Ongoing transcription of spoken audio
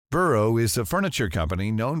Burrow is a furniture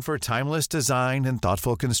company known for timeless design and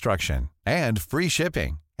thoughtful construction, and free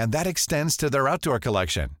shipping, and that extends to their outdoor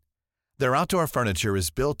collection. Their outdoor furniture is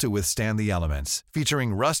built to withstand the elements,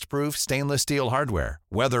 featuring rust-proof stainless steel hardware,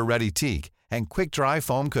 weather-ready teak, and quick-dry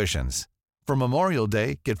foam cushions. For Memorial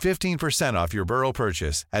Day, get 15% off your Burrow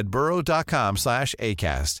purchase at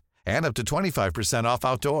burrow.com/ACAST, and up to 25% off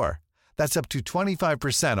outdoor. That's up to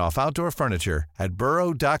 25% off outdoor furniture at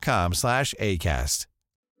burrow.com/ACAST.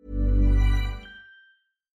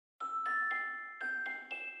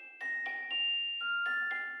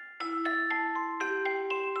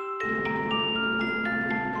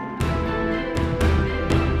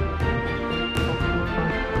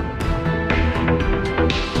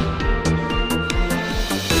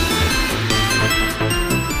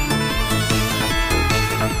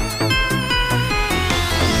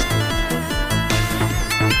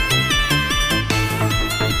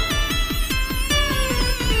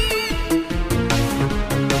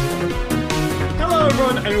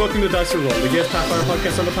 And welcome to Dice Roll, the gayest Pathfinder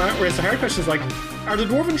podcast on the planet, where it's the hard questions like, are the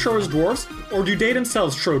dwarven throwers dwarves, or do they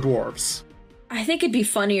themselves throw dwarves? I think it'd be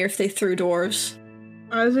funnier if they threw dwarves.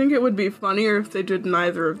 I think it would be funnier if they did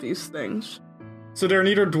neither of these things. So they're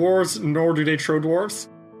neither dwarves, nor do they throw dwarves?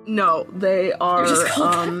 No, they are,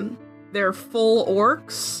 they're full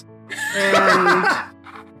orcs, and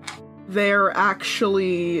they're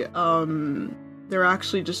actually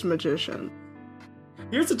just magicians.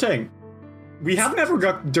 Here's the thing. We have never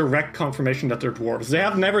got direct confirmation that they're dwarves. They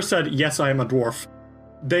have never said, yes, I am a dwarf.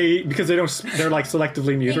 Because they're like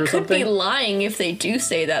selectively mute or something. They could be lying if they do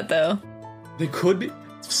say that, though. They could be.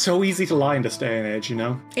 It's so easy to lie in this day and age, you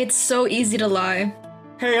know? It's so easy to lie.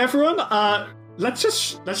 Hey, everyone, let's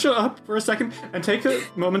shut up for a second and take a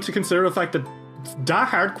moment to consider the fact that that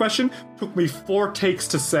hard question took me 4 takes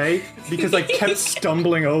to say because I kept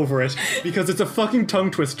stumbling over it because it's a fucking tongue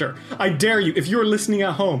twister. I dare you, if you're listening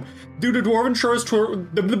at home, do the dwarven throwers throw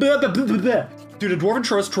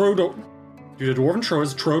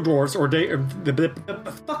dwarves or they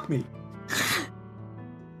fuck me.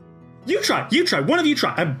 You try. One of you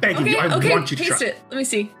try. I'm begging you. I want you to try. It. Let me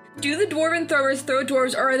see. Do the dwarven throwers throw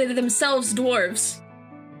dwarves or are they themselves dwarves?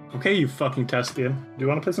 Okay, you fucking thespian. Do you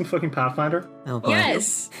want to play some fucking Pathfinder? Oh, boy.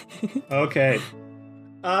 Yes. Okay.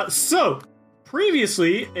 So,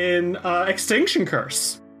 previously in Extinction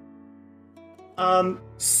Curse.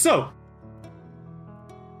 So,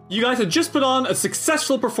 you guys had just put on a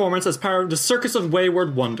successful performance as part of the Circus of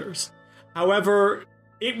Wayward Wonders. However,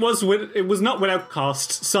 it was not without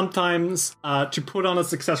cost. Sometimes, to put on a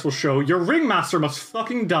successful show, your ringmaster must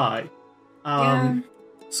fucking die.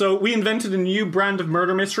 So we invented a new brand of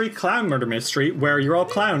murder mystery, clown murder mystery, where you're all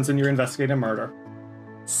clowns and you're investigating a murder.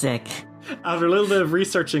 Sick. After a little bit of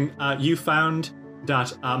researching, you found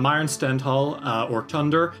that Myron Stendhal, or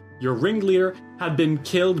Thunder, your ringleader, had been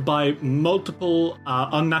killed by multiple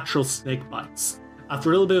unnatural snake bites.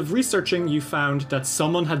 After a little bit of researching, you found that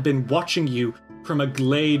someone had been watching you from a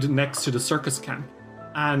glade next to the circus camp.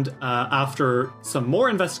 And after some more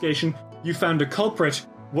investigation, you found a culprit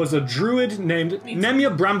was a druid named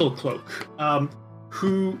Nemia Bramblecloak,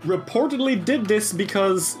 who reportedly did this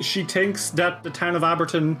because she thinks that the town of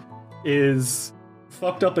Aberton is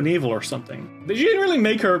fucked up and evil or something. She didn't really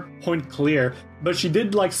make her point clear, but she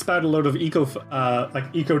did spout a load of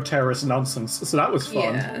eco-terrorist nonsense, so that was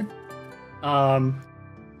fun. Yeah.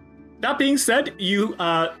 That being said, you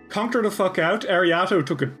conked her the fuck out. Ariato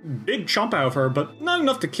took a big chomp out of her, but not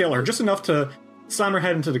enough to kill her, just enough to slam her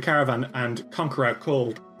head into the caravan and conquer out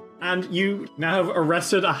cold. And you now have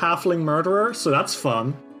arrested a halfling murderer, so that's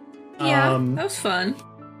fun. Yeah, that was fun.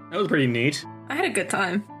 That was pretty neat. I had a good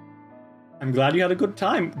time. I'm glad you had a good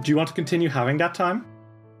time. Do you want to continue having that time?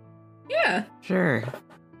 Yeah. Sure.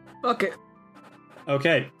 Okay.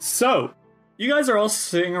 Okay, so you guys are all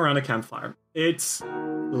sitting around a campfire. It's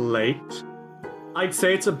late. I'd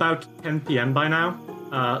say it's about 10 p.m. by now.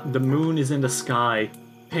 The moon is in the sky,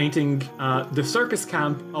 painting the circus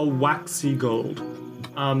camp a waxy gold.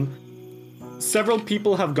 Several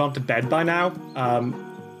people have gone to bed by now.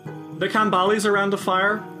 The Kambalis around the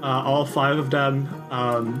fire, all 5 of them,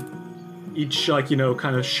 each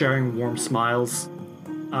kind of sharing warm smiles.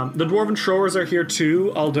 The Dwarven Throwers are here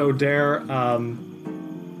too, although they're,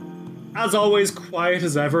 as always, quiet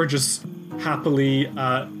as ever, just happily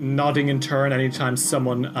nodding in turn anytime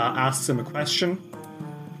someone asks him a question.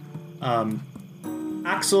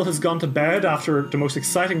 Axel has gone to bed after the most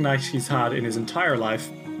exciting night he's had in his entire life.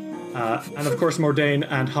 And of course, Mordain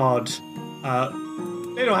and Hod,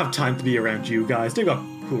 they don't have time to be around you guys. They've got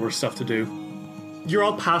cooler stuff to do. You're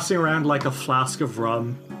all passing around like a flask of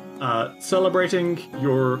rum, celebrating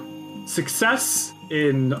your success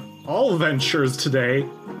in all ventures today,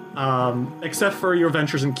 except for your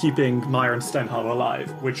ventures in keeping Meyer and Stenhall alive,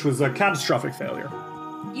 which was a catastrophic failure.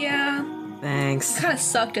 Yeah, Thanks. kind of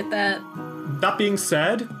sucked at that. That being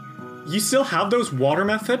said, you still have those water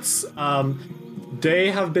methods.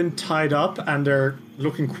 They have been tied up and they're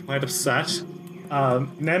looking quite upset.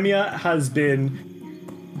 Nemia has been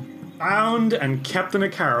found and kept in a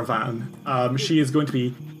caravan. She is going to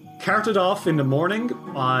be carted off in the morning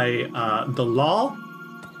by the law,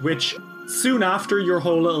 which soon after your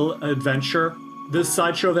whole little adventure, the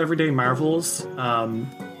Sideshow of Everyday Marvels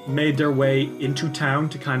made their way into town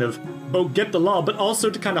to kind of both get the law, but also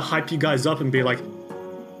to kind of hype you guys up and be like,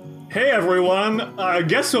 hey everyone,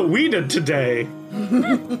 guess what we did today?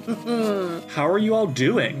 How are you all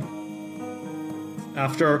doing?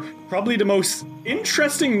 After probably the most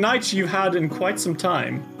interesting night you've had in quite some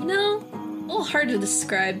time. You know, a little hard to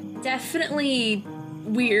describe. Definitely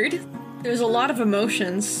weird. There's a lot of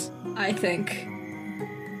emotions, I think,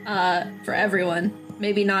 for everyone.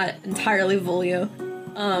 Maybe not entirely Volio.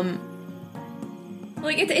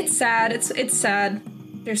 Like it's sad. It's sad.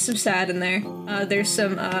 There's some sad in there. There's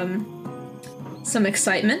some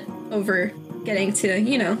excitement over getting to,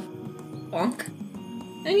 you know, bonk.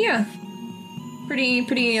 And yeah,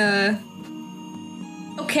 pretty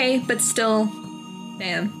okay, but still,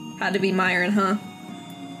 damn, had to be Myron, huh?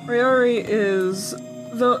 Rayari is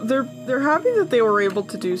they're happy that they were able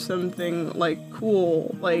to do something like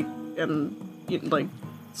cool, like and like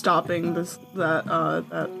stopping that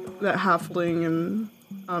halfling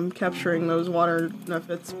and capturing those water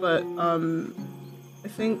neffets, but I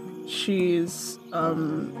think she's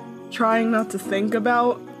trying not to think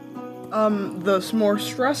about the more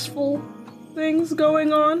stressful things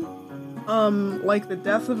going on, like the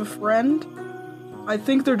death of a friend. I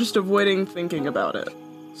think they're just avoiding thinking about it,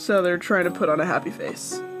 so they're trying to put on a happy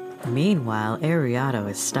face. Meanwhile, Ariado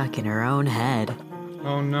is stuck in her own head.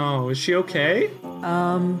 Oh no, is she okay?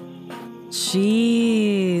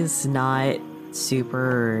 She's not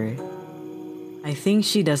super... I think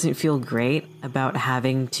she doesn't feel great about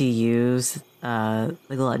having to use the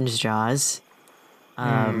Glutton's Jaws.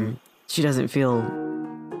 She doesn't feel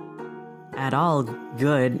at all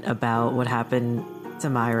good about what happened to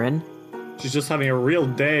Myron. She's just having a real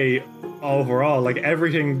day overall. Like,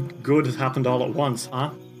 everything good has happened all at once,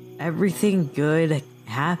 huh? Everything good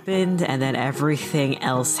happened, and then everything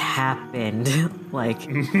else happened. Like,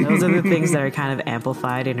 those are the things that are kind of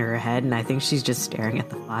amplified in her head, and I think she's just staring at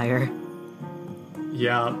the fire.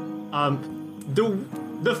 Yeah.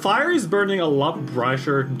 The fire is burning a lot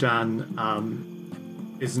brighter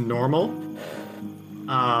than is normal.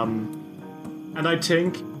 And I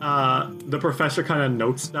think the professor kind of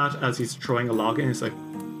notes that as he's throwing a log in. He's like,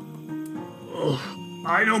 oh,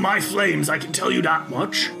 I know my flames, I can tell you that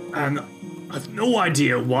much. And I've no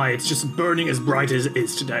idea why it's just burning as bright as it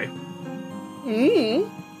is today. Oh,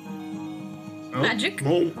 Magic?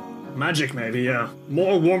 More magic, maybe, yeah.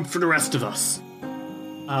 More warmth for the rest of us.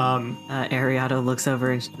 Ariado looks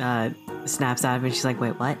over and snaps at him, and she's like,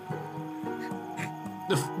 wait, what?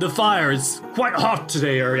 The fire is quite hot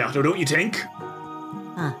today, Ariato, don't you think?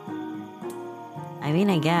 Huh. I mean,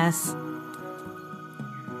 I guess.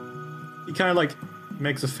 He kind of like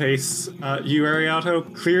makes a face at you,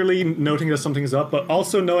 Ariato, clearly noting that something's up, but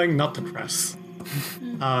also knowing not to press.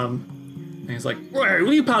 And he's like, Ray,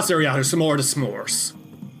 will you pass Ariato some more of the s'mores?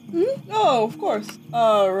 Oh, of course. Can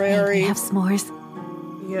Rayari. I have s'mores?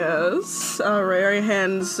 Yes. Rayari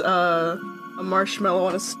hands a marshmallow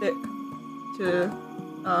on a stick to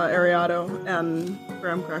Ariado and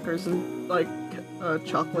graham crackers and like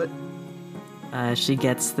chocolate. She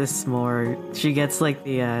gets the s'more. She gets like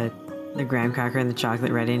the graham cracker and the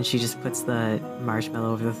chocolate ready, and she just puts the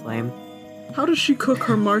marshmallow over the flame. How does she cook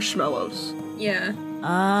her marshmallows? Yeah.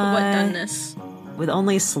 What doneness? With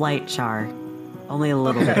only slight char. Only a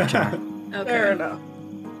little bit of char. Okay. Fair enough.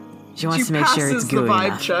 She wants She to make sure it's passes the gooey vibe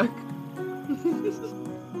enough. check.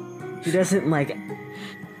 She doesn't like...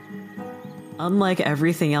 Unlike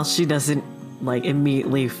everything else, she doesn't like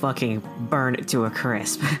immediately fucking burn it to a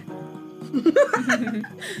crisp.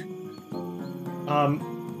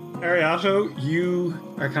 Ariato, you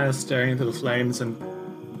are kind of staring into the flames, and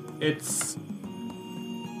it's...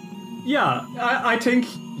 Yeah, I think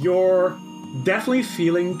you're definitely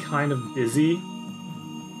feeling kind of dizzy.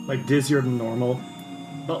 Like, dizzier than normal.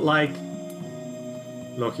 But, like...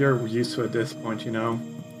 Look, you're used to it at this point, you know?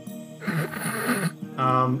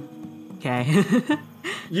 Okay.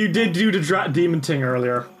 You did do the demon thing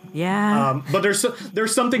earlier. Yeah. But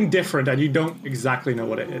there's something different, and you don't exactly know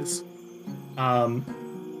what it is.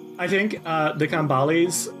 I think the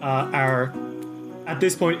Kambalis are, at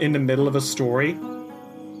this point, in the middle of a story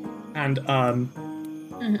And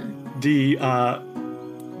the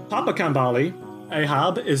Papa Kambali,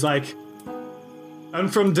 Ahab, is like,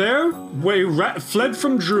 and from there, we fled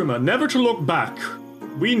from Druma, never to look back.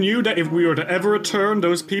 We knew that if we were to ever return,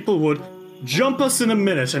 those people would jump us in a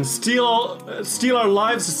minute and steal our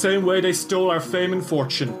lives the same way they stole our fame and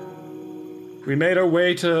fortune. We made our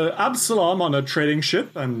way to Absalom on a trading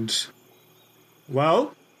ship, and,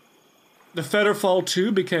 well, the Featherfall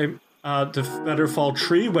 2 became the Featherfall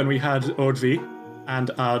tree when we had Odvi, and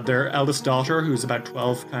their eldest daughter, who's about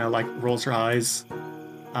 12, kind of like rolls her eyes.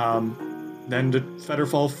 Then the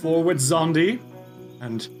Featherfall 4 with Zondi,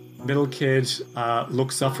 and middle kid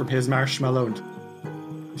looks up from his marshmallow and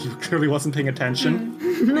he clearly wasn't paying attention.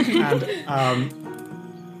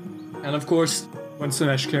 And of course, when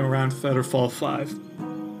Samesh came around, Featherfall 5.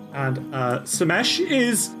 And Samesh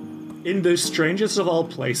is in the strangest of all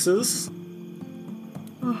places.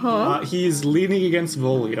 He's leaning against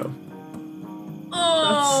Volio.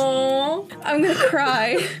 Oh, I'm gonna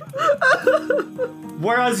cry.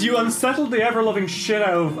 Whereas you unsettled the ever-loving shit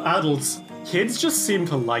out of adults, kids just seem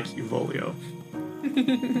to like you, Volio.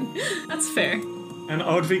 That's fair. And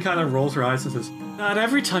Odvi kind of rolls her eyes and says, "God,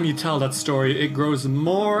 every time you tell that story, it grows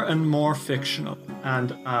more and more fictional."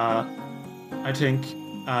 And I think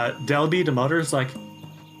Delby, the mother, is like,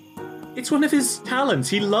 "It's one of his talents.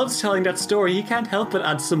 He loves telling that story. He can't help but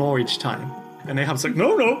add some more each time." And Ahab's like,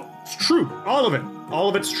 No, it's true. All of it. All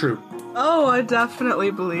of it's true. Oh, I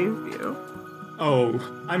definitely believe you. Oh,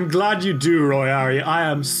 I'm glad you do, Royari. I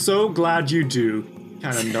am so glad you do.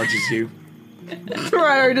 Kind of nudges you.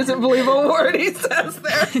 Ryari doesn't believe a word he says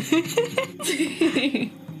there.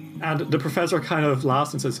 And the professor kind of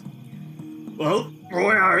laughs and says, "Well,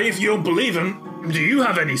 Royari, if you don't believe him, do you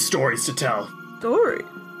have any stories to tell?" Story?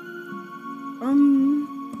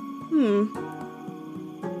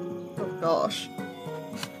 Oh gosh.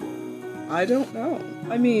 I don't know.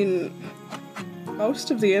 I mean, most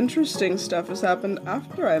of the interesting stuff has happened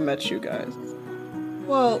after I met you guys.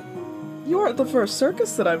 Well, you aren't the first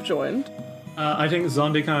circus that I've joined. I think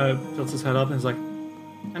Zondi kind of tilts his head up and is like,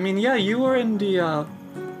 "I mean, yeah, you were in the,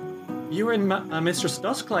 you were in Mistress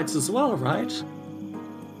Dusklights as well, right?"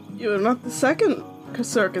 You are not the second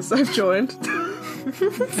circus I've joined.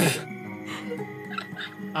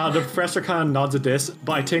 The professor kind of nods at this,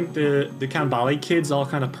 but I think the Kambali kids all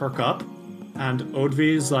kind of perk up, and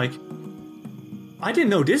Odvi is like, "I didn't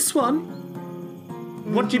know this one.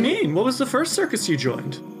 What do you mean? What was the first circus you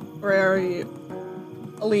joined?" Rary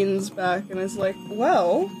leans back and is like,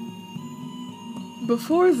 "Well,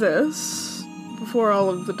 before all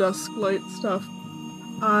of the Dusklight stuff,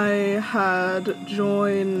 I had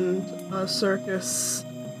joined a circus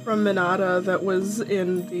from Minata that was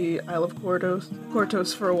in the Isle of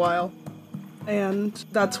Kortos for a while. And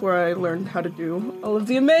that's where I learned how to do all of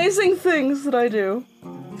the amazing things that I do."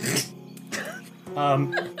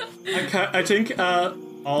 I think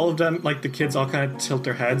all of them, like the kids, all kind of tilt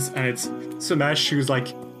their heads, and it's Samesh who's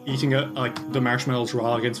like eating the marshmallows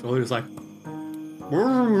raw against Willie. Who's like,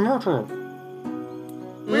 "Where's Minata?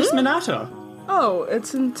 Where's Minata?" Oh,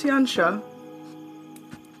 it's in Tiansha.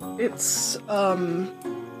 It's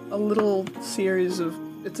a little series of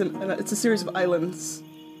it's a series of islands.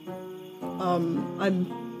 I'm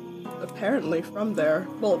apparently from there.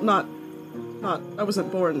 Well, not I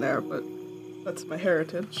wasn't born there, but that's my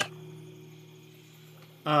heritage.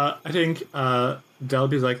 I think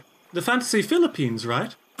Delby's like, "The Fantasy Philippines,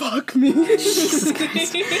 right?" Fuck me.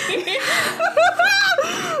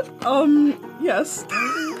 Yes.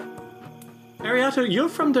 Ariato, you're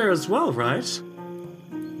from there as well, right?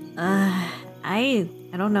 I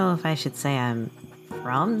don't know if I should say I'm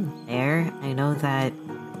from there. I know that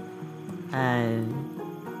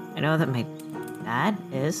my dad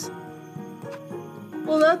is.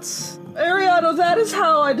 Well, that's Ariato. That is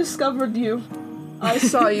how I discovered you. I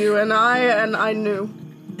saw you, and I knew.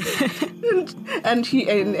 and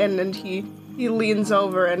he leans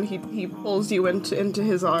over and he pulls you into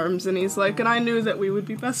his arms, and he's like, "And I knew that we would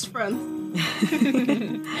be best friends."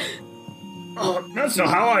 Oh, that's not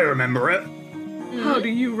how I remember it. How do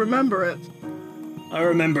you remember it? I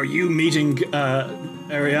remember you meeting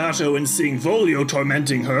Ariato and seeing Volio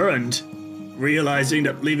tormenting her and realizing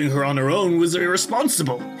that leaving her on her own was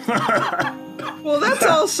irresponsible. Well, that's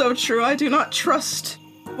also true. I do not trust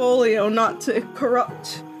Volio not to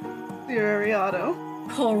corrupt the Ariato.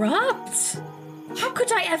 Corrupt? How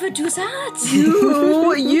could I ever do that?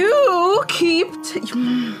 You keep...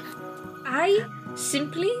 I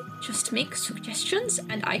simply just make suggestions,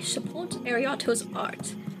 and I support Ariato's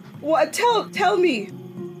art. What? Tell me.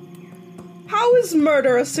 How is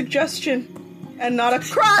murder a suggestion and not a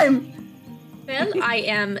crime? Well, I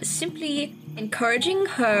am simply encouraging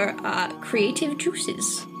her creative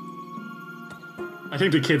juices. I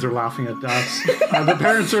think the kids are laughing at that. And the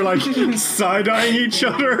parents are like side-eyeing each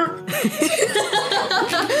other.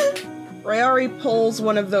 Rayari pulls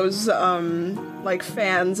one of those, like,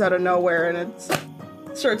 fans out of nowhere, and it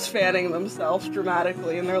starts fanning themselves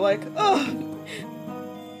dramatically, and they're like, "Oh,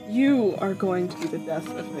 you are going to be the death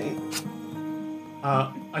of me."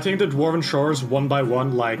 I think the Dwarven Shores, one by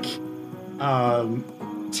one, like,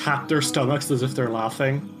 tap their stomachs as if they're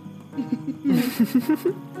laughing.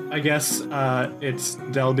 I guess it's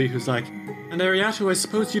Delby who's like, "And Ariato, I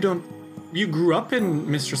suppose you grew up in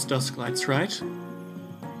Mistress Dusklights, right?"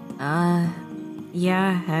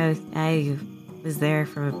 Yeah, I was there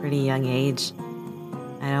from a pretty young age.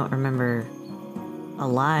 I don't remember a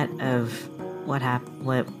lot of what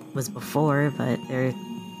was before, but there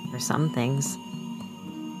are some things.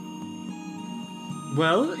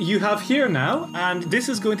 Well, you have here now, and this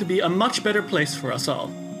is going to be a much better place for us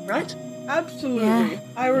all, right? Absolutely. Yeah.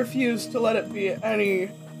 I refuse to let it be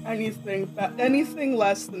anything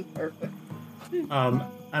less than perfect.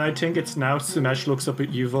 And I think it's now Sumesh looks up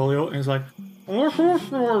at you, Volio, and is like, "What's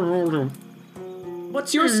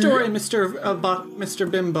your story, Mr.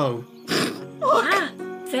 Bimbo?" Well,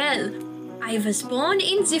 I was born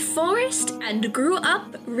in the forest and grew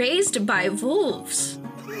up raised by wolves.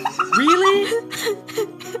 Really?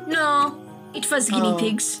 No, it was guinea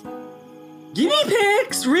pigs. Guinea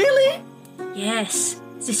pigs? Really? Yes,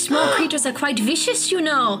 the small creatures are quite vicious, you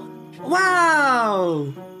know.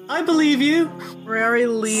 Wow! I believe you. Rayari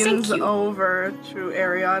leans Thank you. over to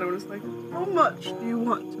Ariado and is like, "How much do you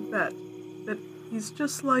want to bet that he's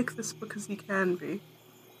just like this because he can be?"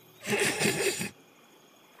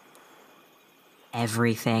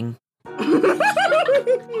 Everything.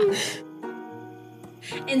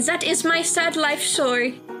 And that is my sad life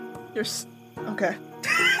story. Okay.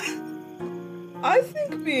 I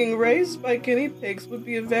think being raised by guinea pigs would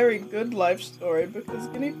be a very good life story because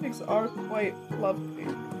guinea pigs are quite lovely.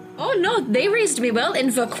 Oh no, they raised me well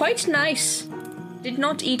and were quite nice. Did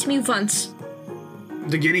not eat me once.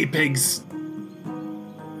 The guinea pigs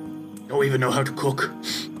don't even know how to cook.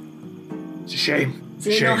 It's a shame.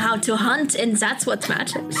 They know how to hunt, and that's what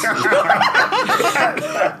matters.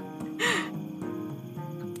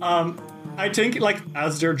 I think, like,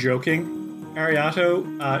 as they're joking, Ariato,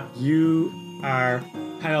 you are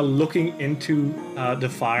kind of looking into the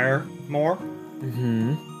fire more.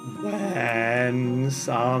 Mm-hmm. When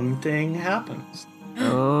something happens.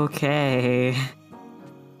 Okay.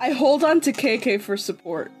 I hold on to KK for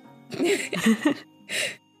support.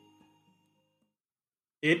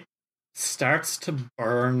 It starts to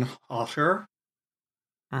burn hotter.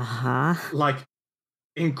 Uh-huh. Like,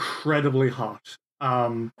 incredibly hot.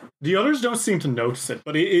 The others don't seem to notice it,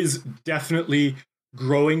 but it is definitely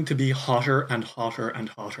growing to be hotter and hotter and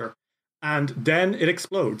hotter. And then it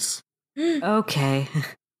explodes. Okay.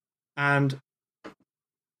 And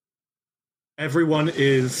everyone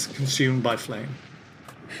is consumed by flame.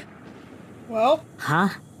 Well, Huh?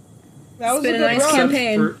 that was It's been a a good nice run.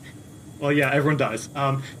 campaign. Well, yeah, everyone dies.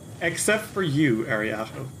 Except for you,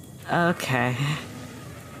 Ariato. Okay.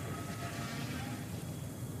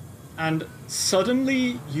 And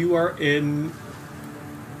suddenly you are in...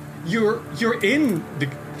 You're in the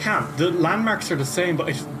camp. The landmarks are the same, but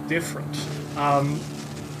it's different.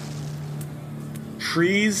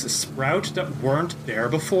 Trees sprout that weren't there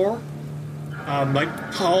before. Like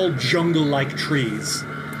tall jungle-like trees.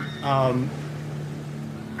 And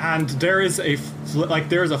there is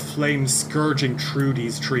there's a flame scourging through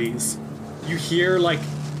these trees. You hear like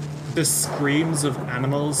the screams of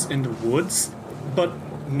animals in the woods, but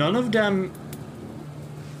none of them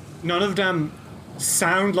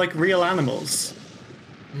sound like real animals.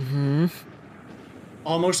 Mm-hmm.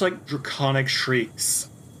 Almost like draconic shrieks.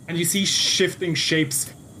 And you see shifting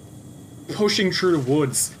shapes pushing through the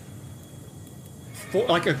woods.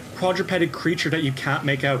 Like a quadrupeded creature that you can't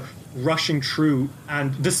make out, rushing through,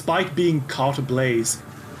 and despite being caught ablaze,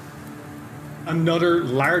 another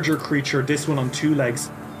larger creature, this one on two legs,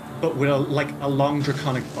 but with a long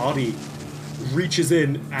draconic body, reaches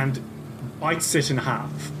in and bites it in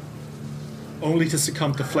half, only to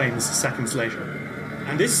succumb to flames seconds later.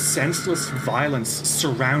 And this senseless violence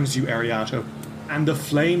surrounds you, Ariato, and the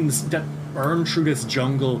flames that burn through this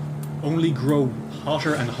jungle only grow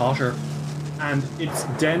hotter and hotter. And it's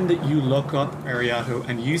then that you look up, Ariato,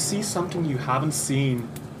 and you see something you haven't seen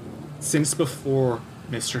since before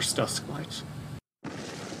Mr. Dusklight.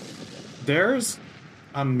 There's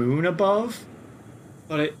a moon above,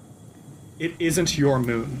 but it isn't your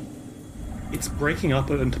moon. It's breaking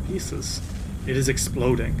up into pieces. It is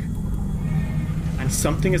exploding. and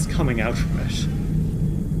something is coming out from it.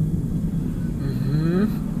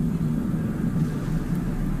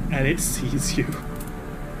 And it sees you.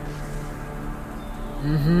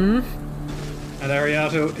 And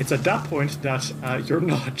Ariato, it's at that point that you're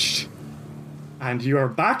nudged. And you are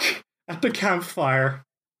back at the campfire.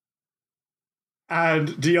 And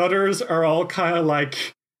the others are all kind of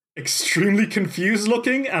like extremely confused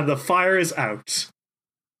looking, and the fire is out.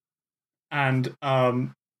 And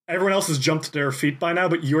everyone else has jumped to their feet by now,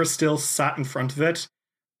 but you're still sat in front of it.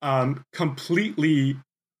 Completely...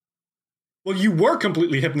 Well, you were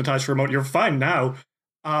completely hypnotized for a moment. You're fine now.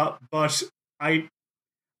 But I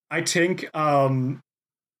think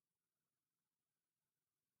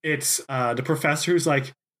it's the professor who's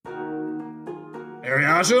like,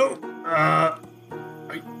 Ariato, are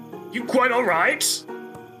you quite all right?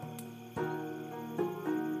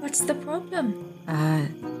 What's the problem?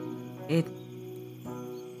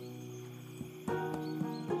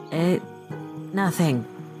 Nothing.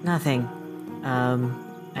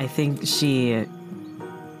 I think she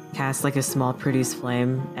casts like a small produce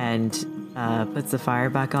flame and puts the fire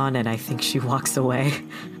back on, and I think she walks away.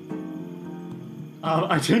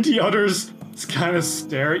 I think the others kind of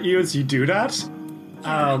stare at you as you do that.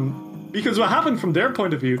 Because what happened from their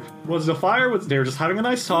point of view was they were just having a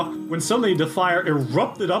nice talk when suddenly the fire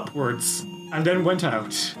erupted upwards and then went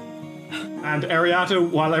out. And Ariato,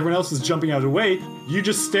 while everyone else was jumping out of the way, you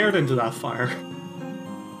just stared into that fire.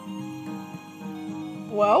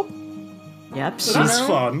 Well, Yep, So that's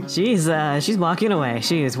fun. she's walking away.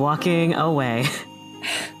 She is walking away.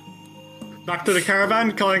 Back to the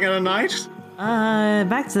caravan, calling it a night.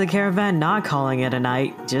 Back to the caravan, not calling it a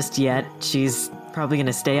night just yet. She's probably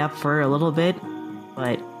gonna stay up for a little bit,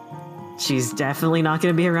 but she's definitely not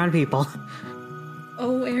gonna be around people.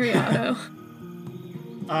 Oh, Ariato.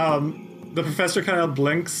 The professor kind of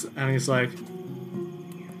blinks and he's like,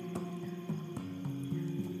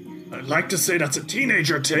 I'd like to say that's a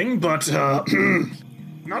teenager thing, but not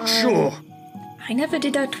sure. I never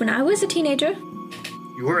did that when I was a teenager.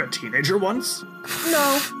 You were a teenager once?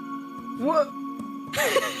 No. what?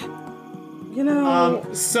 You know,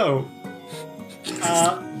 So,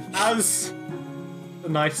 as the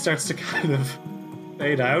night starts to kind of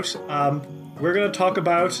fade out, we're going to talk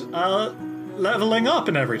about leveling up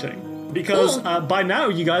and everything. Because by now,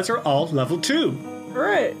 you guys are all level 2.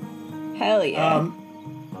 right. Hell yeah.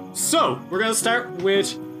 So, we're going to start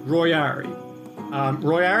with Royari.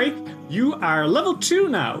 Royari, you are level 2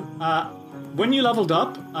 now. When you leveled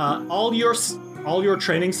up, all your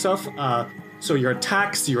training stuff, so your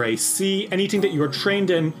attacks, your AC, anything that you were trained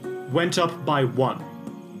in went up by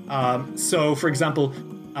 1. So, for example,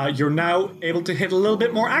 you're now able to hit a little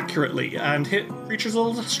bit more accurately and hit creatures a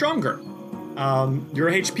little stronger.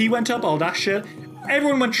 Your HP went up, all that shit.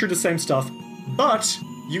 Everyone went through the same stuff, but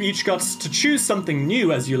you each got to choose something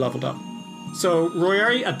new as you leveled up. So,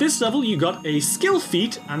 Royari, at this level, you got a skill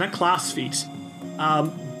feat and a class feat.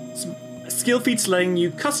 Skill feats letting you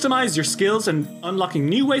customize your skills and unlocking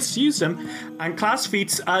new ways to use them, and class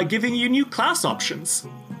feats giving you new class options.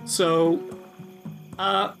 So,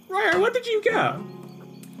 Royari, what did you get?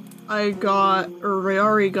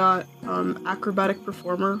 Rayari got acrobatic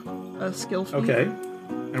performer, a skill feat. Okay.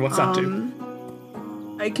 And what's that do?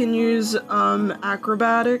 I can use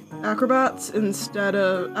acrobatics instead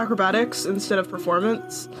of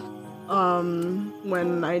performance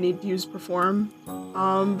when I need to use perform.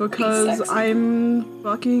 Because Sexy. I'm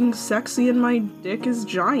fucking sexy and my dick is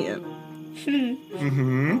giant. And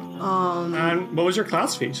what was your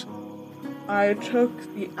class feat? I took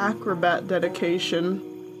the acrobat dedication.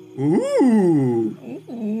 Ooh.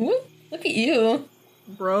 Ooh, look at you.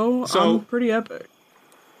 Bro, So- I'm pretty epic.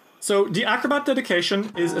 So the acrobat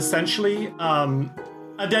dedication is essentially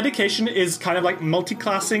a dedication is kind of like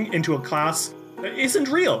multi-classing into a class that isn't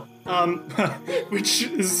real, which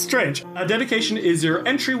is strange. A dedication is your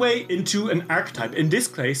entryway into an archetype. In this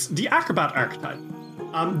case, the acrobat archetype.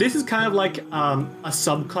 This is kind of like a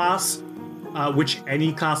subclass, which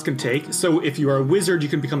any class can take. So if you are a wizard, you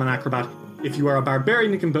can become an acrobat. If you are a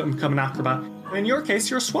barbarian, you can become an acrobat. And in your case,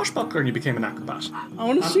 you're a swashbuckler and you became an acrobat. I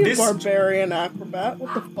want to see this- a barbarian acrobat.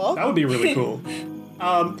 What the fuck? That would be really cool. But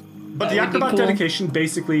the would be acrobat cool. dedication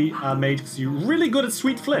basically makes you really good at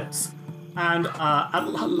sweet flips. And at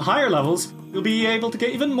higher levels, you'll be able to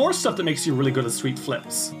get even more stuff that makes you really good at sweet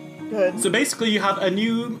flips. Good. So basically, you have a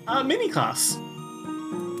new mini class.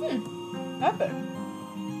 Epic.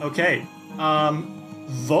 Okay.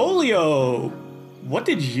 Volio, what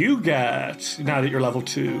did you get now that you're level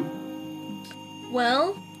 2?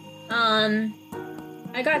 Well, I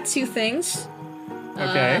got 2 things.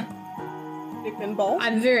 Okay. Dick and balls?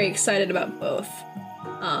 I'm very excited about both.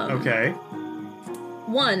 Okay.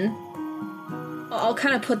 One, I'll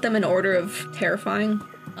kind of put them in order of terrifying.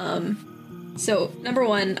 So, number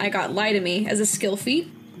one, I got Lie to Me as a skill feat,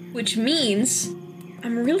 which means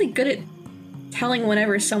I'm really good at telling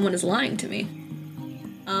whenever someone is lying to me.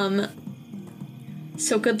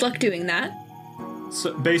 So good luck doing that.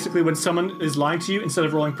 So basically, when someone is lying to you, instead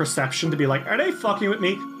of rolling perception to be like, are they fucking with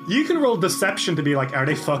me? You can roll deception to be like, are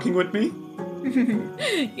they fucking with me?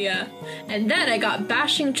 Yeah. And then I got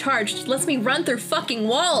Bashing Charge, which lets me run through fucking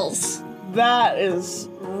walls. That is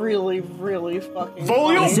really, really fucking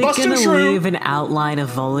Volio, Is it Bustin' gonna Shrew! leave an outline of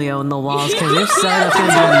Volio in the walls? Because if so, that's gonna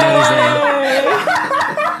be amazing.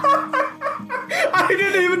 I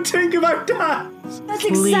didn't even think about that! That's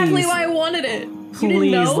exactly Please. why I wanted it. You didn't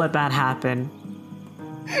Please know? let that happen.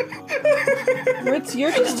 Ritz,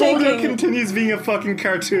 you're just Volio taking continues being a fucking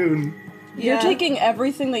cartoon. you're Yeah. taking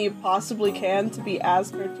everything that you possibly can to be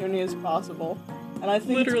as cartoony as possible. And I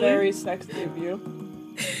think Literally. it's very sexy of you.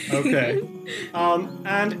 Okay.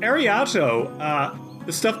 And Ariato,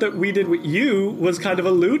 the stuff that we did with you was kind of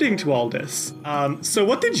alluding to all this. So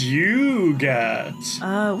what did you get?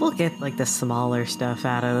 We'll get like the smaller stuff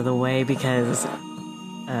out of the way because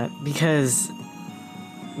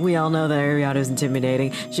we all know that Ariato's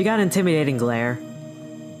intimidating. She got intimidating glare.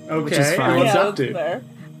 Okay, which is fine. what's yeah, that that's do? fair.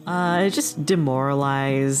 Just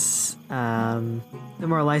demoralizing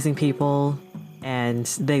people, and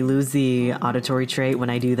they lose the auditory trait when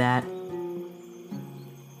I do that.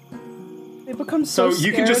 They become so, So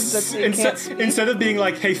you can scared just, that they can't speak. instead of being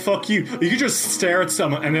like, hey, fuck you can just stare at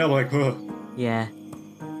someone and they're like, ugh. Yeah,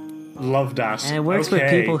 Love that. and it works with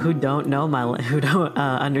Okay. people who don't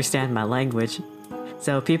understand my language.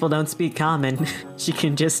 So if people don't speak common, she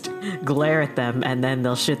can just glare at them, and then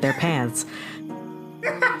they'll shit their pants.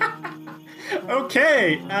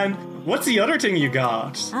 Okay, and what's the other thing you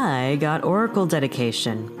got? I got Oracle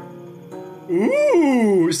dedication.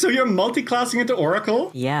 Ooh, so you're multi-classing into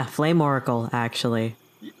Oracle? Yeah, Flame Oracle, actually.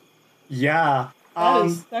 Yeah. That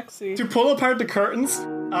is sexy. To pull apart the curtains,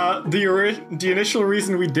 the initial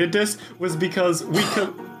reason we did this was because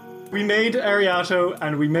we made Ariato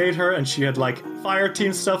and we made her and she had like fire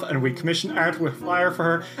team stuff and we commissioned art with fire for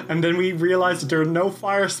her and then we realized that there are no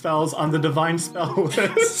fire spells on the divine spell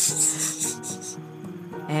list.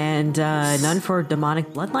 And none for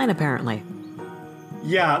demonic bloodline, apparently.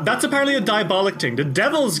 Yeah, that's apparently a diabolic thing. The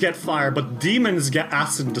devils get fire, but demons get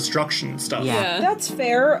acid and destruction and stuff. Yeah. That's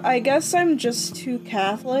fair. I guess I'm just too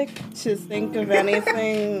Catholic to think of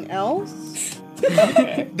anything else.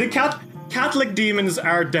 The Catholic demons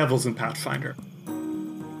are devils in Pathfinder.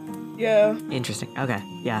 Yeah. Interesting. Okay.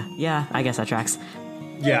 Yeah, I guess that tracks.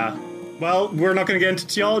 Yeah. Well, we're not going to get into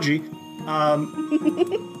theology.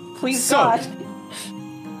 Please So- God.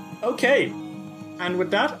 Okay. And with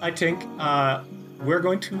that, I think we're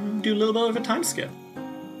going to do a little bit of a time skip.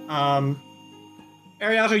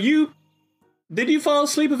 Ariato, did you fall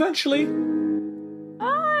asleep eventually?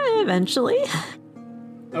 Eventually.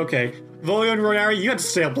 Okay. Volio and Royari, you had to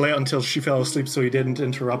stay up late until she fell asleep so you didn't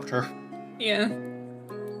interrupt her. Yeah.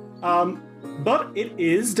 But it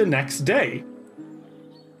is the next day.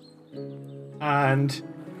 And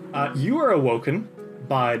you are awoken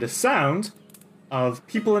by the sound of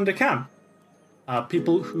people in the camp.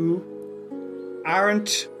 People who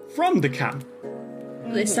aren't from the camp.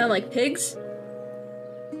 Do they sound like pigs?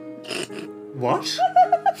 What?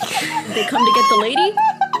 They come to get the lady?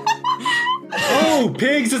 Oh,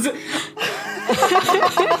 pigs! Is it?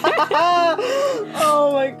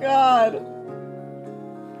 Oh my God.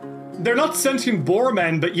 They're not sentient boar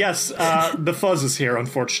men, but yes, the fuzz is here,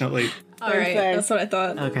 unfortunately. Alright, thing. that's what I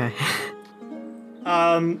thought. Okay.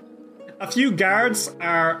 A few guards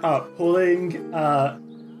are pulling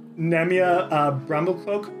Nemia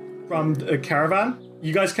Bramblecloak from the caravan.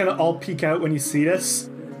 You guys kind of all peek out when you see this.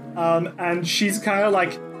 And she's kind of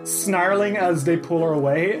like snarling as they pull her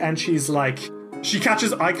away, and she's like, she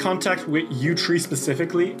catches eye contact with you three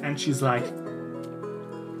specifically, and she's like,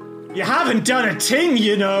 you haven't done a thing,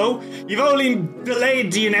 you know. You've only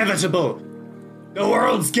delayed the inevitable. The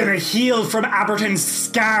world's gonna heal from Aberton's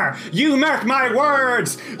scar. You mark my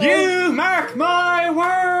words. You mark my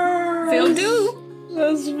words. They'll do.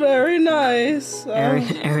 That's very nice.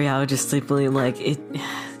 Ariel just sleepily like it.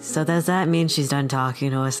 So does that mean she's done talking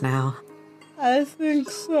to us now? I think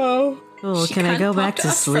so. Cool. She Can I can't go talk back to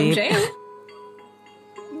us from sleep? jail.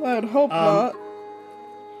 I'd hope not.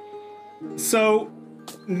 So,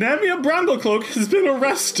 Nemia Bramblecloak has been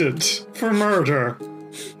arrested for murder.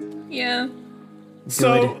 Yeah.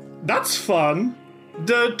 So, that's fun.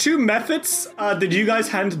 The 2 methods, did you guys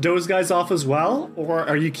hand those guys off as well, or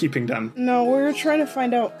are you keeping them? No, we were trying to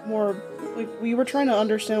find out more. Like, we were trying to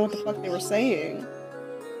understand what the fuck they were saying.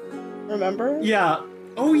 Remember? Yeah.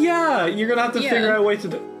 Oh yeah, you're gonna have to Yeah. figure out a way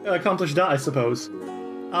to accomplish that, I suppose.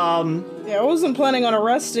 Yeah, I wasn't planning on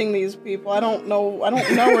arresting these people. I don't know or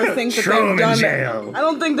think that Throw 'em they've in done. jail. I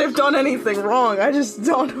don't think they've done anything wrong. I just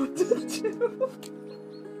don't know what to do.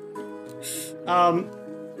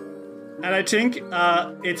 And I think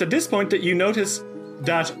it's at this point that you notice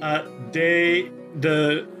that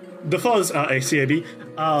the Fuzz ACAB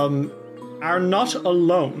are not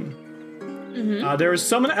alone. There is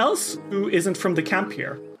someone else who isn't from the camp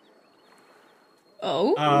here.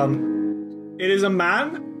 Oh? It is a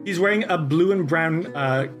man. He's wearing a blue and brown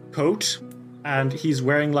coat, and he's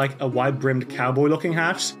wearing like a wide-brimmed cowboy-looking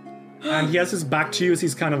hat. And he has his back to you as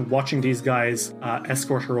he's kind of watching these guys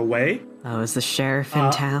escort her away. Oh, is the sheriff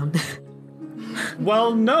in town?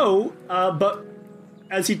 Well, no, but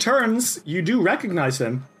as he turns, you do recognize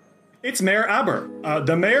him. It's Mayor Aber,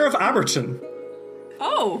 the mayor of Aberton.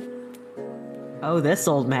 Oh! Oh, this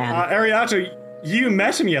old man. Ariato, you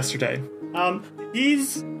met him yesterday.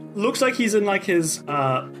 He's looks like he's in like his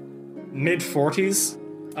mid-40s.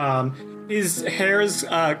 His hair's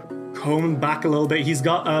combed back a little bit. He's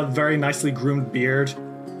got a very nicely groomed beard,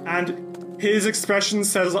 and his expression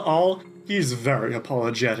says it all. He's very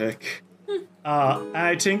apologetic. And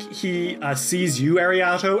I think he sees you,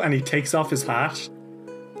 Ariato, and he takes off his hat,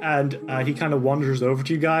 and he kind of wanders over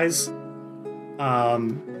to you guys.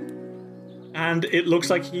 And it looks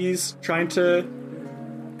like he's trying to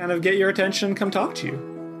kind of get your attention, come talk to you.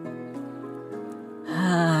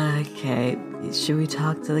 Okay, should we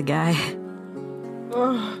talk to the guy?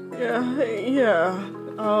 Yeah.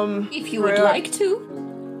 If you would like to.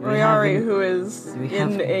 Royari, who's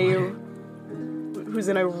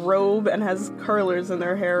in a robe and has curlers in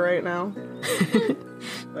their hair right now.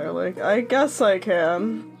 They're like, I guess I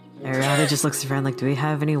can. Ariana just looks around like, do we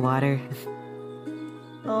have any water?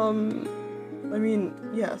 I mean,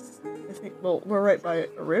 yes. I think, well, we're right by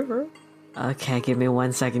a river. Okay, give me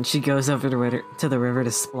 1 second. She goes over to the river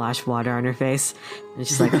to splash water on her face, and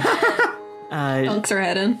she's like, Dunks her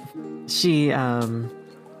head in.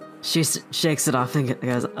 she shakes it off and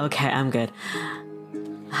goes, okay, I'm good.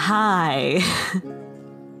 Hi.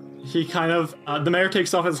 He kind of, the mayor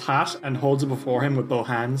takes off his hat and holds it before him with both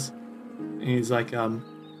hands. And he's like,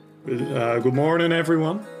 good morning,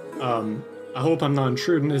 everyone. I hope I'm not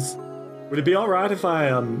intruding. Would it be alright if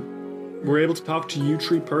I, were able to talk to you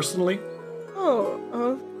three personally? Oh,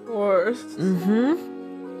 of course.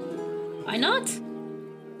 Why not?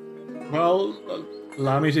 Well,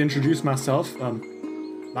 allow me to introduce myself.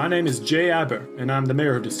 My name is Jay Aber, and I'm the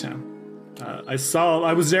mayor of this town. I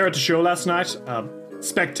was there at the show last night.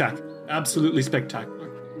 Spectacular. Absolutely spectacular.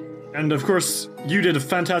 And of course, you did a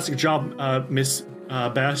fantastic job, Miss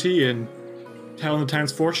Batty, in telling the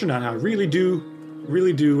town's fortune, and I really do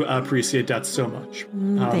appreciate that so much.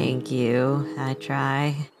 Thank you. I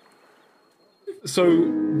try. So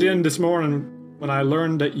then this morning, when I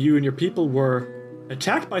learned that you and your people were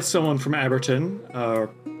attacked by someone from Aberton, or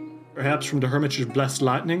perhaps from the Hermitage Blessed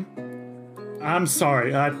Lightning, I'm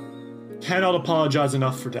sorry. I cannot apologize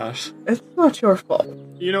enough for that. It's not your fault.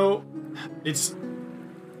 You know, it's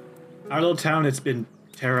our little town. It's been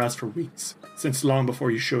terrorized for weeks, since long before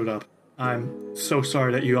you showed up. I'm so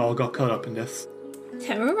sorry that you all got caught up in this.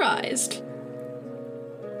 Terrorized.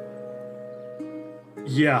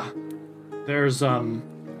 Yeah, there's been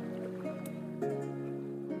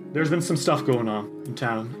some stuff going on in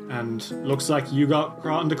town, and looks like you got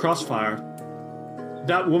caught in the crossfire.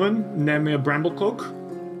 That woman, Nemia Bramblecloak.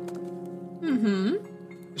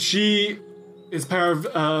 She is part of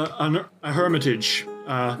a hermitage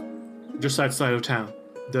just outside of town.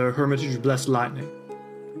 The Hermitage Blessed Lightning.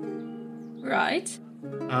 Right.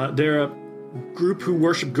 They're a group who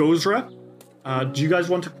worship Gozra. Do you guys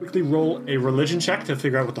want to quickly roll a religion check to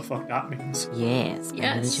figure out what the fuck that means? Yes.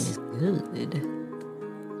 Yes. Religion is good.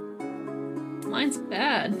 Mine's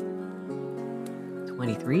bad.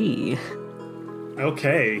 23.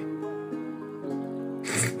 Okay.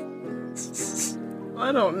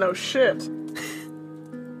 I don't know shit.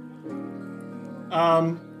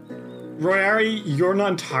 Royari, you're not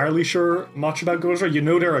entirely sure much about Gozra. You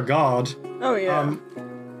know they're a god. Oh, yeah.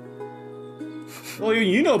 Well,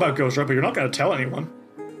 you know about Gozra, but you're not going to tell anyone.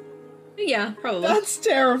 Yeah, probably. That's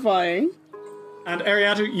terrifying. And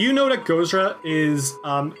Ariatu, you know that Gozra is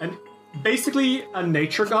basically a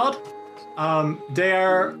nature god. They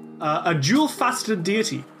are a dual-faceted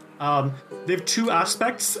deity. They have two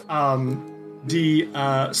aspects. The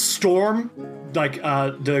storm, like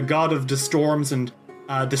the god of the storms and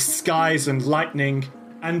the skies and lightning,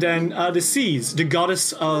 and then the seas, the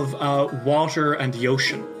goddess of water and the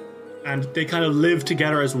ocean. And they kind of live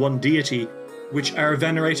together as one deity, which are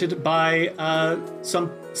venerated by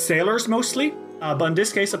some sailors mostly, but in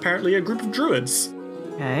this case, apparently a group of druids.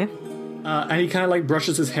 Okay. And he kind of like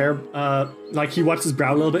brushes his hair, like he wipes his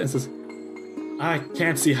brow a little bit and says, I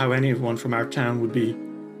can't see how anyone from our town would be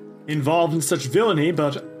involved in such villainy,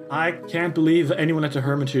 but I can't believe that anyone at the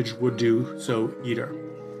Hermitage would do so either.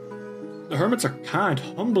 The hermits are kind,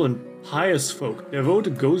 humble, and pious folk,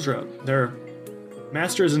 devoted to Gozra. Their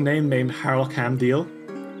master is a name named Harold Camdeal.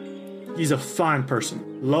 He's a fine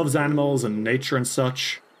person, loves animals and nature and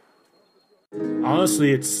such.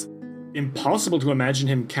 Honestly, it's impossible to imagine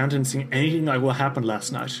him countenancing anything like what happened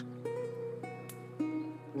last night.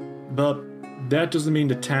 But that doesn't mean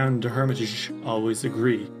the town and the Hermitage always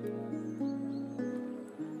agree.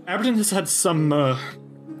 Aberdeen has had some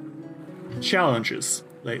challenges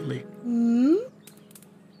lately.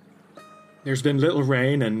 There's been little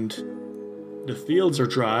rain and the fields are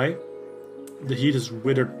dry. The heat has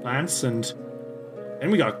withered plants, and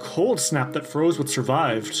then we got a cold snap that froze what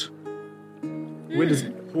survived. Wind has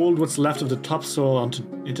pulled what's left of the topsoil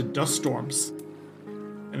into dust storms.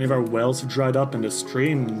 Many of our wells have dried up, and the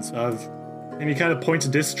streams and he kind of points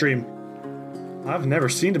to this stream. I've never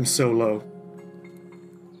seen them so low.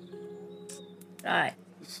 Right.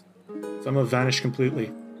 Some have vanished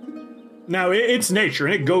completely. Now, it's nature,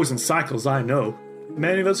 and it goes in cycles, I know.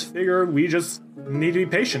 Many of us figure we just need to be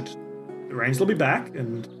patient. The rains will be back,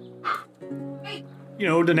 and,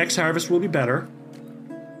 the next harvest will be better.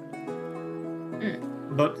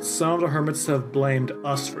 But some of the hermits have blamed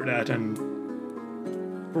us for that, and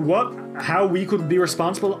how we could be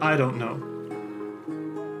responsible, I don't know.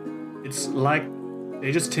 It's like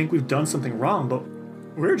they just think we've done something wrong, but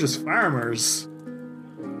we're just farmers.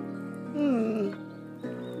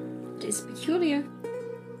 It is peculiar.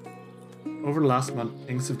 Over the last month,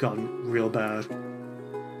 things have gotten real bad.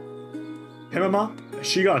 Hemama,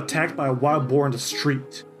 she got attacked by a wild boar in the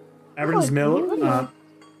street. Aberdeen's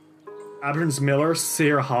Miller,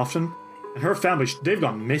 Sarah Houghton, and her family, they've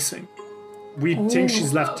gone missing. We think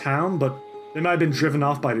she's left town, but they might have been driven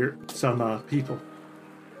off by some people.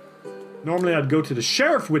 Normally I'd go to the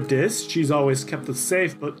sheriff with this, she's always kept us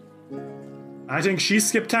safe, but I think she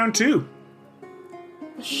skipped town too.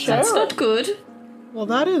 That's not good. Well,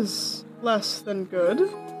 that is less than good.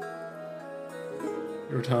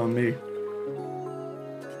 You're telling me.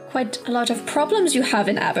 Quite a lot of problems you have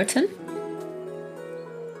in Abberton.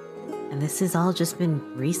 And this has all just been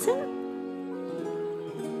recent?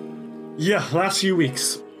 Yeah, last few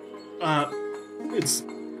weeks. It's...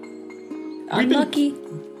 Unlucky.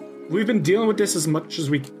 We've been dealing with this as much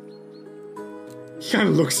as we... He kind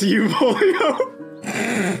of looks at you,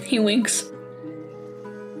 Polio. He winks.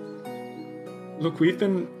 Look, we've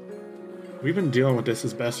been dealing with this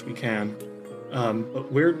as best we can.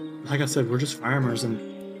 But we're, like I said, we're just farmers, and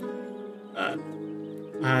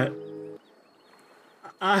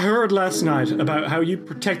I heard last night about how you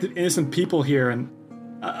protected innocent people here, and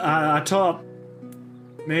I thought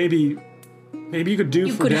maybe you could do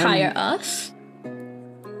You for could them. hire us?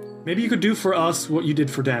 Maybe you could do for us what you did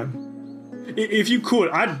for them. If you could,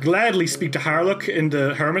 I'd gladly speak to Harlock in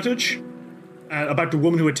the Hermitage about the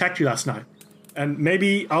woman who attacked you last night. And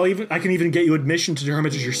maybe I can even get you admission to the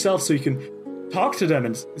Hermitage yourself so you can talk to them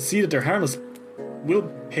and see that they're harmless. We'll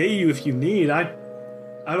pay you if you need. I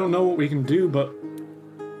don't know what we can do, but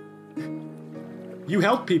you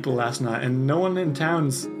helped people last night, and no one in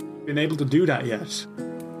town's been able to do that yet.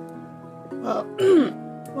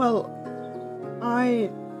 Well, I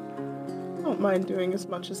don't mind doing as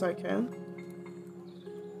much as I can.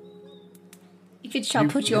 If it shall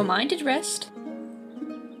put your mind at rest.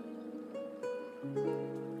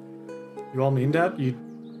 You all mean that?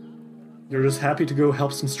 You're just happy to go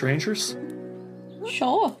help some strangers?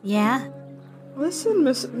 Sure. Yeah. Listen,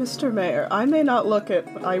 Mr. Mayor, I may not look it,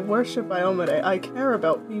 but I worship Iomade. I care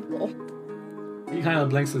about people. He kind of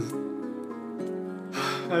blinks his...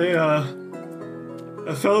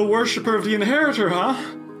 A fellow worshipper of the Inheritor, huh?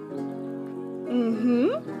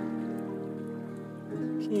 Mm-hmm.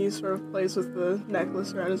 He sort of plays with the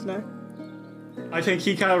necklace around his neck. I think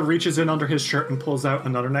he kind of reaches in under his shirt and pulls out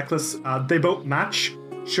another necklace. They both match,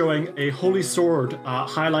 showing a holy sword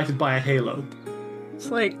highlighted by a halo. It's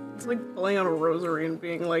like pulling out a rosary and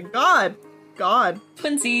being like, God!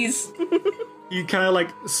 Twinsies. He kind of like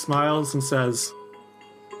smiles and says,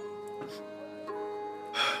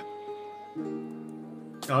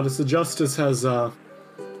 Goddess of Justice has,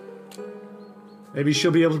 maybe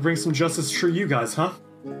she'll be able to bring some justice for you guys, huh?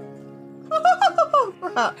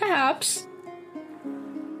 Perhaps.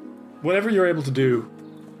 whatever you're able to do,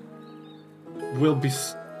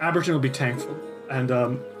 Abberton will be thankful, and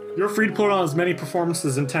you're free to put on as many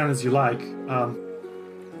performances in town as you like.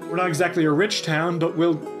 We're not exactly a rich town, but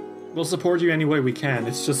we'll support you any way we can.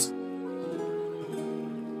 It's just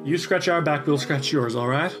you scratch our back, we'll scratch yours. All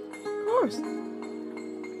right? Of course.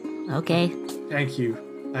 Okay. Thank you.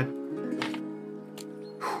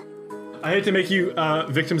 I hate to make you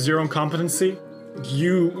victims of your own competency.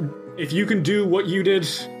 If you can do what you did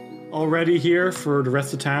already here for the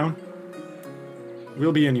rest of town,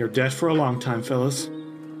 we'll be in your debt for a long time, fellas.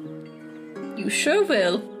 You sure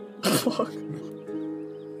will. Fuck.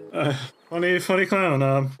 Funny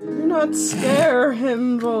clown. Do not scare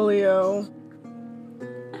him, Volio.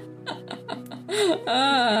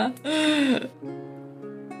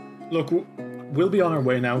 Look, we'll be on our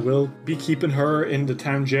way now. We'll be keeping her in the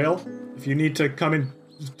town jail. If you need to come and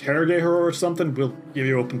interrogate her or something, we'll give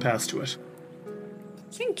you open pass to it.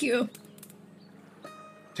 Thank you.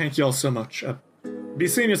 Thank you all so much. Be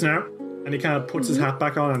seniors now. And he kind of puts his hat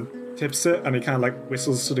back on and tips it, and he kind of like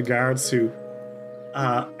whistles to the guards who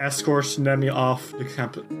escort Nemi off the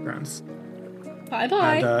campgrounds.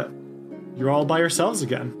 Bye-bye. And you're all by yourselves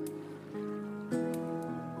again.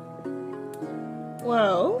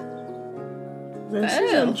 Well, this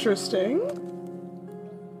is Well. interesting.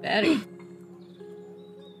 Very.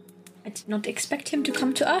 I did not expect him to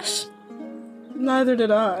come to us. Neither did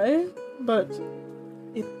I, but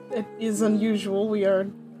it is unusual. We are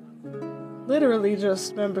literally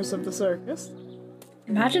just members of the circus.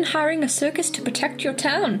 Imagine hiring a circus to protect your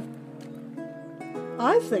town.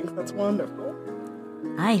 I think that's wonderful.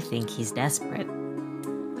 I think he's desperate.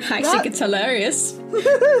 I think it's hilarious.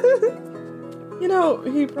 You know,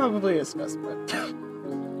 he probably is desperate.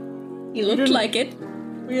 He looked like it.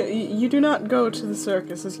 You do not go to the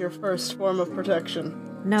circus as your first form of protection.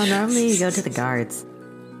 No, normally you go to the guards.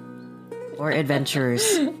 Or adventurers.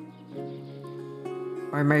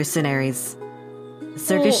 Or mercenaries. The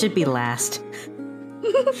circus should be last.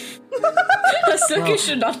 A circus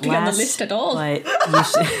should not be on the Last, list at all. But you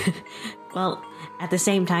should. Well, at the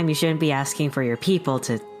same time, you shouldn't be asking for your people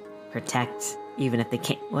to protect, even if they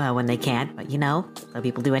can't. Well, when they can't, but some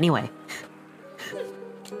people do anyway.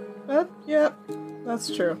 Yeah, that's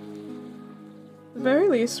true. At the very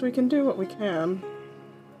least, we can do what we can.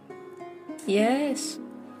 Yes.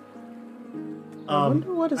 I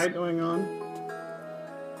wonder what is going on.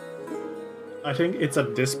 I think it's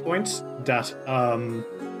at this point that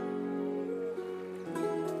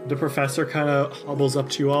the professor kind of hobbles up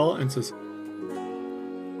to you all and says,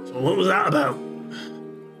 "So what was that about?"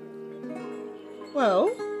 Well,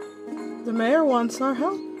 the mayor wants our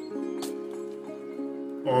help.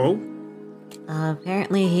 Oh?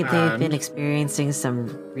 Apparently, they've been experiencing some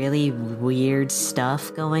really weird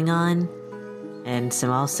stuff going on, and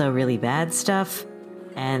some also really bad stuff,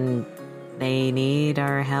 and they need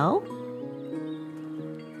our help.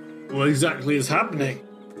 What exactly is happening?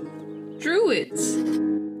 Druids.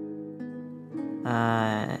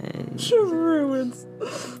 Druids.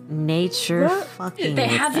 Nature What? fucking. They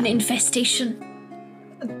with have an them. infestation.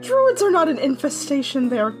 Druids are not an infestation,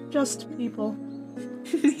 they are just people.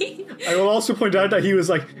 I will also point out that he was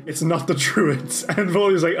like, "It's not the druids," and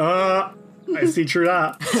Voldy was like, I see through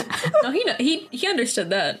that." No, he understood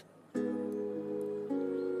that.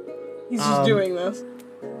 He's just doing this.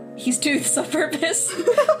 He's doing this on purpose.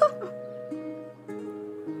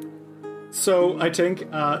 So I think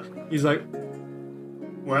he's like,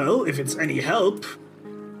 "Well, if it's any help,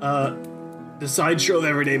 the Sideshow of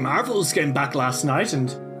Everyday Marvels came back last night, and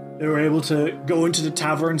they were able to go into the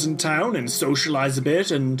taverns in town and socialize a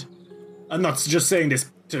bit, and I'm not just saying this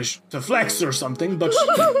to flex or something, but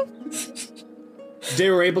they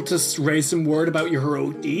were able to raise some word about your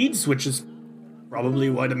heroic deeds, which is probably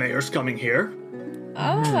why the mayor's coming here.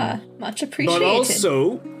 Much appreciated. But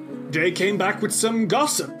also, they came back with some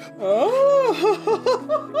gossip. Oh,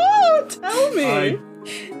 tell me.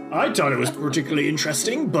 I thought it was particularly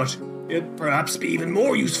interesting, but it'd perhaps be even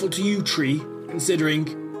more useful to you, Tree, considering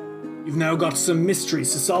you've now got some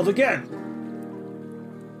mysteries to solve again.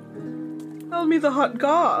 Tell me the hot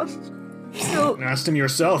goss. Ask them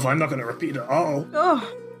yourself, I'm not going to repeat it all. Oh,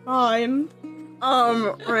 fine.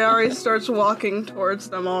 Rayari starts walking towards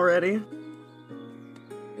them already.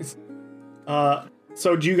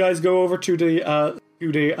 So do you guys go over to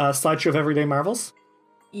the Sideshow of Everyday Marvels?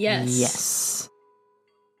 Yes. Yes.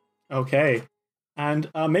 Okay. And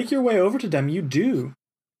make your way over to them, you do.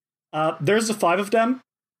 There's the 5 of them,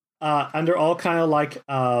 and they're all kind of like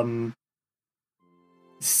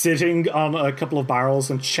sitting on a couple of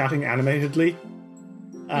barrels and chatting animatedly.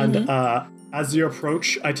 And as you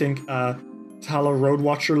approach, I think Tala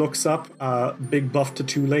Roadwatcher looks up, big buff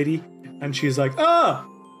tattoo lady, and she's like,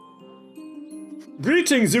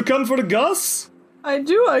 greetings, you come for the goss? I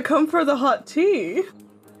do, I come for the hot tea.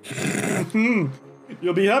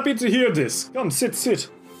 You'll be happy to hear this. Come, sit.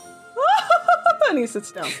 And he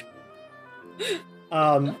sits down.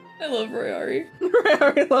 I love Royari.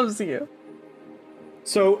 Royari loves you.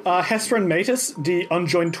 So, Hesper and Matus, the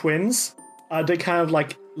unjoined twins, they kind of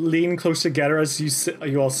like lean close together as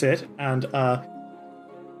you all sit, and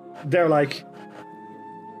they're like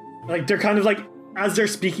they're kind of like, as they're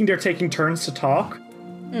speaking, they're taking turns to talk.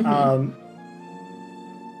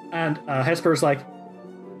 And Hesper's like,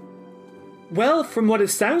 well, from what it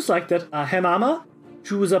sounds like, that Hemama,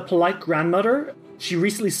 who was a polite grandmother, she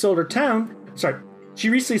recently sold her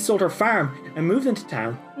farm and moved into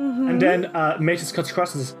town. And then Matus cuts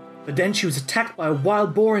across and says, but then she was attacked by a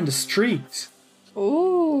wild boar in the street.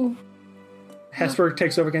 Ooh. Hesper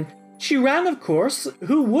takes over again. She ran, of course.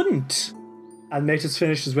 Who wouldn't? And Matus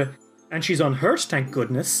finishes with, and she's unhurt, thank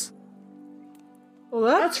goodness.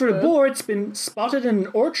 Well, As for the boar, it's been spotted in an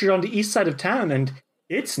orchard on the east side of town, and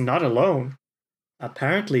it's not alone.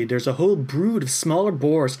 Apparently, there's a whole brood of smaller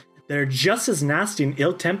boars that are just as nasty and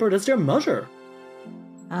ill-tempered as their mother.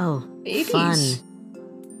 Oh, Babies. fun.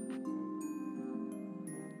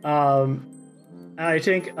 I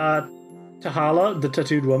think Tahala, the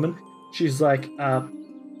tattooed woman, she's like,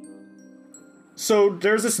 so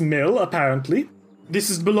there's this mill, apparently. This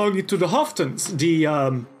is belonging to the Hoftons,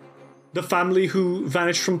 the family who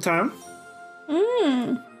vanished from town.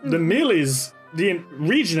 The mill is, the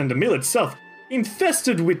region and the mill itself,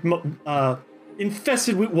 infested with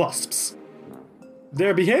wasps.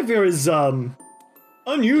 Their behavior is,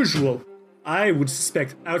 unusual. I would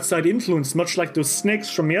suspect outside influence, much like those snakes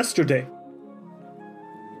from yesterday.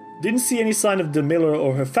 Didn't see any sign of the miller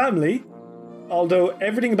or her family, although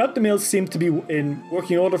everything about the mill seemed to be in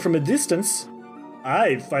working order from a distance.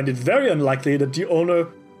 I find it very unlikely that the owner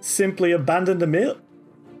simply abandoned the mill.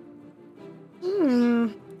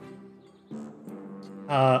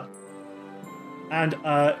 And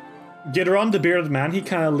Gideon, the bearded man, he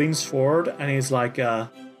kind of leans forward and he's like,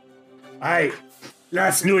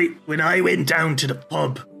 last night when I went down to the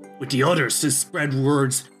pub with the others to spread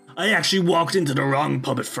words, I actually walked into the wrong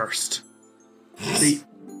pub at first.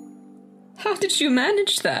 How did you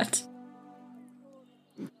manage that?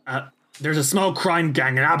 There's a small crime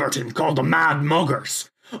gang in Aberton called the Mad Muggers.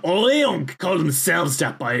 Or they don't call themselves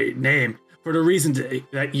that by name for the reason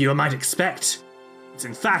that you might expect. It's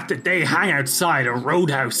in fact that they hang outside a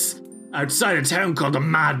roadhouse outside a town called the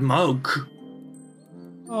Mad Mug.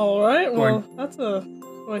 Alright, well, that's a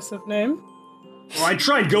choice of name. Well, I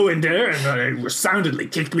tried going there and they resoundingly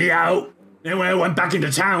kicked me out. Then when I went back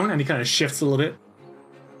into town, and he kind of shifts a little bit,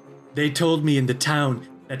 they told me in the town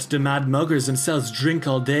that the Mad Muggers themselves drink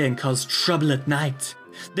all day and cause trouble at night.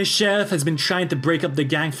 The sheriff has been trying to break up the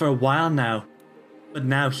gang for a while now, but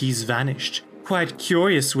now he's vanished. Quite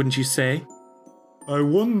curious, wouldn't you say? I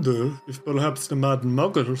wonder if perhaps the Mad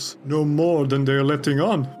Muggers know more than they're letting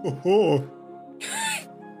on. Ho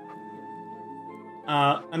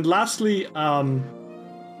And lastly,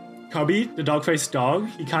 Cubby, the dog-faced dog,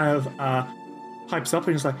 he kind of pipes up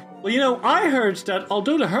and he's like, well, you know, I heard that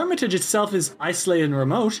although the Hermitage itself is isolated and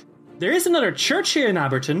remote, there is another church here in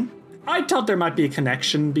Aberton. I thought there might be a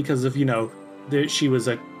connection because of, you know,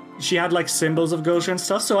 she had like symbols of Gosher and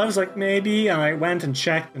stuff, so I was like, maybe, and I went and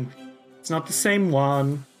checked, and it's not the same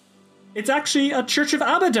one. It's actually a Church of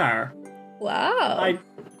Abadar. Wow.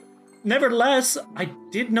 Nevertheless, I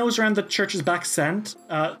did nose around the church's back fence,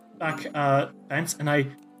 and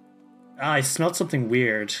I smelled something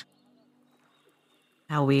weird.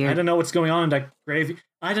 How weird. I don't know what's going on in that grave.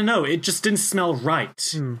 I don't know, it just didn't smell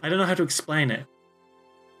right. I don't know how to explain it.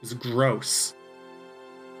 It was gross.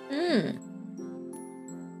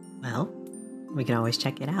 Well, we can always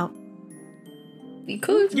check it out. We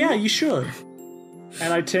could. Yeah, you should.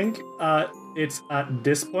 And I think it's at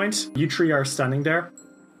this point, you three are standing there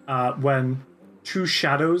when two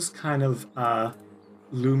shadows kind of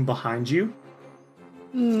loom behind you.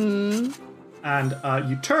 And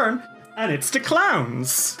you turn, and it's the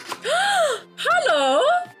clowns. Hello!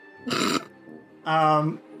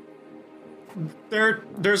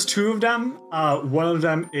 There's two of them. One of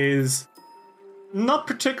them is not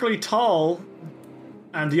particularly tall,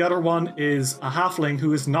 and the other one is a halfling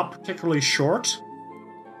who is not particularly short.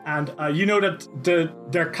 And you know that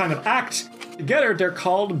their kind of act together, they're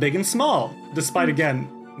called Big and Small, despite, again,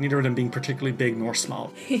 neither of them being particularly big nor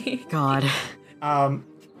small. God.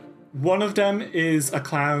 One of them is a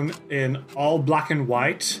clown in all black and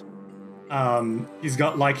white, He's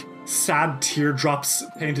got like sad teardrops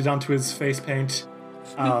painted onto his face paint.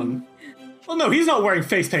 Well, no, he's not wearing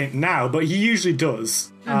face paint now, but he usually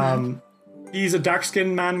does. He's a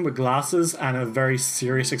dark-skinned man with glasses and a very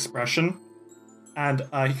serious expression. And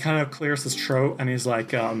he kind of clears his throat and he's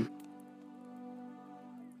like,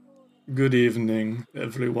 good evening,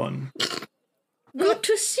 everyone. Good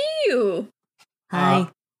to see you. Hi.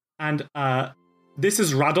 And this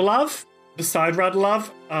is Radulav. Beside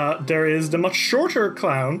Radulav, there is the much shorter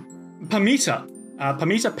clown, Pamita.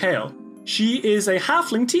 Pamita Pale. She is a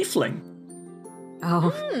halfling tiefling.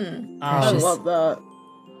 Oh, I precious. love that.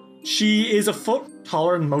 She is a foot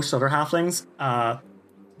taller than most other halflings,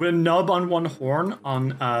 with a nub on one horn on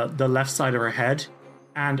the left side of her head,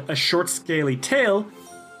 and a short, scaly tail.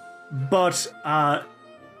 But the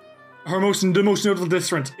most notable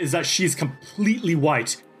difference is that she's completely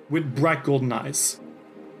white with bright golden eyes.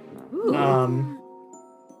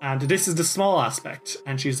 And this is the small aspect.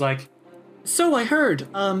 And she's like, "So I heard,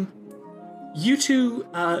 you two,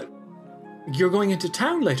 you're going into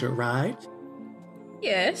town later, right?"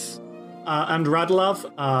 Yes. And Radulav,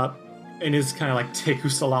 in his kind of like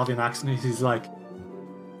Teku-Salavian accent, he's like,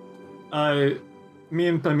 me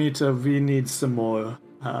and Pamita, we need some more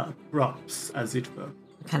props, as it were.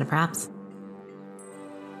 What kind of props?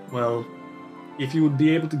 Well, if you would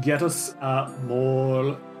be able to get us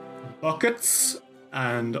more buckets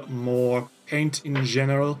and more paint in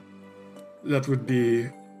general, that would be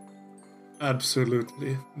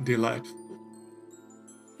absolutely delightful.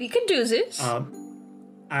 We can do this.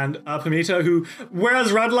 And Pamita, who,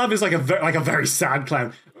 whereas Radulav is like a very sad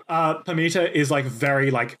clown, Pamita is like very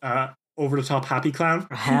like over the top happy clown,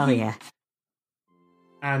 Hell yeah.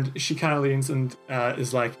 and she kind of leans and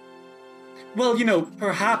is like, "Well, you know,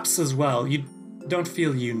 perhaps as well. You don't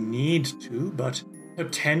feel you need to, but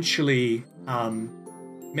potentially,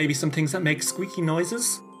 maybe some things that make squeaky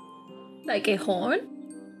noises. Like a horn?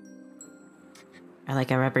 Or like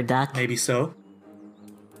a rubber duck. Maybe so.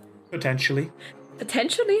 Potentially."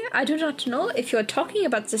 Potentially. I do not know if you're talking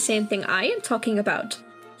about the same thing I am talking about.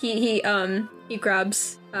 He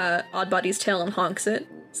grabs Oddbody's tail and honks it.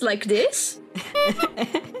 It's like this?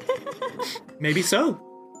 Maybe so.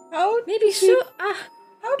 How Maybe does so.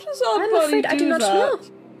 How does I'm Oddbody afraid I do not know.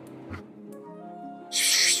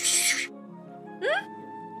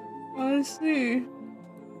 I see.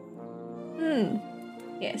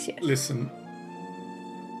 Yes, yes. Listen,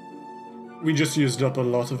 we just used up a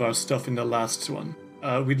lot of our stuff in the last one.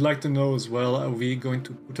 We'd like to know as well, are we going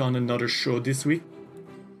to put on another show this week?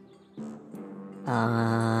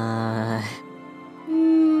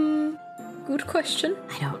 Good question.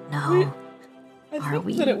 I don't know. I Are think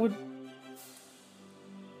we? that it would.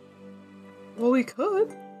 Well, we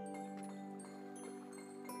could.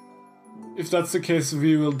 If that's the case,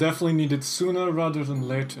 we will definitely need it sooner rather than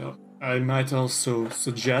later. I might also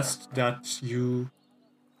suggest that you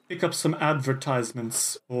pick up some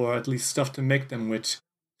advertisements, or at least stuff to make them with,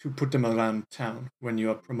 to put them around town when you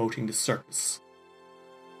are promoting the circus.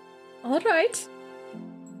 Alright.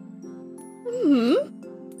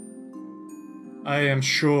 I am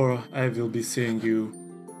sure I will be seeing you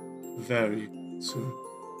very soon.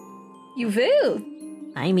 You will.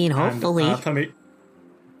 I mean, hopefully.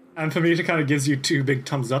 And Pamita kind of gives you two big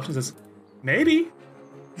thumbs up and says, "Maybe."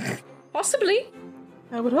 Possibly.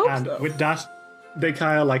 I would hope And so. with that, they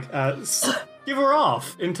kind of like give her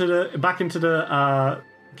off back into the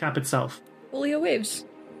camp itself. All your waves.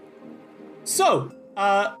 So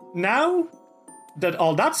now that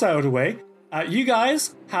all that's out of the way, you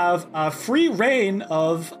guys have free reign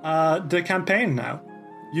of the campaign now.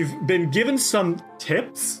 You've been given some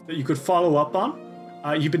tips that you could follow up on.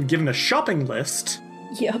 You've been given a shopping list.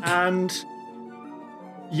 Yep. And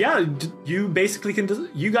yeah, you basically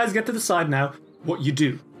you guys get to decide now what you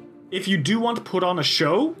do. If you do want to put on a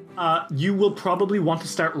show, you will probably want to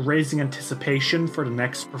start raising anticipation for the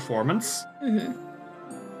next performance.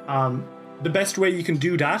 The best way you can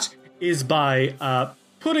do that is by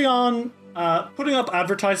putting up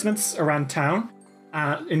advertisements around town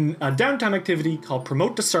in a downtown activity called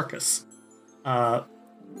Promote the Circus.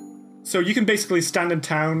 So you can basically stand in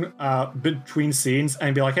town between scenes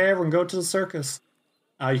and be like, "Hey, everyone, go to the circus."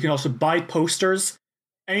 You can also buy posters.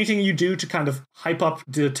 Anything you do to kind of hype up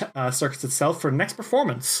the circus itself for the next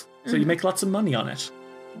performance. So you make lots of money on it.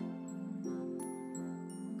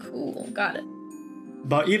 Cool. Got it.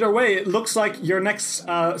 But either way, it looks like your next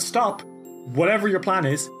stop, whatever your plan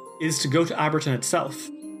is to go to Aberton itself.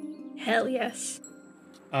 Hell yes.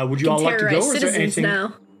 Would you all like to go, Terrorize or is there citizens anything?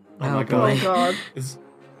 now. Oh my Oh, god! boy. God. Is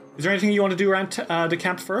there anything you want to do around the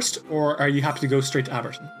camp first, or are you happy to go straight to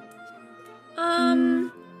Aberton?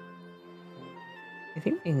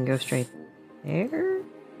 think we can go straight there.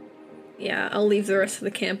 Yeah, I'll leave the rest of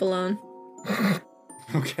the camp alone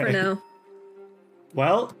Okay. for now.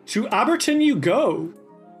 Well, to Abberton you go.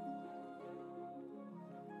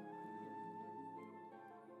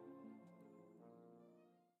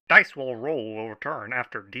 Dice Will Roll will return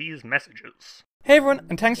after these messages. Hey everyone,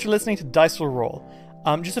 and thanks for listening to Dice Will Roll.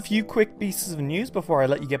 Just a few quick pieces of news before I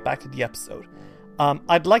let you get back to the episode.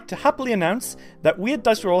 I'd like to happily announce that we at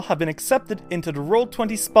Dice Will Roll have been accepted into the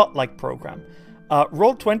Roll20 Spotlight program.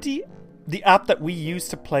 Roll20, the app that we use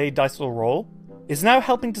to play Dice Will Roll, is now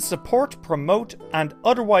helping to support, promote, and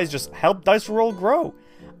otherwise just help Dice Will Roll grow.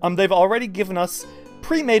 They've already given us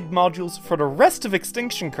pre-made modules for the rest of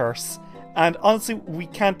Extinction Curse, and honestly, we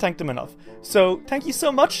can't thank them enough. So, thank you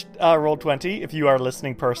so much, Roll20, if you are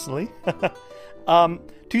listening personally.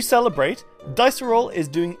 To celebrate, Dice Roll is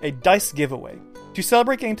doing a dice giveaway. To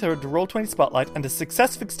celebrate getting to the Roll20 Spotlight and the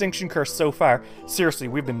success of Extinction Curse so far, seriously,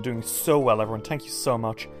 we've been doing so well, everyone. Thank you so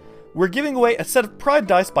much. We're giving away a set of Pride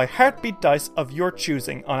Dice by Heartbeat Dice of your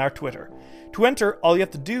choosing on our Twitter. To enter, all you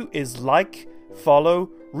have to do is like, follow,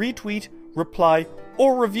 retweet, reply,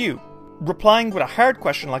 or review. Replying with a hard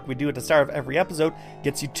question like we do at the start of every episode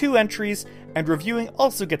gets you 2 entries, and reviewing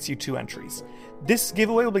also gets you 2 entries. This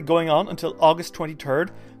giveaway will be going on until August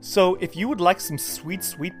 23rd, so if you would like some sweet,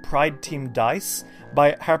 sweet Pride Team dice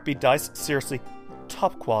by Heartbeat Dice, seriously,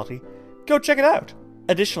 top quality, go check it out.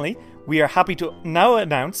 Additionally, we are happy to now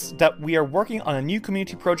announce that we are working on a new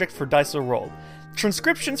community project for Dice Will Roll.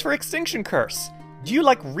 Transcriptions for Extinction Curse. Do you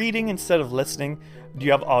like reading instead of listening? Do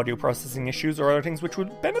you have audio processing issues or other things which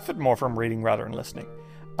would benefit more from reading rather than listening?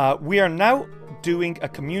 We are now doing a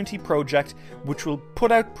community project which will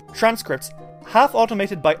put out transcripts half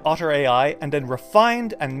automated by Otter AI and then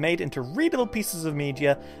refined and made into readable pieces of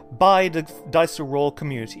media by the Dice Will Roll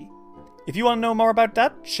community. If you want to know more about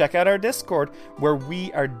that, check out our Discord where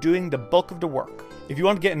we are doing the bulk of the work. If you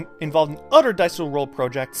want to get involved in other Dice Will Roll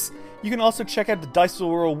projects, you can also check out the Dice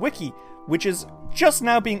Will Roll wiki, which is just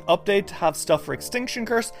now being updated to have stuff for Extinction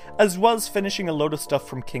Curse, as well as finishing a load of stuff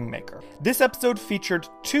from Kingmaker. This episode featured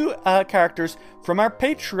 2 characters from our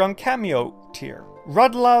Patreon cameo tier.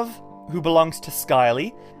 Radlav, who belongs to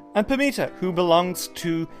Skyly, and Pamita, who belongs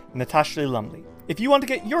to Natasha Lumley. If you want to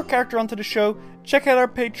get your character onto the show, check out our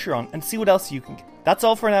Patreon and see what else you can get. That's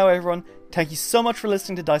all for now, everyone. Thank you so much for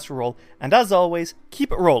listening to Dice Will Roll, and as always,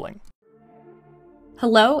 keep it rolling.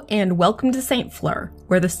 Hello and welcome to St. Fleur,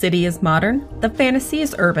 where the city is modern, the fantasy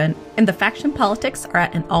is urban, and the faction politics are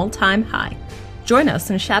at an all-time high. Join us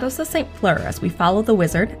in Shadows of St. Fleur as we follow the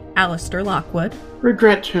wizard, Alistair Lockwood.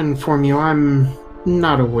 Regret to inform you, I'm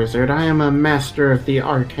not a wizard. I am a master of the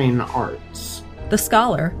arcane arts. The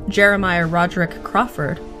scholar, Jeremiah Roderick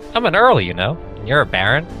Crawford. I'm an earl, you know, and you're a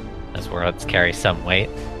baron. Those words carry some weight.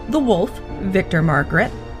 The wolf, Victor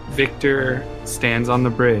Margaret. Victor stands on the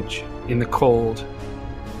bridge in the cold.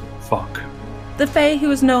 Fuck. The fae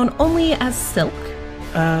who is known only as Silk.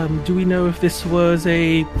 Do we know if this was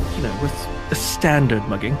a standard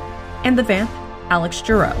mugging? And the vamp, Alex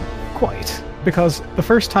Giroux. Quite. Because the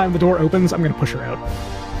first time the door opens, I'm going to push her out.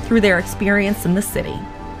 Through their experience in the city.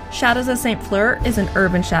 Shadows of St. Fleur is an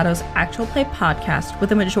Urban Shadows actual play podcast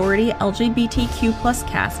with a majority LGBTQ+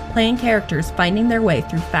 cast playing characters finding their way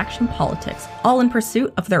through faction politics, all in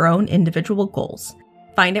pursuit of their own individual goals.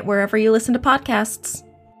 Find it wherever you listen to podcasts.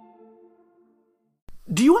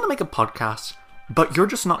 Do you want to make a podcast, but you're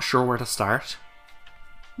just not sure where to start?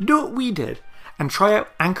 Do what we did and try out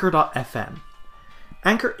Anchor.fm.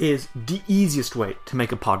 Anchor is the easiest way to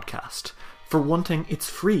make a podcast. For one thing, it's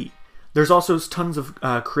free. There's also tons of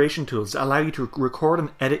creation tools that allow you to record and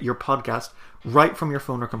edit your podcast right from your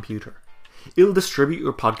phone or computer. It'll distribute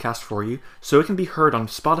your podcast for you so it can be heard on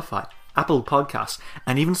Spotify, Apple Podcasts,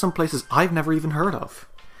 and even some places I've never even heard of.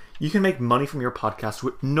 You can make money from your podcast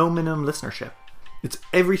with no minimum listenership. It's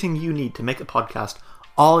everything you need to make a podcast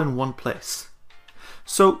all in one place.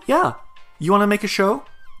 So yeah, you want to make a show?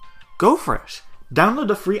 Go for it. Download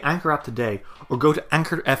the free Anchor app today or go to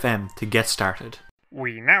Anchor.fm to get started.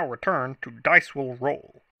 We now return to Dice Will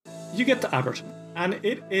Roll. You get to Abberton, and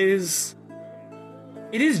it is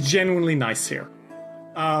genuinely nice here.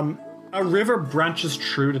 A river branches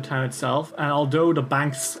through the town itself, and although the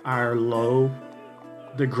banks are low,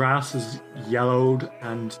 the grass is yellowed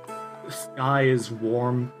and the sky is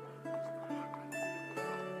warm.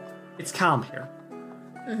 It's calm here.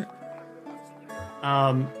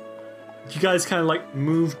 You guys kind of like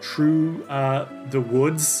move through the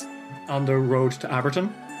woods on the road to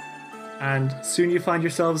Abberton, and soon you find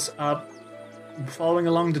yourselves following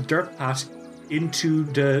along the dirt path into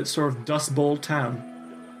the sort of Dust Bowl town.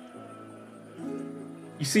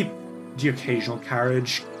 You see the occasional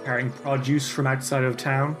carriage carrying produce from outside of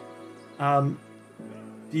town.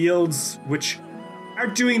 Fields which are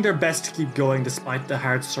doing their best to keep going despite the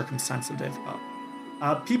hard circumstances they've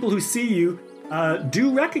got. People who see you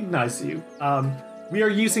do recognize you. We are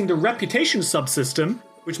using the reputation subsystem,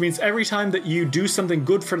 which means every time that you do something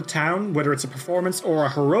good for the town, whether it's a performance or a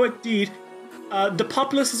heroic deed, the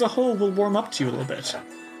populace as a whole will warm up to you a little bit.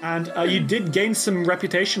 And you did gain some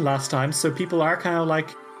reputation last time, so people are kind of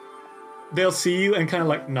like, they'll see you and kind of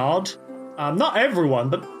like nod. Not everyone,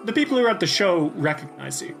 but the people who are at the show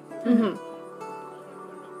recognize you.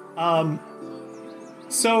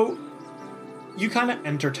 So you kind of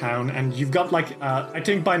enter town, and you've got like, I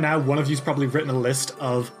think by now one of you's probably written a list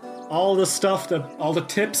of all the stuff, all the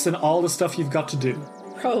tips and all the stuff you've got to do.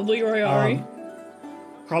 Probably Royari.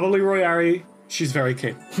 Probably Royari. She's very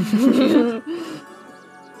capable.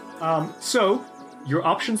 So your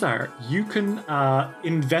options are, you can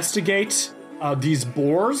investigate these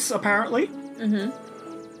boars, apparently, who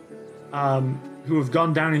have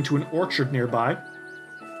gone down into an orchard nearby.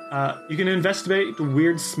 You can investigate the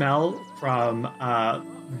weird smell from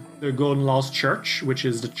the Golden Laws Church, which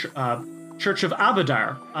is the Church of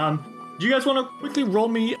Abadar. Do you guys want to quickly roll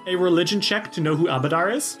me a religion check to know who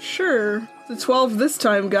Abadar is? Sure. It's a 12 this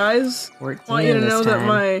time, guys. 14 I want you to know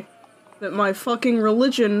time. that my fucking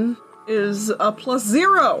religion is a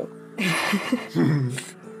 +0.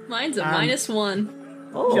 Mine's a -1.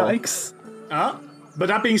 Oh. Yikes. But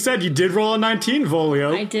that being said, you did roll a 19,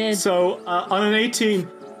 Volio. I did. So on an 18,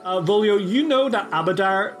 Volio, you know that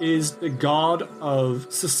Abadar is the god of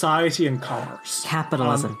society and commerce.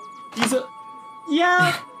 Capitalism.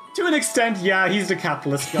 To an extent, he's the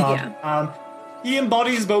capitalist god. He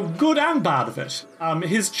embodies both good and bad of it.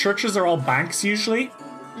 His churches are all banks usually,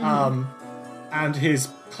 and his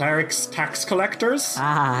clerics tax collectors.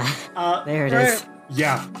 There it is.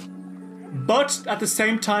 Yeah. But at the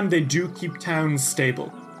same time, they do keep towns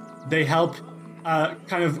stable. They help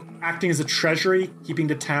kind of acting as a treasury, keeping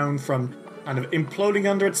the town from kind of imploding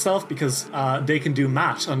under itself because they can do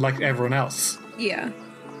math, unlike everyone else. Yeah.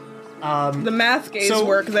 The math gays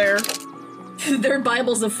work there. Their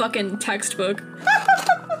Bible's a fucking textbook.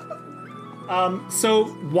 So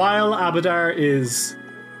while Abadar is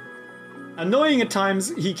annoying at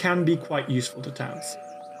times, he can be quite useful to towns.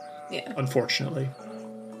 Yeah. Unfortunately.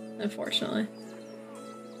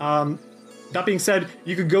 That being said,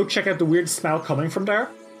 you could go check out the weird smell coming from there.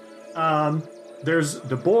 There's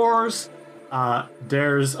the boars.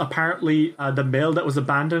 There's apparently the mill that was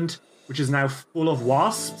abandoned, which is now full of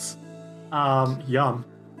wasps. Yum.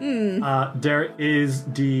 There is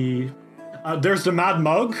there's the Mad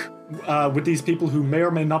Mug with these people who may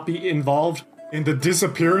or may not be involved in the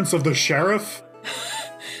disappearance of the sheriff.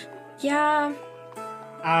 Yeah.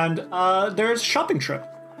 And there's Shopping Trip.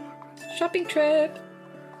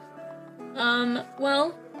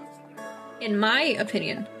 Well, in my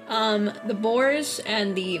opinion, the boars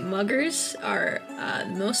and the muggers are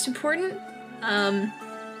the most important.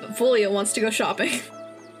 But Volio wants to go shopping.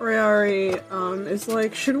 Royari is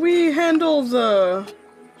like, should we handle the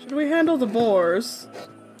boars?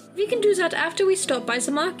 We can do that after we stop by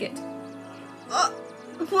the market.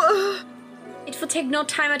 It will take no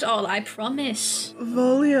time at all, I promise.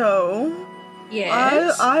 Volio.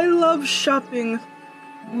 Yes? I love shopping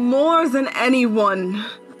more than anyone.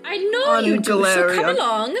 I know you do, Galeria. so come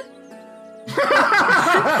along.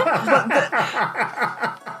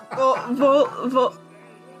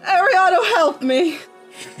 Ariado, help me.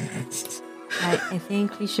 I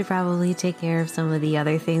think we should probably take care of some of the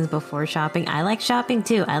other things before shopping. I like shopping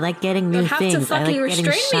too. I like getting new You'll things. have to fucking I like getting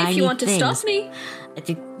restrain me if you want shiny to stop me.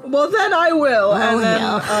 Well, then I will. And then,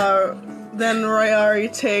 no. then Royari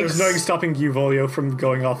takes... There's nothing stopping you, Volio, from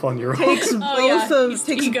going off on your own. Takes both of...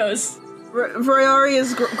 He goes. Royari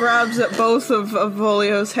grabs at both of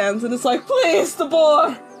Volio's hands and is like, please, the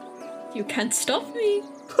boar! You can't stop me.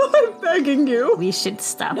 I'm begging you. We should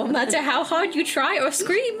stop. No matter how hard you try or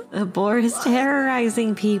scream. The boar is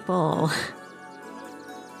terrorizing people.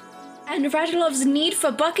 And Radilov's need for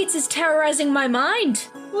buckets is terrorizing my mind.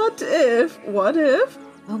 What if?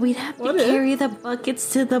 Well, we'd have to carry the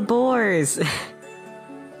buckets to the boars.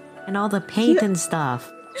 And all the paint and stuff.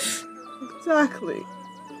 Exactly.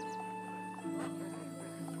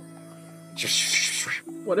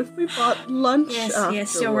 What if we bought lunch afterwards?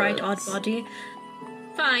 Yes, you're right, odd body.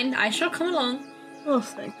 Fine, I shall come along. Oh,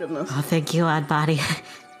 thank goodness. Oh, thank you, odd body.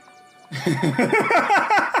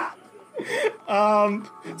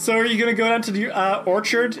 So are you gonna go down to the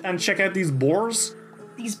orchard and check out these boars?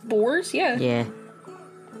 These boars? Yeah. Yeah.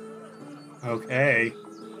 Okay.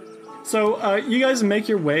 So you guys make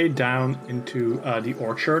your way down into the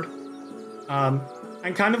orchard.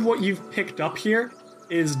 And kind of what you've picked up here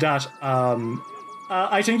is that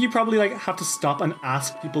I think you probably like have to stop and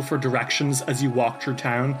ask people for directions as you walk through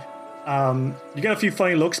town. You get a few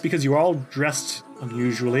funny looks because you're all dressed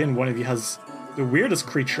unusually, and one of you has the weirdest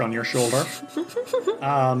creature on your shoulder.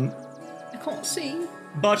 I can't see.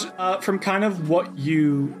 But from kind of what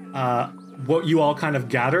you all kind of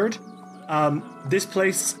gathered, this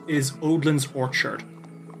place is Odlin's Orchard.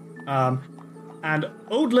 And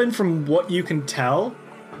Odlin, from what you can tell,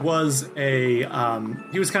 was he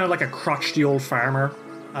was kind of like a crotchety old farmer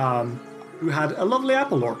who had a lovely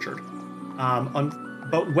apple orchard.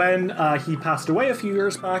 But when he passed away a few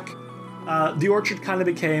years back, the orchard kind of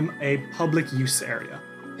became a public use area.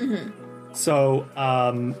 Mm-hmm. So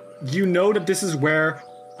you know that this is where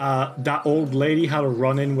that old lady had a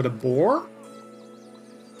run-in with a boar,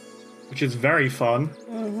 which is very fun.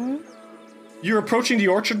 Mm-hmm. You're approaching the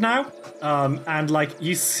orchard now, and like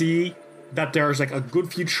you see that there's like a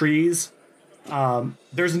good few trees.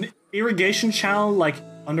 There's an irrigation channel like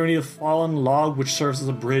underneath a fallen log, which serves as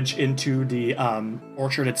a bridge into the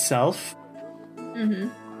orchard itself. Mm-hmm.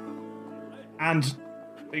 And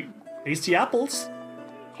tasty apples.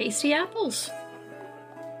 Tasty apples.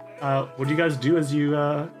 What do you guys do as you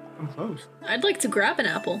come close? I'd like to grab an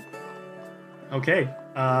apple. Okay,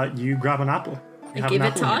 you grab an apple. And give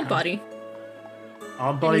it to Oddbody.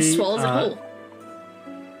 Oddbody. And he swallows it whole.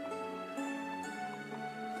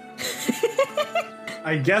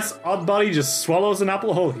 I guess Oddbody just swallows an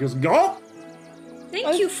apple whole. He goes, go!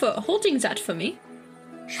 Thank you for holding that for me.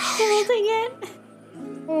 Holding it?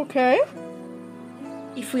 Okay.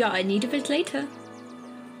 If we are in need of it later.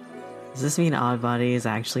 Does this mean Oddbody is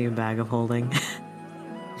actually a bag of holding?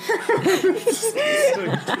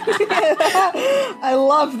 I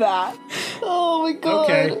love that. Oh my god.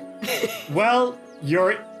 Okay. Well,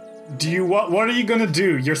 what are you gonna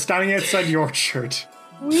do? You're standing outside the orchard.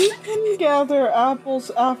 We can gather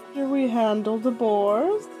apples after we handle the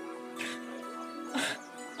boars.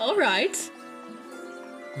 Alright.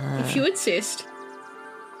 If you insist.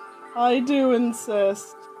 Uh, I do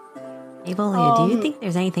insist. Avolia, do you think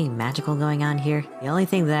there's anything magical going on here? The only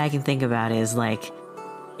thing that I can think about is, like,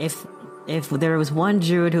 if there was one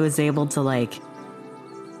druid who was able to, like,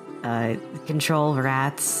 control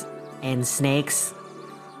rats and snakes,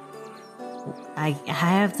 I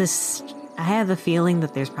have the feeling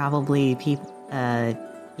that there's probably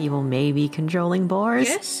people maybe controlling boars.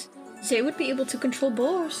 Yes, they would be able to control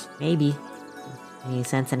boars. Maybe. Any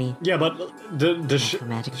sense? Any? Yeah, but the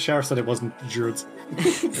sheriff said it wasn't the druids.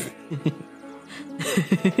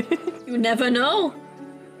 You never know.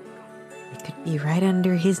 It could be right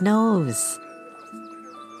under his nose.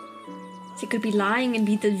 They could be lying and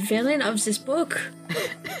be the villain of this book.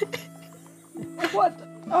 What?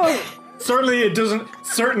 Oh. Certainly it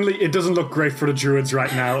doesn't look great for the druids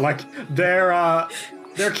right now. Like their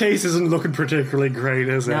case isn't looking particularly great,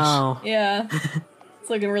 is it? No. Yeah.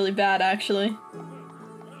 It's looking really bad, actually.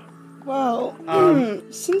 Well,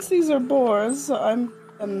 since these are boars, and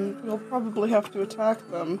we'll probably have to attack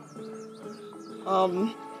them.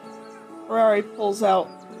 Ferrari pulls out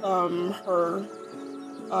her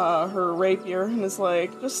rapier and is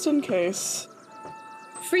like, just in case.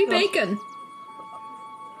 Free bacon.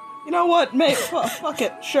 You know what, mate? Fuck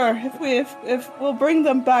it. Sure. If we'll bring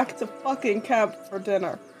them back to fucking camp for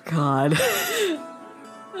dinner. God.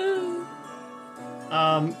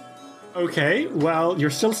 Okay, well, you're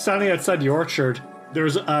still standing outside the orchard.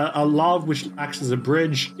 There's a log which acts as a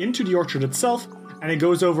bridge into the orchard itself, and it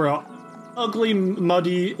goes over a ugly,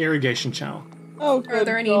 muddy irrigation channel. Oh, good Are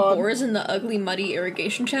there any God. boars in the ugly, muddy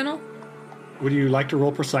irrigation channel? Would you like to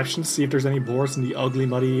roll perception to see if there's any boars in the ugly,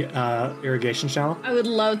 muddy irrigation channel? I would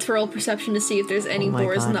love to roll perception to see if there's any Oh my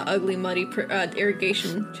boars in God. the ugly, muddy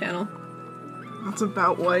irrigation channel. That's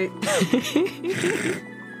about white.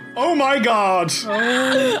 Oh my God! Are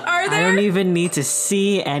I there? don't even need to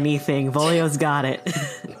see anything. Volio's got it.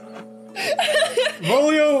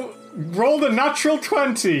 Volio rolled a natural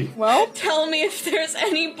 20. Well, Tell me if there's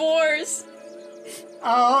any boars.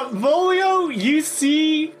 Volio, you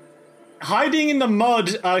see hiding in the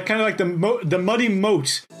mud, kind of like the muddy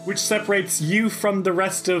moat, which separates you from the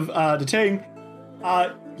rest of the thing.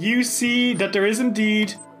 You see that there is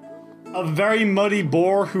indeed a very muddy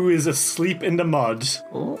boar who is asleep in the mud.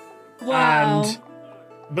 Wow. And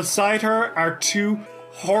beside her are two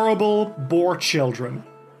horrible boar children.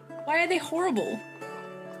 Why are they horrible?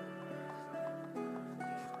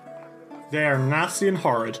 They are nasty and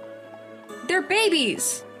horrid. They're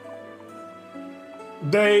babies.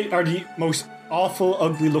 They are the most awful,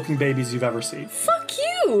 ugly-looking babies you've ever seen. Fuck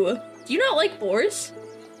you. Do you not like boars?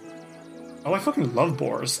 Oh, I fucking love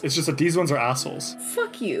boars. It's just that these ones are assholes.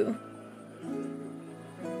 Fuck you.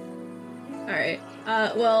 Alright.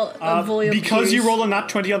 Volio because peers. you roll a nat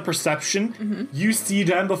 20 on perception, you see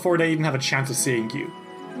them before they even have a chance of seeing you.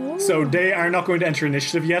 So they are not going to enter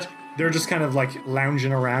initiative yet. They're just kind of like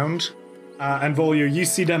lounging around. And Volio, you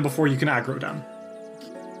see them before you can aggro them.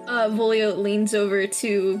 Volio leans over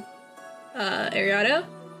to Ariado,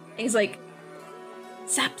 and he's like,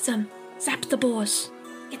 "Zap them. Zap the boars.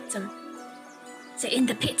 Get them. They're in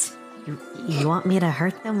the pit." You want me to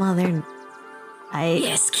hurt them while they're...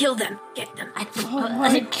 Yes, kill them. Get them. Oh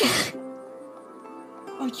my god.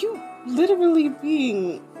 Are you literally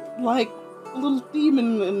being like a little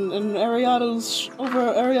demon in over Ariado's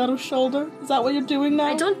shoulder? Is that what you're doing now?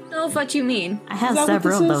 I don't know what you mean. I have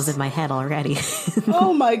several of those in my head already.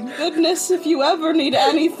 Oh my goodness, if you ever need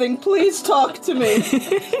anything, please talk to me.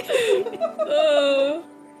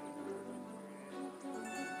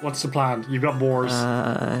 What's the plan? You've got boars.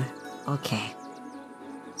 Okay.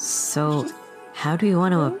 So, how do you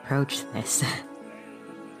want to approach this?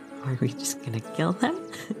 Are we just gonna kill them?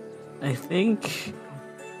 I think...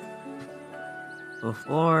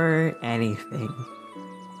 before anything.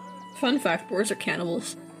 Fun fact, boars are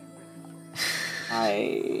cannibals.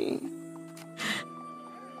 If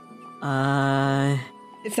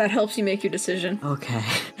that helps you make your decision. Okay.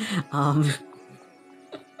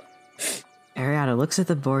 Ariado looks at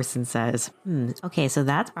the boars and says, okay, so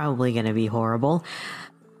that's probably gonna be horrible.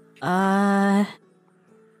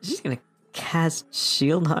 She's gonna cast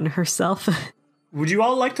shield on herself. Would you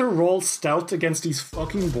all like to roll stealth against these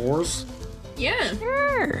fucking boars? Yeah.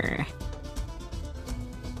 Sure.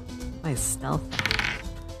 My stealth.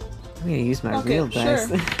 I'm gonna use my real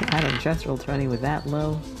dice. I don't trust roll 20 with that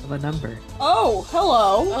low of a number. Oh,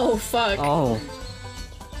 hello. Oh, fuck. Oh.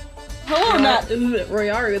 Hello, Nat.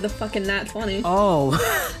 Royaru with the fucking nat 20. Oh.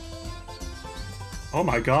 Oh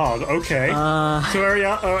my god, okay. So,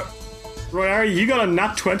 Royaru, you got a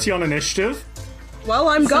nat 20 on initiative? Well,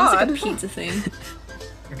 I'm Sounds God. like a pizza thing.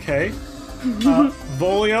 Okay.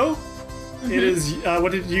 Volio, it is,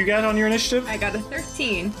 what did you get on your initiative? I got a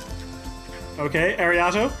 13. Okay,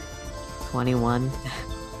 Ariato? 21.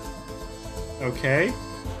 Okay.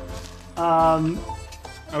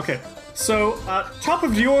 Okay. So, top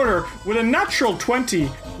of the order, with a natural 20,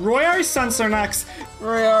 Royari Sansarnax.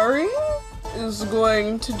 Royari is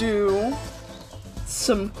going to do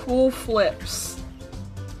some cool flips.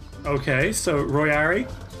 Okay, so Royari,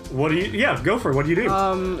 what do you... Yeah, go for it. What do you do?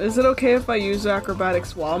 Is it okay if I use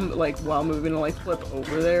acrobatics while moving to, flip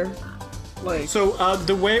over there? So,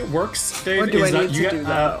 the way it works, Dave, is that you get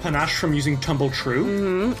panache from using Tumble True.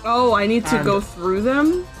 Mm-hmm. Oh, I need to go through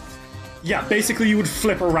them? Yeah, basically you would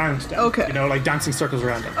flip around them. Okay. You know, like dancing circles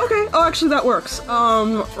around them. Okay. Oh, actually, that works.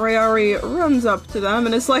 Royari runs up to them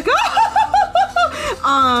and it's like,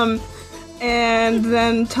 and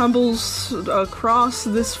then tumbles across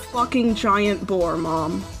this fucking giant boar,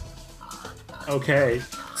 Mom. Okay.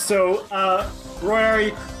 So,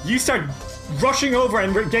 Royari, you start rushing over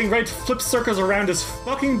and getting ready to flip circles around this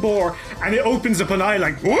fucking boar, and it opens up an eye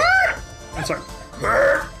like, what? I'm sorry.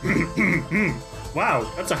 Wow,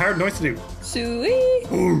 that's a hard noise to do. Sweet.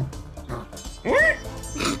 And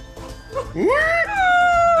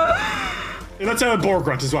that's how a boar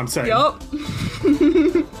grunt is what I'm saying. Yup.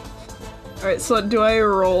 Alright, so do I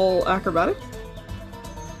roll acrobatic?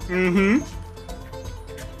 Mm-hmm.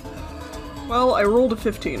 Well, I rolled a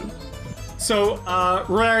 15. So,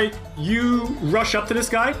 Royari, you rush up to this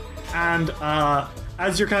guy, and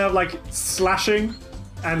as you're kind of slashing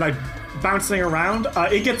and bouncing around,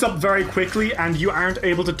 it gets up very quickly, and you aren't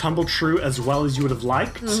able to tumble through as well as you would have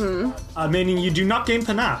liked, meaning you do not gain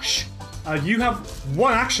panache. You have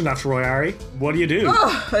one action after Royari. What do you do?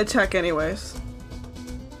 Attack anyways.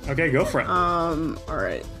 Okay, go for it.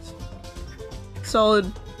 Alright.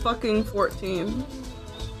 Solid fucking 14.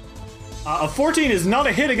 A 14 is not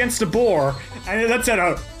a hit against a boar, and it lets out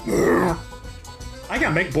a... I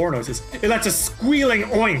can't make boar noises. It lets a squealing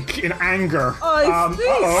oink in anger.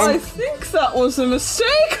 I think that was a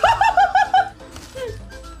mistake!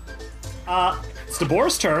 It's the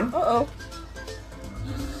boar's turn. Uh-oh.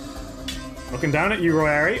 Looking down at you,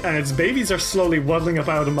 Royari, and its babies are slowly waddling up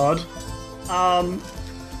out of the mud.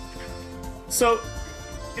 So,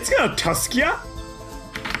 it's gonna tusk ya.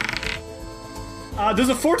 Does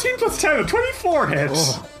a 14 plus 10, a 24 hit?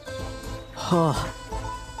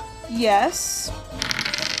 Yes.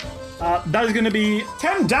 That is gonna be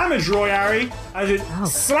 10 damage, Royari, as it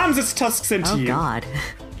slams its tusks into you. Oh god.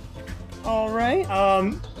 Alright.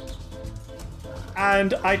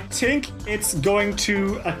 And I think it's going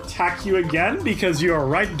to attack you again because you are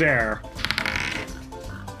right there.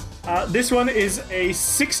 This one is a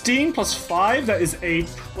 16 plus 5. That is a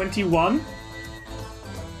 21.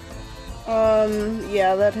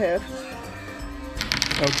 Yeah, that hit.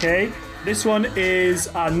 Okay. This one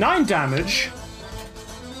is 9 damage.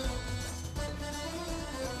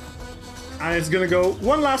 And it's gonna go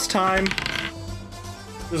one last time.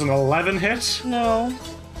 There's an 11 hit. No.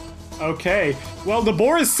 Okay. Well, the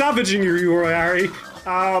boar is savaging you, Royari.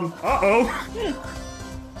 Uh-oh.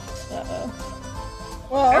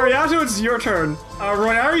 Well. Ariato, it's your turn.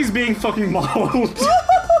 Royari's being fucking mauled.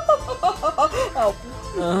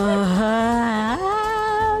 Oh.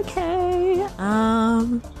 Okay.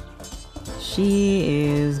 She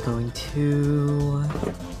is going to.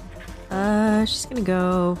 She's gonna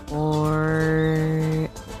go for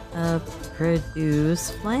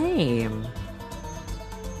produce flame.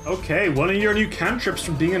 Okay, one of your new cantrips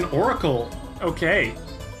from being an oracle. Okay.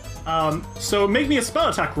 So make me a spell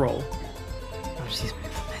attack roll. Oh, she's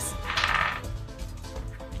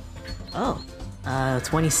nice.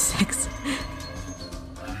 26.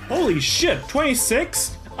 Holy shit,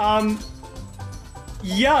 26?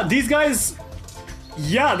 Yeah, these guys.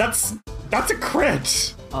 Yeah, that's a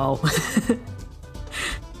crit. Oh.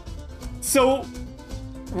 So,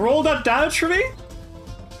 roll that damage for me?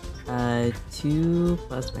 2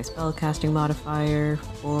 plus my spellcasting modifier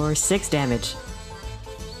for 6 damage.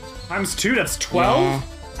 Times 2, that's 12. Yeah.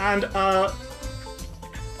 And,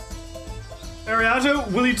 Ariato,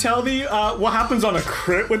 will you tell me what happens on a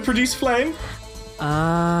crit with Produce Flame?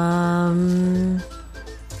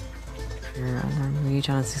 Reach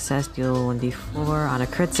on a success, deal 1d4. On a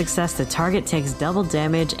crit success, the target takes double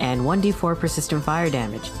damage and 1d4 persistent fire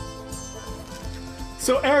damage.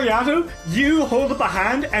 So, Ariato, you hold up a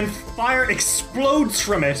hand and fire explodes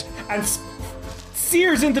from it and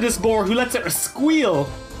sears into this boar who lets out a squeal.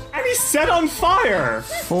 And he's set on fire!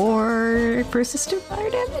 4 persistent fire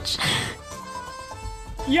damage?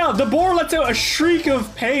 Yeah, the boar lets out a shriek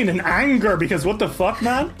of pain and anger because what the fuck,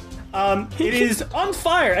 man? It is on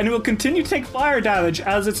fire and it will continue to take fire damage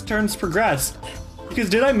as its turns progress. Because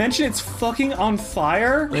did I mention it's fucking on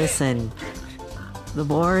fire? Listen, the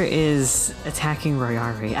boar is attacking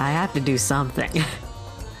Royari. I have to do something.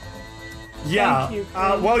 Yeah, Thank you,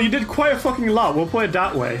 well, you did quite a fucking lot, we'll put it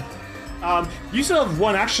that way. You still have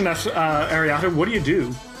one action left, Ariato. What do you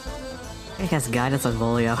do? I cast guidance on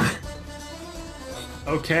Volio.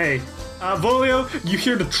 Okay. Volio, you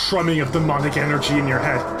hear the trumming of demonic energy in your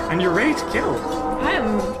head, and you're ready to kill.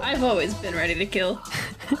 I've always been ready to kill.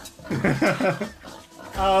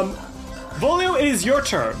 Volio, it is your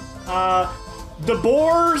turn. The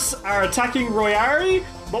boars are attacking Royari,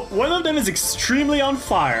 but one of them is extremely on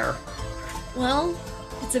fire. Well,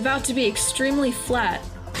 it's about to be extremely flat.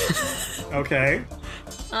 Okay.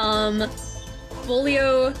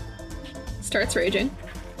 Volio starts raging.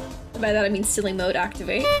 By that I mean silly mode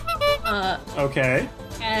activate. Okay.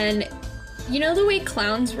 And you know the way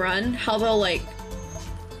clowns run? How they'll like...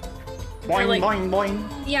 Boing, like, boing, boing.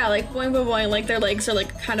 Yeah, like boing, boing, boing. Like their legs are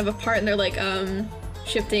like kind of apart and they're like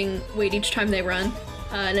shifting weight each time they run.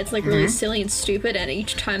 And it's like really silly and stupid, and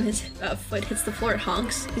each time his foot hits the floor it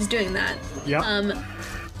honks. He's doing that. Yeah.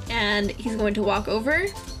 And he's going to walk over.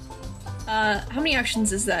 How many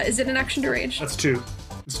actions is that? Is it an action to rage? That's 2.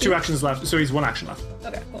 It's 2 actions left, so he's 1 action left.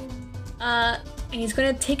 Okay, cool. And he's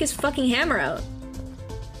gonna take his fucking hammer out.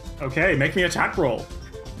 Okay, make me attack roll.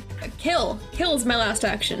 Kill. Kill is my last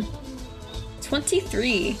action.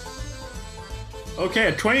 23. Okay,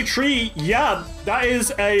 a 23, yeah, that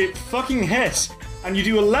is a fucking hit. And you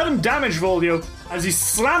do 11 damage, Volio, as you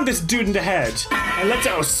slam this dude in the head and lets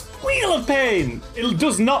out a squeal of pain. It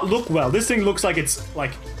does not look well. This thing looks like it's,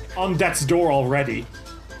 like, on death's door already.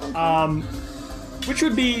 Which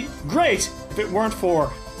would be great if it weren't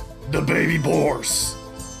for the baby boars.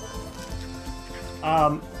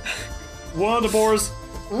 One of the boars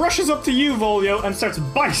rushes up to you, Volio, and starts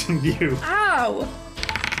biting you. Ow!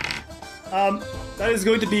 That is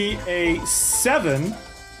going to be a 7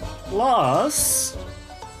 plus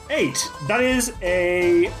 8. That is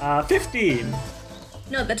a 15.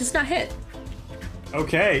 No, that does not hit.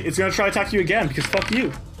 Okay, it's gonna try to attack you again because fuck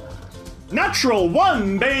you. Natural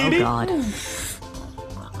 1, baby! Oh god.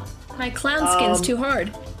 My clown skin's too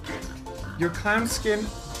hard. Your clown skin,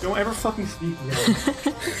 don't ever fucking speak again.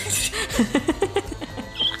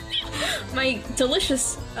 My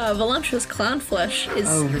delicious, voluptuous clown flesh is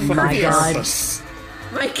my god.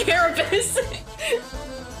 my carapace.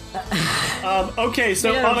 Okay,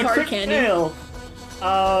 so Made out of on a hard crit candy. fail,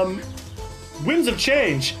 Winds of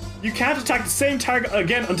Change. You can't attack the same target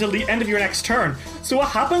again until the end of your next turn. So what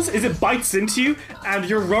happens is it bites into you, and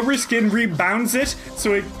your rubber skin rebounds it,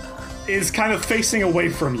 so it is kind of facing away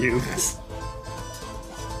from you.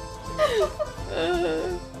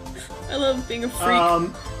 I love being a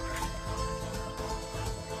freak.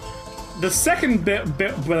 The second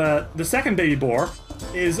the second baby boar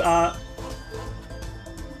is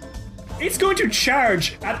it's going to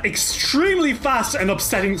charge at extremely fast and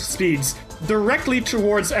upsetting speeds directly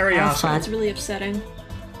towards Ariato. That's really upsetting.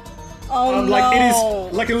 Oh no! Like it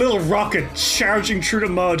is like a little rocket charging through the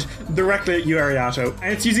mud directly at you, Ariato,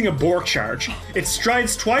 and it's using a boar charge. It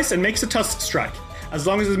strides twice and makes a tusk strike. As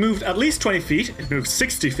long as it's moved at least 20 feet, it moves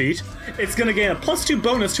 60 feet, it's going to gain a +2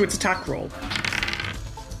 bonus to its attack roll.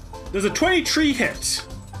 There's a 23 hit.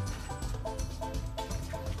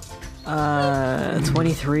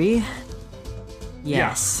 23?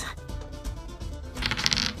 Yes.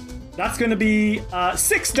 That's going to be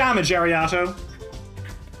 6 damage, Ariato.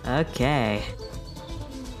 Okay.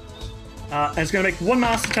 And it's going to make 1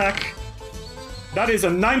 mass attack. That is a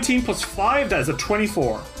 19 plus 5, that is a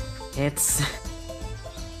 24. It's...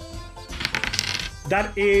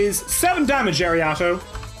 That is 7 damage, Ariato.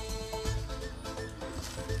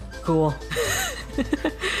 Cool.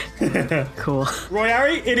 Cool.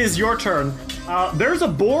 Royari, it is your turn. There's a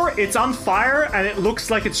boar, it's on fire, and it looks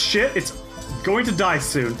like it's shit. It's going to die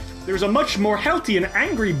soon. There's a much more healthy and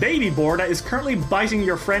angry baby boar that is currently biting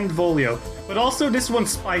your friend Volio. But also, this one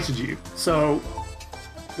spited you. So,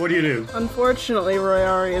 what do you do? Unfortunately,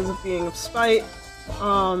 Royari is a being of spite.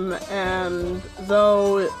 And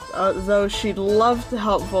though she'd love to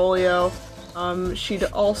help Volio, she'd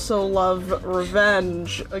also love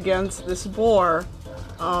revenge against this boar.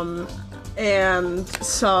 And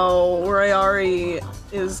so Royari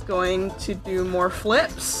is going to do more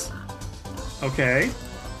flips. Okay.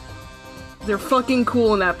 They're fucking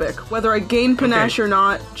cool and epic. Whether I gain panache or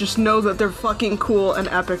not, just know that they're fucking cool and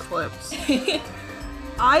epic flips.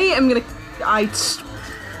 I am gonna...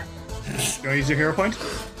 You wanna use your hero point?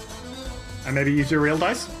 And maybe use your real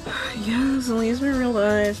dice? Yes, I'll use my real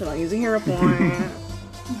dice and I'll use a hero point.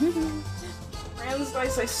 Trans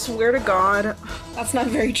dice, I swear to God. That's not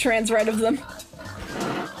very trans right of them.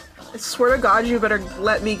 I swear to God, you better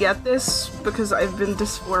let me get this, because I've been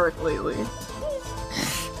dysphoric lately.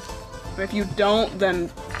 But if you don't,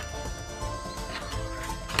 then...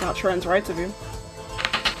 not trans rights of you.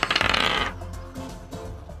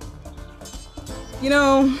 You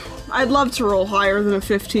know, I'd love to roll higher than a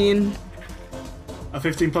 15. A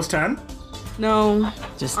 15 plus 10? No,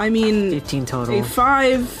 I mean 15 total. A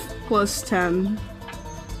 5 plus 10.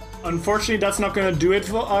 Unfortunately, that's not going to do it,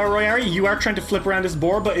 Royari. You are trying to flip around this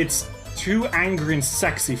boar, but it's too angry and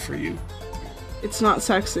sexy for you. It's not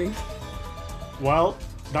sexy. Well,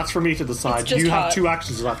 that's for me to decide. It's just You have hot. 2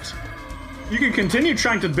 actions left. You can continue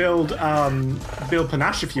trying to build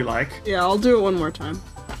panache if you like. Yeah, I'll do it one more time.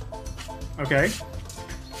 Okay.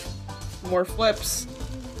 More flips.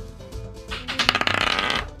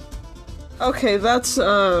 Okay, that's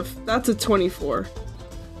a 24.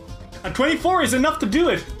 A 24 is enough to do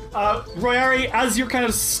it. Royari, as you're kind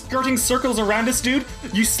of skirting circles around this dude,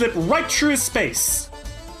 you slip right through his space.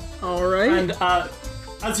 Alright. And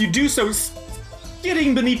as you do so,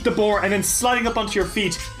 skidding beneath the boar and then sliding up onto your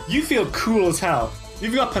feet, you feel cool as hell.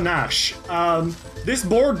 You've got panache. This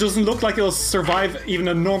boar doesn't look like it'll survive even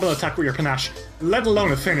a normal attack with your panache, let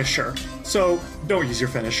alone a finisher. So don't use your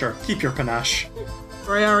finisher. Keep your panache.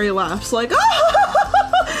 Royari laughs like,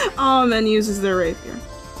 and uses their rapier.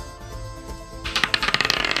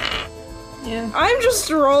 Yeah. I'm just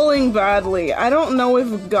rolling badly. I don't know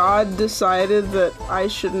if God decided that I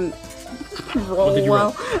shouldn't roll did you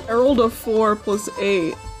well. I rolled a 4 plus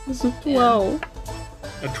 8. It's a 12.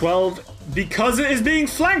 A 12 because it is being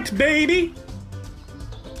flanked, baby!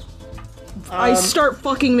 I start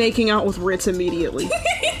fucking making out with Ritz immediately.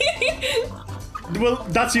 Well,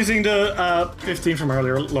 that's using the 15 from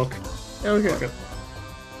earlier. Look. Okay.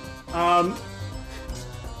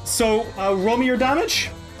 So, roll me your damage.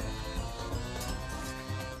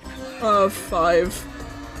 5.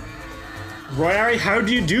 Royari, how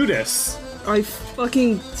do you do this? I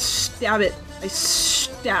fucking stab it. I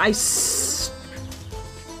stab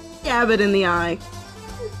it in the eye.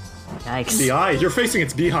 Yikes. The eye? You're facing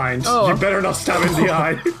its behind. Oh. You better not stab in the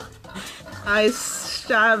eye. I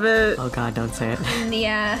stab it. Oh god, don't say it. In the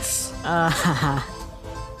ass.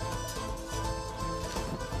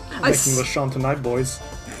 Making the Sean tonight, boys.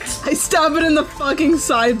 I stab it in the fucking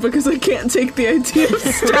side because I can't take the idea of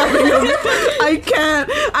stabbing him.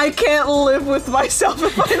 I can't live with myself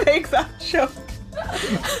if I make that joke.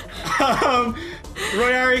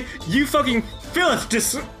 Royari, you fucking filleth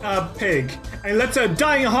this pig and lets a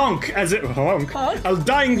dying a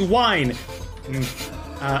dying wine,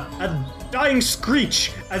 dying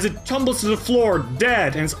screech as it tumbles to the floor,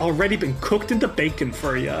 dead, and it's already been cooked into bacon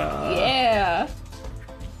for ya. Yeah.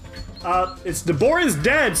 It's the boar is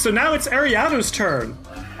dead, so now it's Ariato's turn.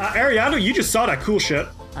 Ariato, you just saw that cool shit.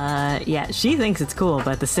 Yeah, she thinks it's cool,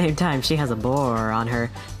 but at the same time, she has a boar on her.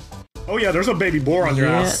 Oh yeah, there's a baby boar on your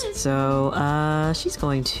ass. So, she's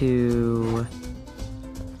going to...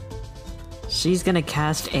 She's gonna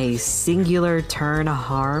cast a singular turn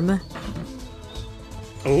harm.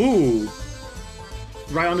 Ooh.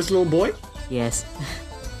 Right on this little boy? Yes.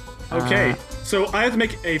 Okay, so I have to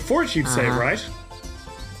make a fortitude save, right?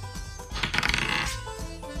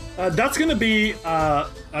 That's gonna be,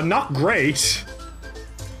 not great.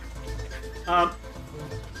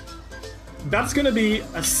 That's gonna be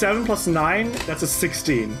a 7 plus 9, that's a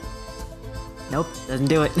 16. Nope, doesn't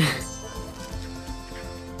do it.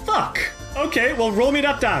 Fuck! Okay, well roll me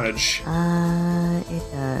that damage. It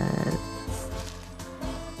does...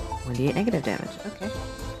 1d8 negative damage, okay.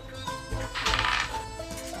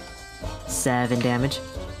 7 damage.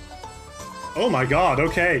 Oh my god,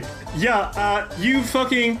 okay. Yeah, you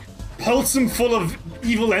fucking pulse him full of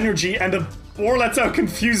evil energy and the boar lets out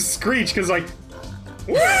confused screech, cause like...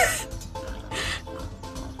 What?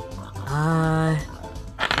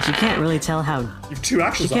 She can't really tell how... You've 2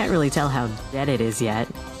 actions. She can't really tell how dead it is yet.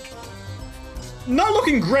 Not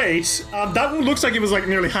looking great. That one looks like it was like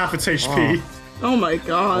nearly half its HP. Oh my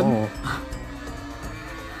god. Oh.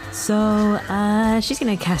 So, she's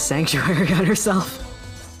gonna cast Sanctuary on herself.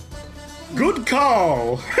 Good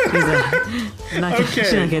call! She's not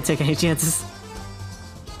gonna take any chances.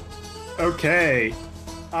 Okay.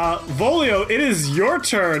 Volio, it is your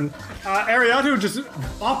turn. Ariato just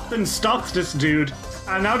bopped and stopped this dude.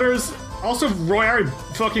 And now there's also Royari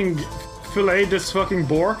fucking filleted this fucking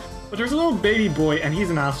boar. But there's a little baby boy and he's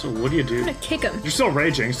an asshole. What do you do? I'm gonna kick him. You're still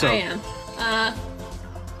raging, so. I am.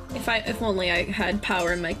 If only I had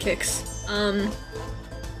power in my kicks.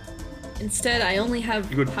 Instead I only have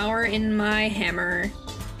power in my hammer,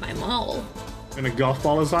 my maul. Gonna golf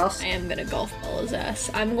ball his ass? I am gonna golf ball his ass.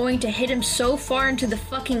 I'm going to hit him so far into the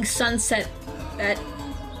fucking sunset that,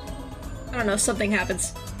 I don't know, something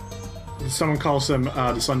happens. Someone calls him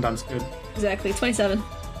the Sundance Kid. Exactly, 27.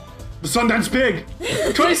 The Sundance Pig!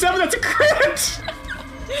 27, that's a crit!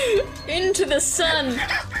 Into the sun!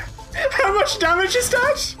 How much damage is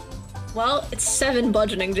that? Well, it's 7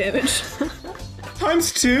 bludgeoning damage.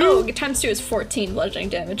 Times 2? Oh, times 2 is 14 bludgeoning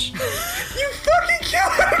damage. You fucking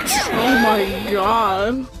killed it! Oh my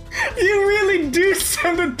god. You really do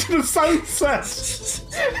send it to the sunset!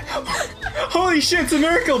 Holy shit, it's a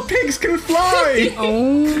miracle! Pigs can fly!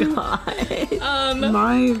 Oh god.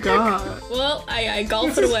 My god. Well, I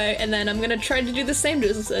golf it away, and then I'm gonna try to do the same to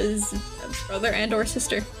his brother and or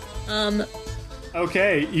sister.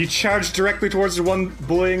 Okay, you charge directly towards the one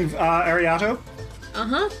bullying Ariato?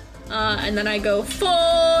 Uh-huh. And then I go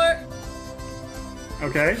for...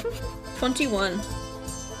 Okay. 21.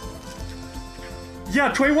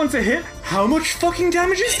 Yeah, 21's a hit. How much fucking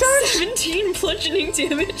damage is that? 17 bludgeoning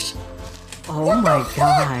damage. Oh my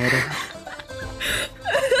god.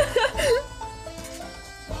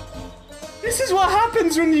 This is what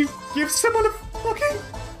happens when you give someone a fucking...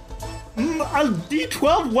 a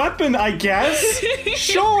D12 weapon, I guess?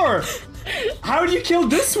 Sure! How do you kill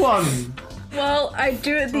this one? Well, I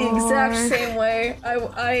do it the exact same way.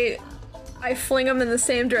 I fling them in the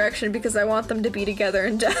same direction because I want them to be together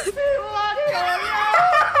in death.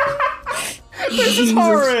 This is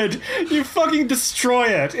horrid! You fucking destroy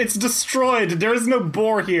it. It's destroyed. There is no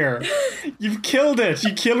boar here. You've killed it.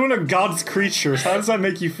 You killed one of God's creatures. How does that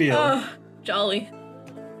make you feel? Oh, jolly.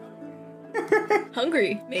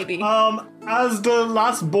 Hungry, maybe. As the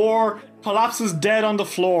last boar collapses dead on the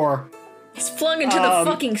floor. He's flung into the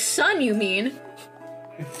fucking sun, you mean?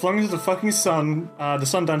 Flung into the fucking sun, the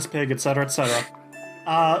Sundance Pig, etc., etc.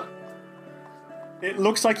 It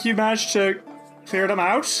looks like you managed to clear them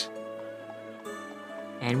out.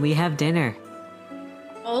 And we have dinner.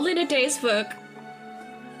 All in a day's work.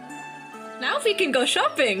 Now we can go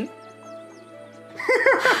shopping.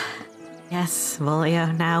 Yes,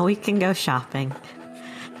 Volio, now we can go shopping.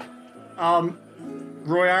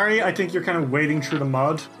 Royari, I think you're kind of wading through the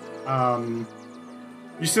mud.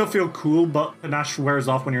 You still feel cool, but panache wears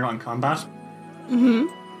off when you're not in combat. Mm-hmm.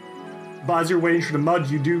 But as you're wading through the mud,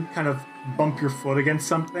 you do kind of bump your foot against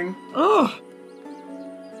something. Oh!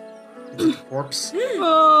 Corpse.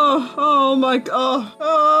 Oh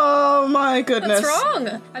my goodness. What's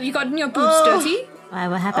wrong? Have you gotten your boobs dirty? Why,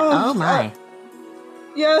 what happened? Oh my.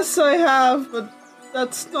 Yes, I have, but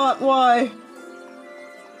that's not why.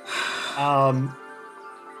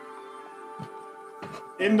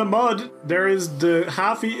 In the mud, there is the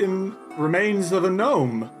half-eaten remains of a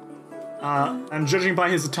gnome. And judging by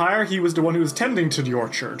his attire, he was the one who was tending to the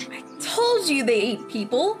orchard. Told you they eat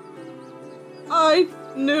people. I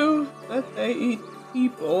knew that they eat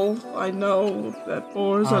people. I know that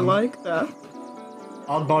boars are like that.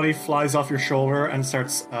 Oddbody flies off your shoulder and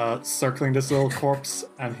starts circling this little corpse,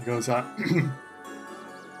 and he goes,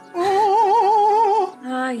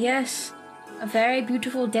 Ah, yes. A very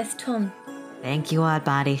beautiful death tone. Thank you,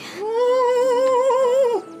 Oddbody.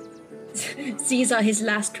 These are his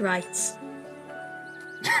last rites.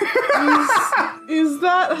 Is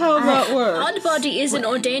that how that works? Oddbody is an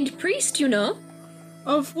ordained priest, you know.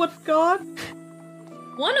 Of what god?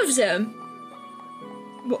 One of them.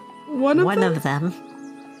 One of them.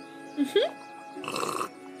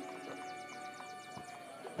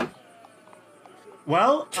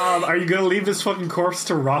 Well, are you gonna leave this fucking corpse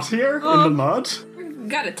to rot here in the mud?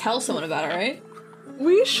 Gotta tell someone about it, right?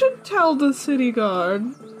 We should tell the city guard.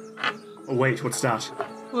 Oh, wait, what's that?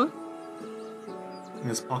 What? In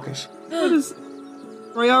his pocket. What is...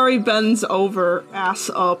 Rayari bends over, ass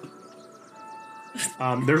up.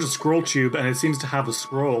 There's a scroll tube, and it seems to have a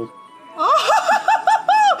scroll.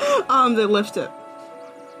 They lift it.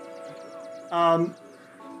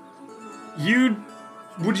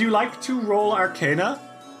 Would you like to roll Arcana?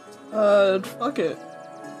 Fuck it.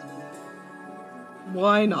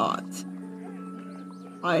 Why not?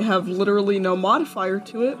 I have literally no modifier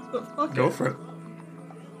to it, but fuck Go it. for it.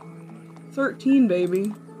 13,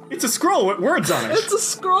 baby. It's a scroll with words on it. It's a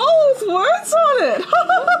scroll with words on it!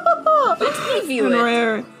 Let's review and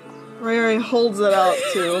it. Rayari holds it out,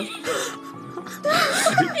 too.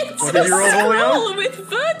 It's What did you roll, a Volio? scroll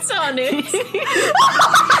with words on it.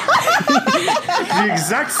 The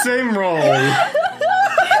exact same roll.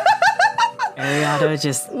 Ariado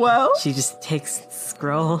she just takes the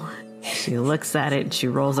scroll, she looks at it, and she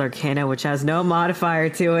rolls Arcana, which has no modifier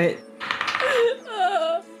to it.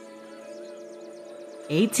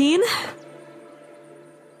 18?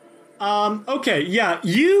 Okay, yeah,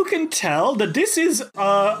 you can tell that this is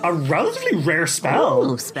a relatively rare spell.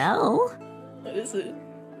 Oh, spell? What is it?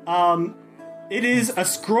 It is a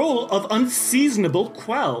scroll of unseasonable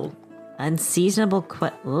quell. Unseasonable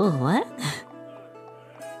quell? Ooh, what?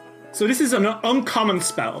 So this is an uncommon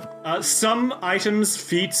spell. Some items,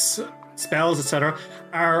 feats, spells, etc.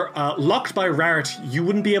 are locked by rarity. You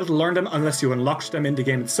wouldn't be able to learn them unless you unlocked them in the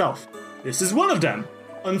game itself. This is one of them.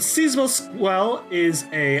 Unseasonable Quell is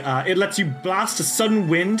it lets you blast a sudden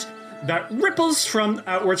wind that ripples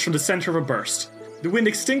outwards from the center of a burst. The wind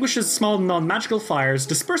extinguishes small non-magical fires,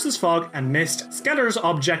 disperses fog and mist, scatters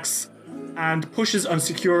objects, and pushes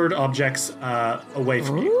unsecured objects away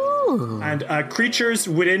from you. And creatures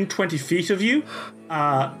within 20 feet of you,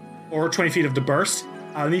 or 20 feet of the burst,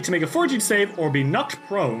 need to make a fortitude save or be knocked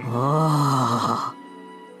prone.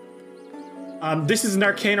 This is an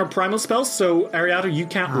arcane or primal spell, so Ariado, you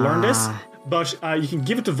can't learn this, but you can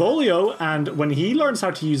give it to Volio, and when he learns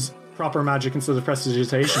how to use proper magic instead of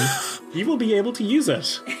prestidigitation, he will be able to use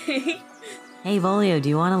it. Hey Volio, do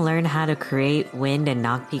you want to learn how to create wind and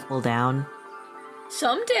knock people down?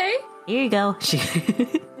 Someday. Here you go.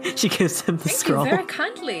 She gives him the scroll. Thank you very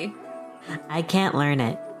kindly. I can't learn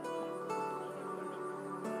it.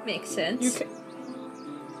 Makes sense.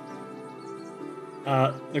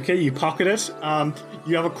 Okay, you pocket it.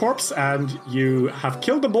 You have a corpse and you have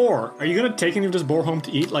killed a boar. Are you going to take any of this boar home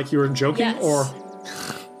to eat like you were joking? Yes. Or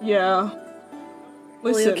Yeah.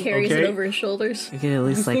 Listen, carries it over his shoulders. You can at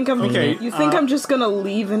least think I'm just gonna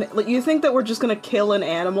leave an like you think that we're just gonna kill an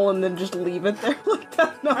animal and then just leave it there like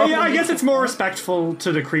that? No. yeah, I guess it's more respectful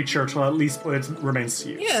to the creature to at least put its remains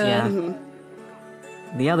to use. Yeah.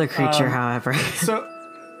 Mm-hmm. The other creature, however. So,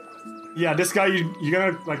 yeah, this guy, you're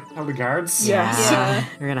gonna like tell the guards? Yeah.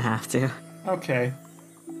 You're gonna have to. Okay.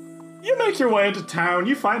 You make your way into town,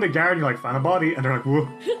 you find a guard, you're like, found a body, and they're like, whoa.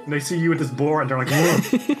 And they see you with this boar, and they're like, whoa.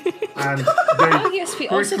 And they yes, we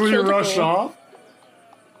also quickly killed a rush boar. off.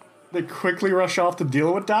 They quickly rush off to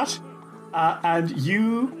deal with that. And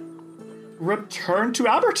you return to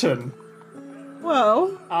Aberton.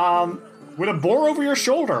 Well. With a boar over your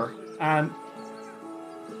shoulder. And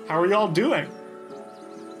how are y'all doing?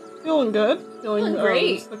 Feeling good. Feeling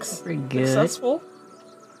great. Pretty good. Successful.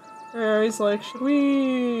 He's like, should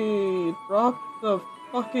we drop the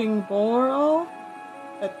fucking boar off?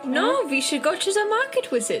 No, we should go to the market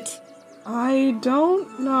with it. I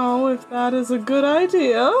don't know if that is a good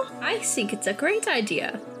idea. I think it's a great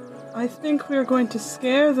idea. I think we're going to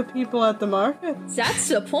scare the people at the market. That's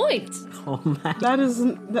the point. Oh my. That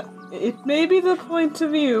isn't... It may be the point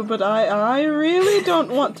of view, but I really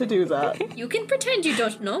don't want to do that. You can pretend you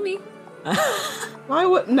don't know me. Why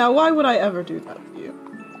would I ever do that to you?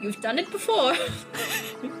 You've done it before.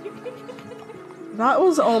 That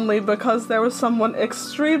was only because there was someone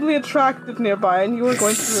extremely attractive nearby and you were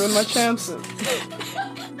going to ruin my chances.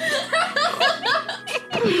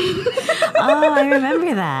 Oh, I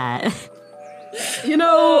remember that. You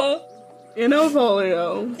know,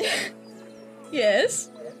 Volio. Yes?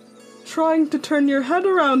 Trying to turn your head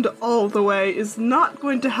around all the way is not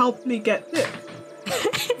going to help me get hit.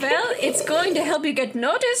 Well, it's going to help you get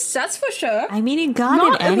noticed, that's for sure. I mean, you got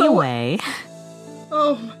Not it in the anyway.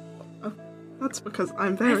 Oh, that's because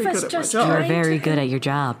I'm very good at my job. You're very good at your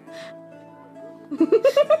job.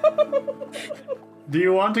 Do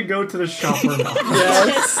you want to go to the shop or not?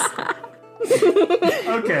 Yes.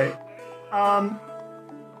 Okay. I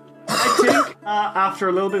think after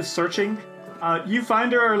a little bit of searching, you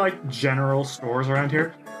find there are like general stores around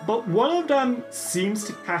here, but one of them seems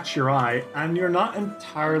to catch your eye, and you're not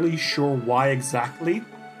entirely sure why exactly.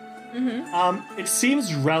 Mm-hmm. It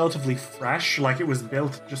seems relatively fresh, like it was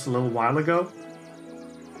built just a little while ago.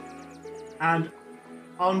 And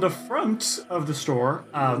on the front of the store,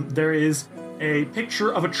 there is a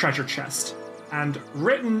picture of a treasure chest, and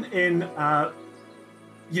written in,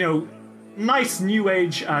 nice new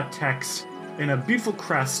age text in a beautiful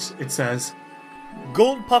crest, it says,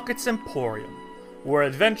 Gold Pockets Emporium. Where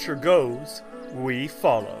adventure goes, we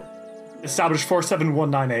follow. Established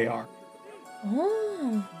 4719 AR.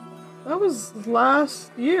 Oh. That was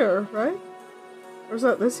last year, right? Or was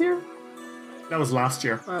that this year? That was last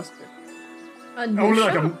year. Last year. Only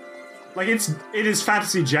it is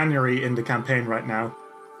Fantasy January in the campaign right now.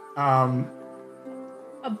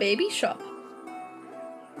 A baby shop.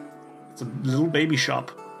 It's a little baby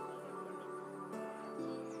shop.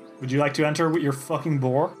 Would you like to enter with your fucking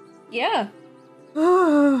boar? Yeah.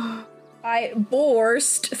 I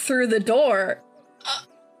burst through the door.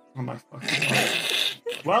 Oh my fucking god.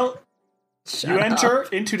 Well, you enter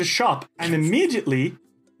into the shop, and immediately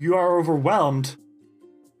you are overwhelmed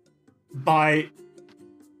by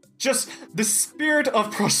just the spirit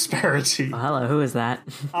of prosperity. Oh, hello, who is that?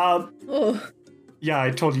 Yeah,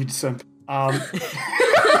 I told you to simp.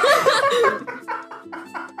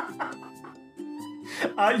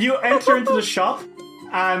 You enter into the shop,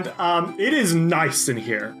 and it is nice in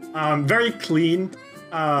here. Very clean.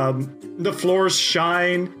 The floors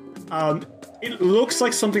shine. It looks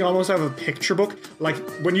like something almost out of a picture book. Like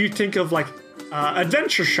when you think of like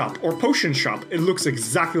adventure shop or potion shop, it looks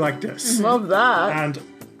exactly like this. Love that. And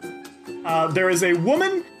there is a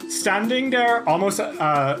woman standing there, almost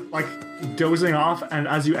like dozing off. And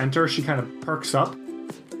as you enter, she kind of perks up.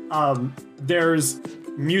 There's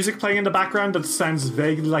music playing in the background that sounds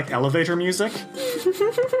vaguely like elevator music.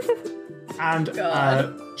 And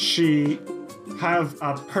she kind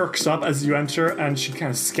of perks up as you enter, and she kind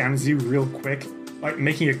of scans you real quick, like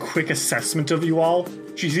making a quick assessment of you all.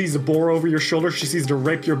 She sees the boar over your shoulder, she sees the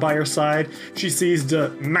rapier by your side, she sees the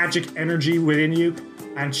magic energy within you,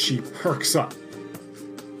 and she perks up.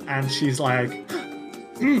 And she's like,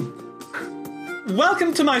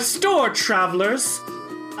 Welcome to my store, travelers.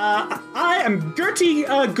 I am Gertie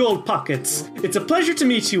Gold Pockets. It's a pleasure to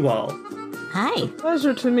meet you all. Hi.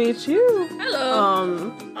 Pleasure to meet you.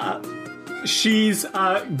 Hello. She's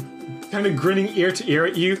kind of grinning ear to ear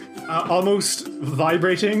at you, almost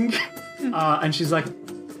vibrating. And she's like,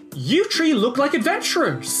 You three look like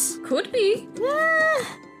adventurers. Could be.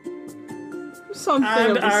 Something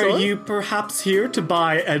and of the are sort. you perhaps here to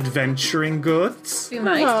buy adventuring goods? We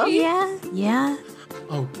might be. Yeah.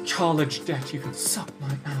 Oh, college debt, you can suck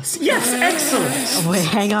my ass. Yes, excellent! Oh, wait,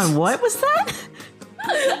 hang on, what was that?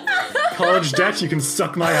 College debt, you can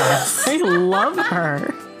suck my ass. I love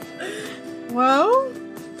her. Well,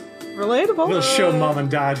 relatable. We'll show mom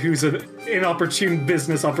and dad who's an inopportune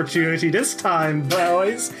business opportunity this time,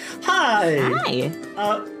 boys. Hi! Hi!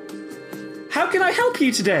 How can I help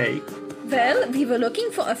you today? Well, we were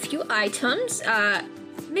looking for a few items.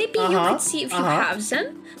 Maybe you could see if you have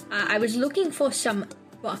them. I was looking for some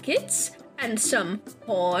buckets and some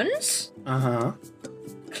horns.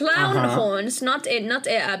 Clown horns, not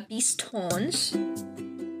a beast horns.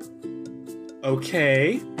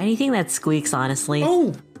 Okay. Anything that squeaks, honestly.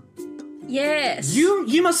 Oh, yes.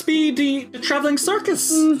 you must be the traveling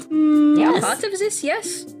circus. Yeah, part of this,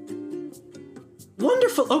 yes.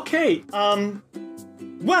 Wonderful. Okay.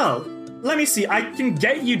 Well, let me see. I can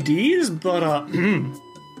get you these, but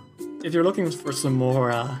if you're looking for some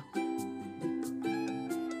more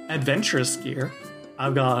adventurous gear,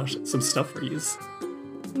 I've got some stuff for you.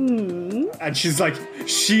 And she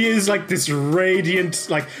is like this radiant,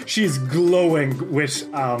 like she's glowing with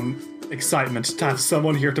excitement to have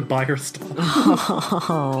someone here to buy her stuff.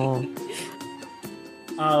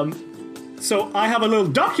 Oh. So I have a little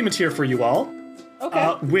document here for you all,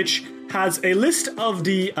 which has a list of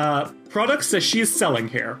the products that she is selling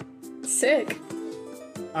here. Sick.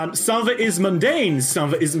 Some of it is mundane, some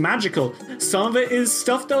of it is magical, some of it is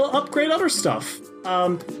stuff that'll upgrade other stuff.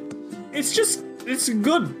 It's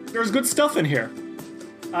good. There's good stuff in here.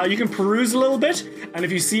 You can peruse a little bit, and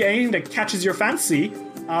if you see anything that catches your fancy,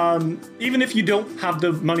 even if you don't have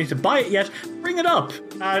the money to buy it yet, bring it up,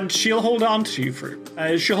 and she'll hold on to you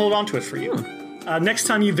she'll hold on to it for you. Next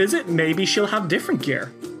time you visit, maybe she'll have different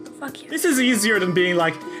gear. Fuck you. This is easier than being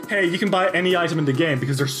like, hey, you can buy any item in the game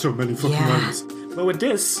because there's so many fucking items. But with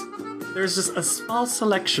this, there's just a small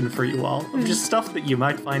selection for you all of just stuff that you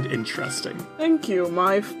might find interesting. Thank you.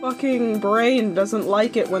 My fucking brain doesn't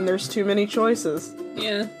like it when there's too many choices.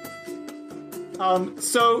 Yeah.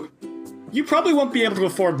 So you probably won't be able to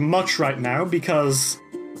afford much right now because...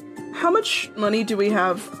 How much money do we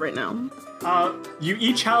have right now? You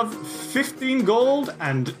each have 15 gold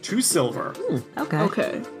and 2 silver.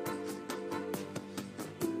 Okay.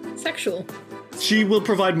 Sexual. She will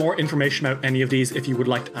provide more information about any of these if you would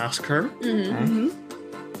like to ask her.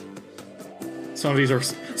 Some of these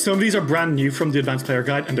are brand new from the Advanced Player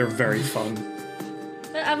Guide, and they're very fun.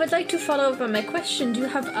 I would like to follow up on my question. Do you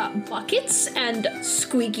have buckets and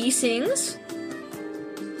squeaky things?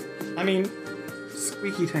 I mean,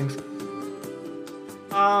 squeaky things.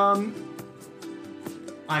 I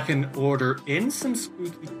can order in some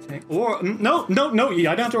squeaky things. Or, no, I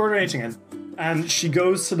don't have to order anything in. And she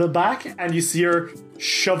goes to the back, and you see her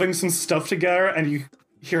shoving some stuff together, and you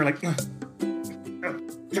hear like,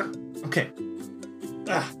 okay.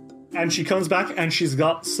 And she comes back, and she's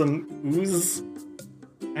got some ooze,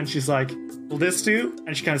 and she's like, will this do?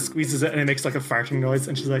 And she kind of squeezes it, and it makes like a farting noise,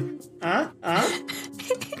 and she's like,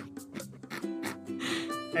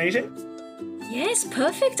 Anything? Yes,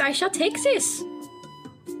 perfect. I shall take this.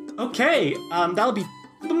 Okay, that'll be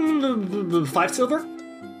 5 silver.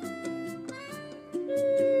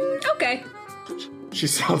 Okay. She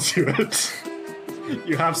sells you it.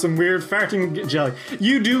 You have some weird farting jelly.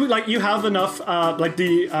 You do, like, you have enough, like,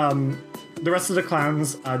 the rest of the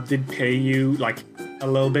clowns did pay you, like, a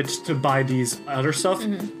little bit to buy these other stuff.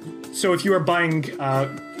 So if you are buying,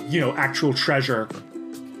 actual treasure,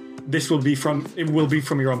 it will be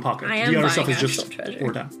from your own pocket. I am the other buying stuff is just actual treasure.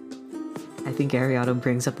 poured down. I think Ariado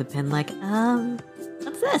brings up the pen like,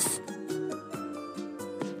 what's this?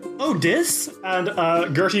 Oh, this? And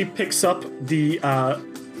Gertie picks up the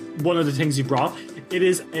one of the things you brought. It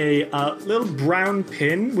is a little brown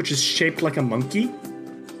pin, which is shaped like a monkey.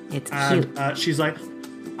 It's cute. She's like,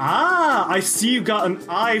 I see you got an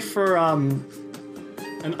eye for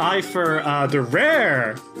the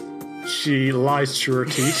rare. She lies through her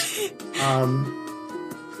teeth.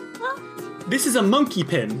 This is a monkey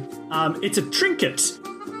pin. It's a trinket,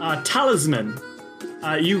 talisman.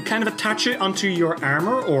 You kind of attach it onto your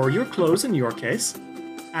armor or your clothes in your case.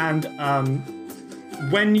 And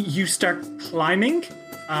when you start climbing,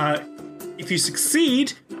 if you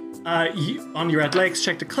succeed on your athletics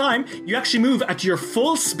check to climb, you actually move at your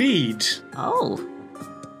full speed. Oh.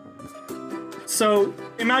 So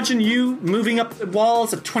imagine you moving up the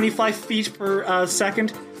walls at 25 feet per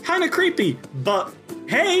second. Kind of creepy, but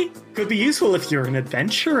hey, could be useful if you're an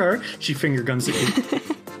adventurer. She finger guns at you.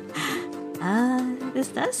 This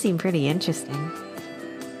does seem pretty interesting.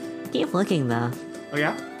 Keep looking, though. Oh,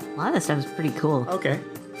 yeah? A lot of this stuff is pretty cool. Okay.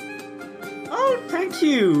 Oh, thank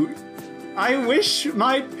you. I wish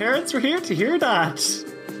my parents were here to hear that.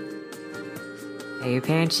 Are your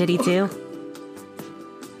parents shitty, too?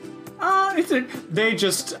 They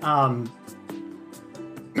just,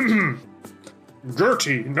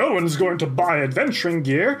 Gertie, no one's going to buy adventuring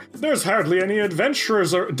gear. There's hardly any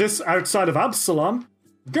adventurers outside of Absalom.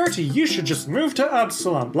 Gertie, you should just move to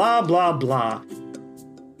Absalom. Blah, blah, blah.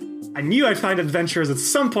 I knew I'd find adventurers at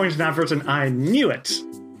some point in Everton. I knew it.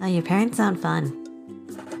 Oh, your parents sound fun.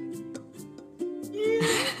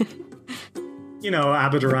 You know,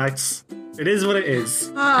 Abadarites. It is what it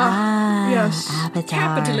is. Yes. Abaddon.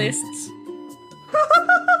 Capitalists.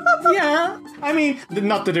 Yeah. I mean,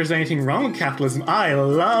 not that there's anything wrong with capitalism. I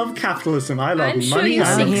love capitalism. I love I'm sure money. you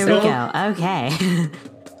I think love Here gold. we go. Okay.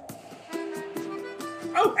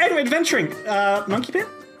 Oh, anyway, adventuring. Monkey pin?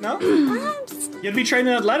 No? You'd be trained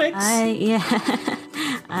in athletics. Yeah.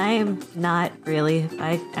 I'm not really.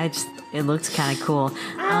 I just, it looks kind of cool.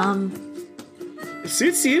 It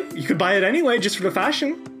suits you. You could buy it anyway, just for the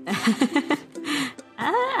fashion.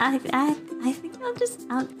 I think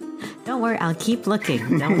don't worry, I'll keep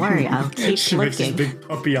looking. Don't worry, I'll keep She makes these looking. big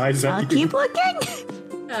puppy eyes at I'll you. keep looking.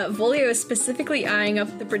 Volio is specifically eyeing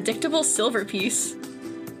up the predictable silver piece.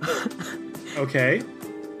 Okay.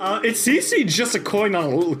 It seems to be just a coin on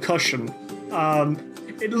a little cushion.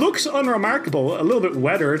 It looks unremarkable, a little bit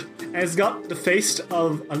weathered, and it's got the face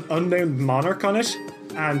of an unnamed monarch on it,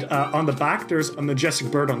 and on the back there's a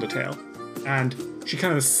majestic bird on the tail. And she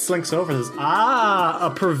kind of slinks over and says, "Ah, a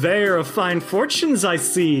purveyor of fine fortunes, I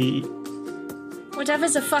see." Whatever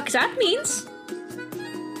the fuck that means.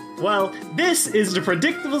 Well, this is the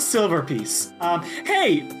predictable silver piece.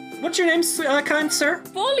 Hey, what's your name, kind sir?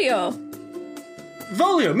 Volio.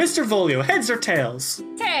 Volio, Mr. Volio, heads or tails?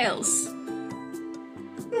 Tails.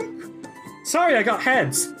 Sorry, I got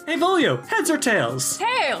heads. Hey, Volio, heads or tails?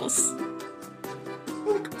 Tails.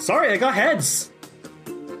 Sorry, I got heads.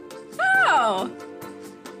 Oh.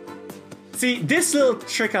 See, this little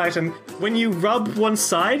trick item, when you rub one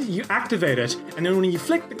side, you activate it, and then when you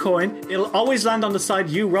flick the coin, it'll always land on the side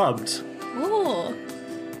you rubbed. Oh,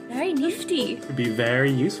 very nifty. Would be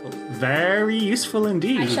very useful. Very useful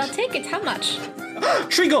indeed. I shall take it. How much?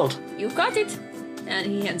 3 gold! You got it. And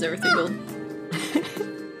he hands over 3 gold.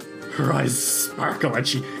 Her eyes sparkle and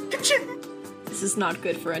she... This is not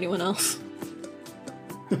good for anyone else.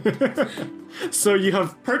 So you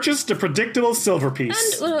have purchased a predictable silver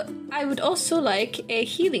piece. And I would also like a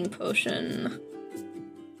healing potion.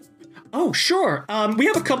 Oh, sure. We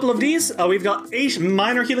have a couple of these. We've got 8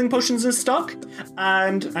 minor healing potions in stock,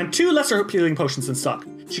 and 2 lesser healing potions in stock.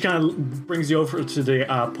 She kind of brings you over to the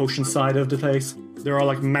potion side of the place. They're all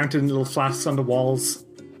like mounted in little flasks on the walls.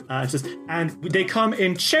 And they come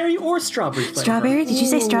in cherry or strawberry flavor. Strawberry? Did you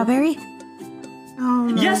say strawberry? Oh,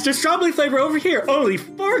 no. Yes, there's strawberry flavor over here. Only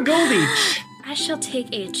 4 gold each. I shall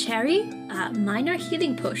take a cherry minor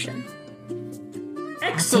healing potion.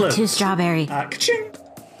 Excellent. I'll take 2 strawberry. Ka-ching.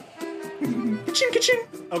 Ka-ching, ka-ching.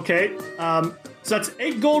 Okay, so that's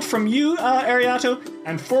 8 gold from you, Ariato,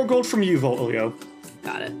 and 4 gold from you, Volio.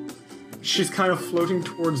 Got it. She's kind of floating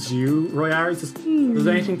towards you, Royari. Says, "Does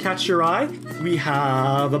anything catch your eye? We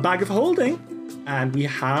have a bag of holding, and we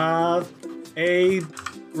have a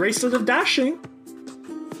bracelet of dashing,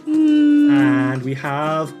 and we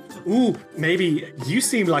have... Ooh, maybe you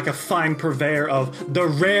seem like a fine purveyor of the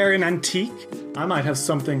rare and antique. I might have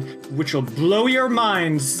something which will blow your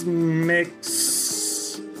minds,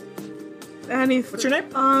 Mix." Anything. What's your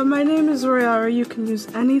name? My name is Royara. You can use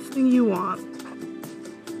anything you want.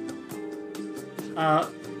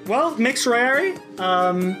 Well, Mix Royari,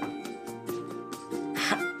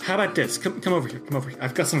 how about this? Come over here, come over here.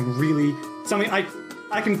 I've got something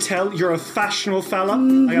I can tell you're a fashionable fella.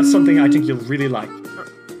 I got something I think you'll really like.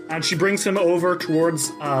 And she brings him over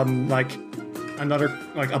towards, like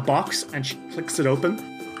a box, and she clicks it open.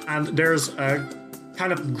 And there's a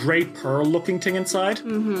kind of grey pearl-looking thing inside.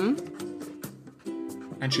 Mm-hmm.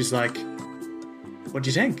 And she's like, "What do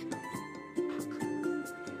you think?"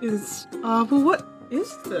 Well, what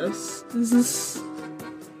is this? Is this...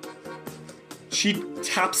 She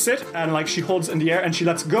taps it, and like she holds it in the air, and she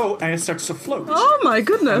lets go, and it starts to float. Oh my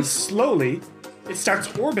goodness! And slowly, it starts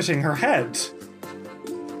orbiting her head.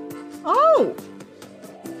 Oh!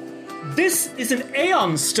 This is an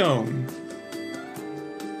Aeon Stone.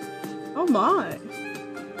 Oh my.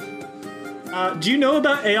 Do you know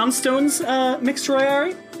about Aeon Stones, Mixed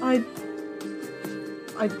Royari? I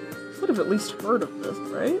would have at least heard of this,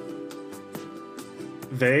 right?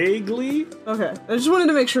 Vaguely? Okay, I just wanted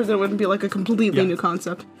to make sure that it wouldn't be like a completely new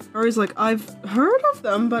concept. Ari's like, I've heard of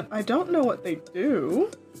them, but I don't know what they do.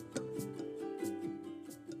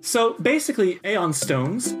 So basically, Aeon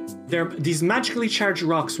Stones, they're these magically charged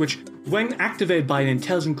rocks which, when activated by an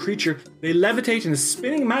intelligent creature, they levitate in a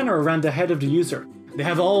spinning manner around the head of the user. They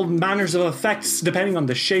have all manners of effects depending on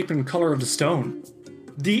the shape and color of the stone.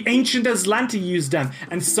 The ancient Aslanti used them,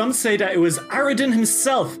 and some say that it was Aradin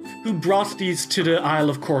himself who brought these to the Isle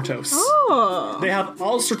of Kortos. Oh. They have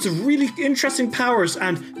all sorts of really interesting powers,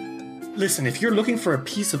 and listen, if you're looking for a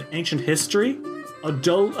piece of ancient history,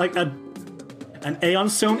 an Aeon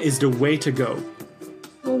Stone is the way to go.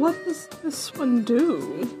 Well, what does this one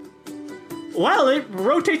do? Well, it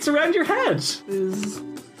rotates around your head.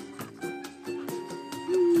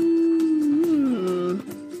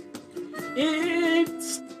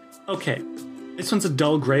 It's... okay. This one's a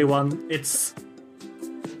dull grey one. It's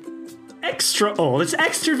extra old. It's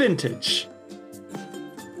extra vintage.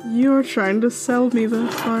 You're trying to sell me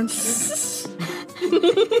this, aren't you?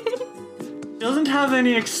 Doesn't have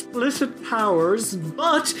any explicit powers,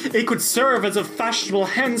 but it could serve as a fashionable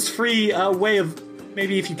hands-free way of...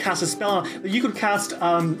 maybe if you cast a spell on it, you could cast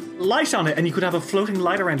light on it, and you could have a floating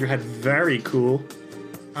light around your head. Very cool.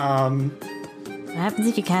 What happens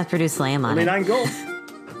if you cast Produce Flame on it? 9 gold.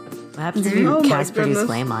 What happens if you cast Produce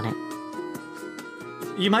Flame on it?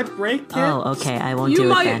 You might break it. Oh, okay. I won't You do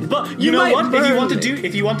might- it then. But you You know might what? If you want to burn do,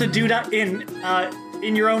 if you want to do that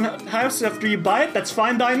in your own house after you buy it, that's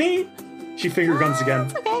fine by me. She finger guns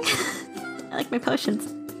again. Okay. I like my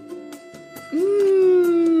potions.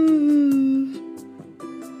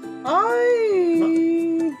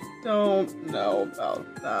 I don't know about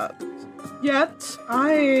that yet.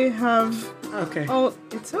 I have. Okay. Oh,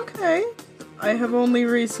 it's okay. I have only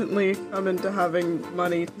recently come into having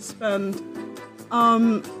money to spend.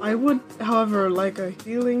 I would, however, like a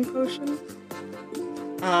healing potion.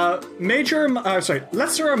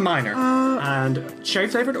 Lesser or minor? And cherry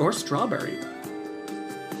flavored or strawberry?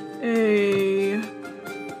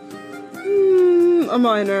 A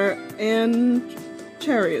minor, and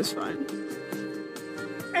cherry is fine.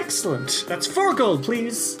 Excellent. That's 4 gold,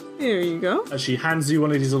 please. Here you go. As she hands you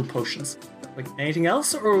one of these little potions. Like, anything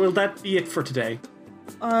else, or will that be it for today?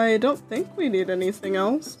 I don't think we need anything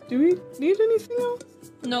else. Do we need anything else?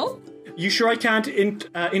 No? You sure I can't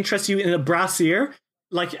interest you in a brassiere?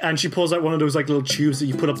 Like, and she pulls out one of those like little tubes that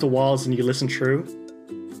you put up the walls and you listen through.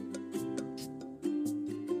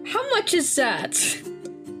 How much is that?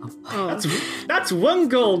 That's 1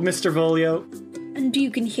 gold, Mr. Volio. And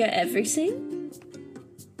you can hear everything?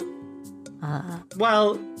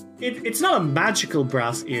 Well, it's not a magical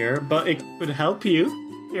brass ear, but it could help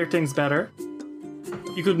you hear things better.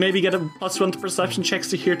 You could maybe get a +1 to perception checks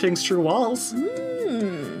to hear things through walls.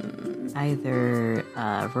 Either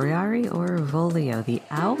Royari or Volio. The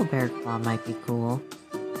owlbear claw might be cool.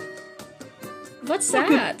 What's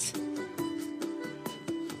that?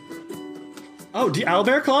 Oh, the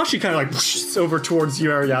owlbear claw? She kind of like whooshs over towards you,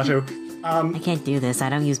 Ariato. I can't do this. I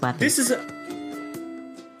don't use weapons. This is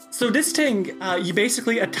So this thing, you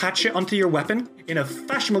basically attach it onto your weapon in a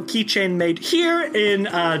fashionable keychain made here in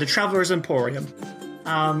the Traveler's Emporium.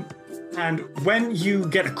 And when you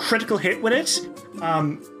get a critical hit with it,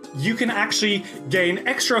 you can actually gain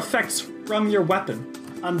extra effects from your weapon.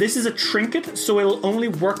 This is a trinket, so it'll only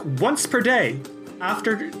work once per day.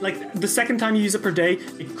 After, like, the second time you use it per day,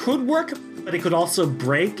 it could work, but it could also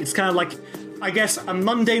break. It's kind of like, I guess, a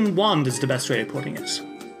mundane wand is the best way of putting it.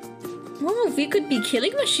 Oh, we could be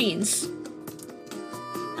killing machines.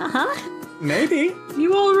 Maybe.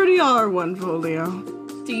 You already are one, Volio.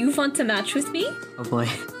 Do you want to match with me? Oh boy.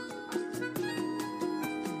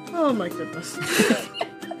 Oh my goodness.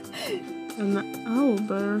 And the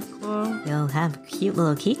owlbear claw. You'll have a cute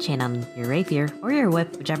little keychain on your rapier or your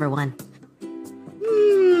whip, whichever one.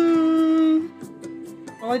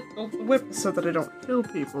 Well, the whip is so that I don't kill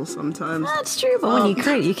people sometimes. That's true, but when you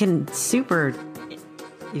crit, you can super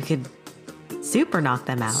knock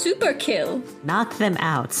them out. Super kill. Knock them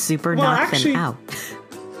out. Super Well, knock actually- them out.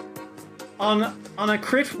 On a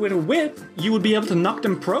crit with a whip, you would be able to knock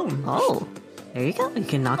them prone. Oh, there you go. You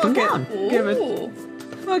can knock them down. Give it.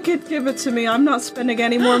 Fuck it, give it to me. I'm not spending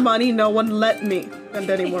any more money. No one let me spend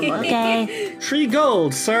any more money. Okay. 3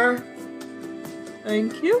 gold, sir.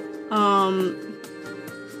 Thank you.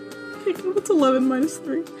 Okay, what's 11 minus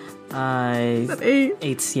 3? Is that 8?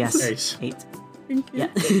 8, yes. 8. Thank you. Yeah,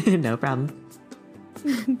 no problem.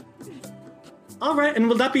 All right, and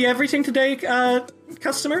will that be everything today,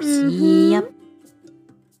 customers? Yep.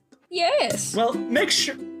 Yes. Well, make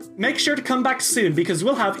sure to come back soon because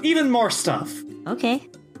we'll have even more stuff. Okay.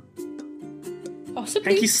 Possibly.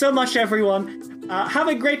 Thank you so much, everyone. Have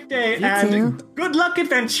a great day You and too. good luck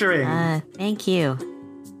adventuring. Thank you.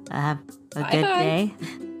 Have a good day.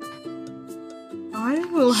 I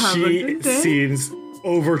will have a She good day. seems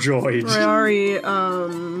overjoyed. Rayari,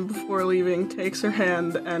 before leaving, takes her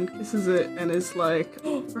hand and kisses it and is like,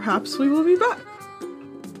 oh, perhaps we will be back.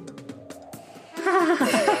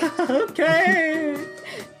 Okay.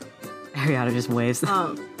 Ariana just waves.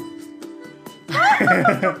 And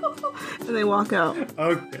they walk out.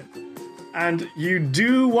 Okay. And you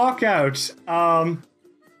do walk out.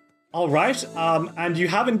 All right. And you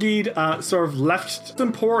have indeed sort of left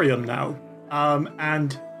Emporium now.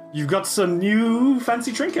 And you've got some new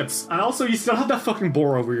fancy trinkets. And also, you still have that fucking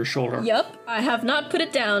boar over your shoulder. Yup, I have not put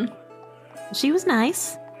it down. She was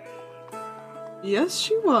nice. Yes,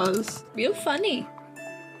 she was. Real funny.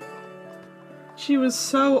 She was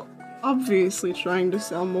so obviously trying to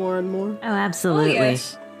sell more and more. Oh, absolutely. Oh,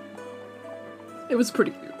 yes. It was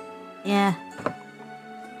pretty cute. Yeah.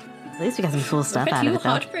 At least we got some cool stuff Look at out you, of it, though.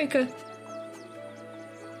 Heartbreaker.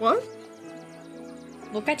 What?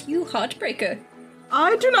 Look at you, Heartbreaker.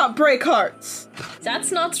 I do not break hearts.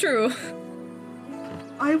 That's not true.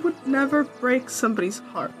 I would never break somebody's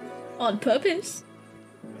heart. On purpose.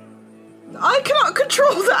 I cannot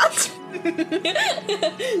control that!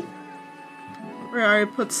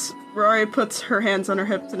 Rari puts her hands on her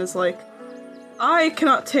hips and is like, I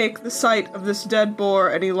cannot take the sight of this dead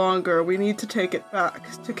boar any longer. We need to take it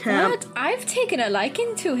back to camp. But I've taken a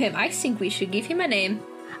liking to him. I think we should give him a name.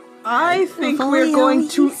 I think we're going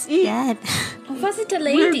to eat. Or was it a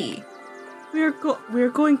lady? We're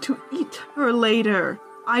going to eat her later.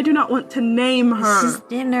 I do not want to name her. This is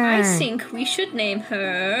dinner. I think we should name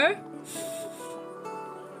her.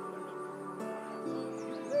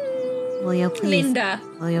 Will please? Linda.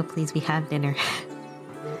 Will please? We have dinner.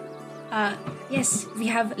 Yes, we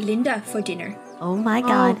have Linda for dinner. Oh my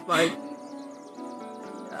god. Oh my.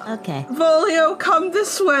 Okay. Volio, come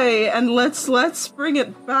this way and let's bring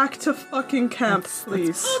it back to fucking camp,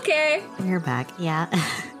 please. Okay. Bring her back. Yeah.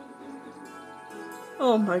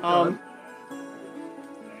 Oh my god.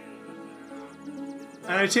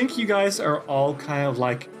 And I think you guys are all kind of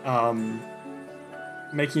like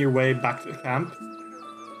making your way back to the camp.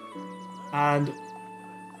 And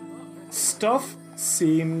stuff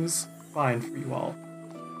seems fine for you all.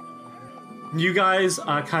 You guys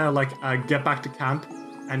kind of like get back to camp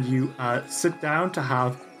and you sit down to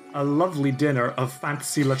have a lovely dinner of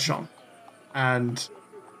fantasy lechon. And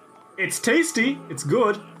it's tasty, it's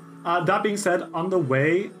good. That being said, on the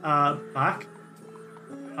way back,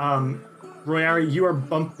 Royari, you are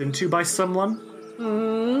bumped into by someone.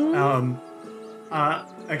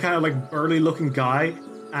 A kind of like burly looking guy,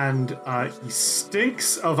 and he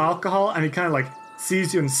stinks of alcohol, and he kind of like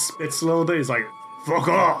sees you and spits a little bit. He's like, "Fuck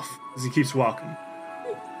off!" as he keeps walking.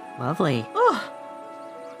 Lovely. Oh,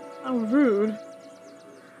 how rude.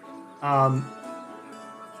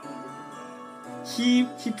 He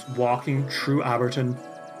keeps walking through Aberton.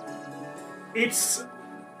 It's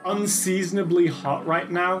unseasonably hot right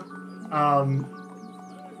now.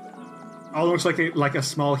 Almost like a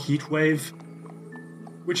small heat wave,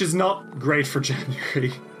 which is not great for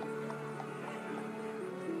January.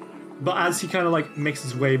 But as he kind of like makes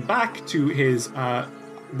his way back to his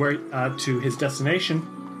to his destination,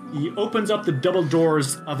 he opens up the double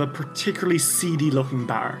doors of a particularly seedy looking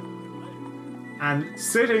bar. And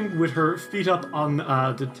sitting with her feet up on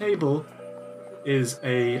the table is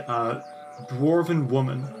a dwarven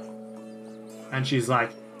woman. And she's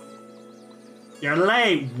like, "You're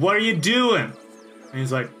late, what are you doing?" And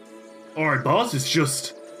he's like, "Alright boss, it's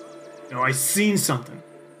just, I seen something."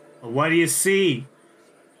 "Well, what do you see?"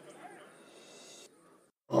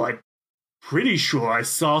 "Well, I'm pretty sure I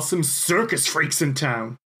saw some circus freaks in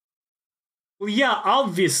town." "Well, yeah,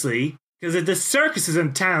 obviously, because if the circus is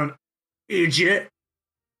in town, idiot."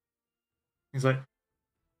 He's like,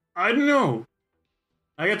 "I don't know.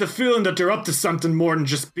 I get the feeling that they're up to something more than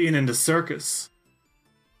just being in the circus."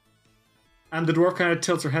 And the dwarf kind of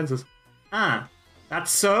tilts her head and says, "Ah,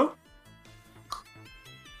 that's so?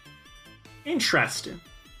 Interesting.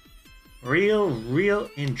 Real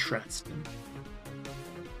interesting."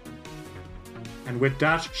 And with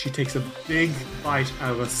that, she takes a big bite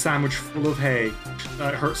out of a sandwich full of hay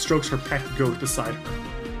that strokes her pet goat beside her.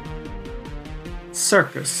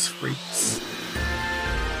 Circus freaks.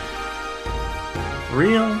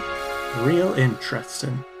 Real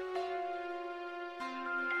interesting.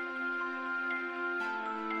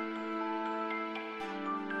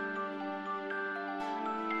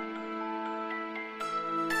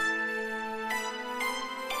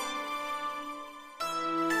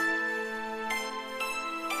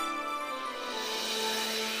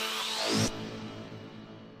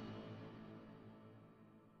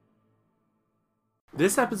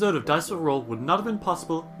 This episode of Dice Roll would not have been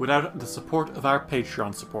possible without the support of our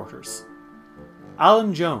Patreon supporters.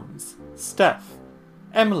 Alan Jones, Steph,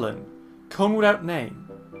 Emmeline, Cone Without Name,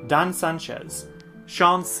 Dan Sanchez,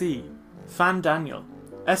 Sean C., Fan Daniel,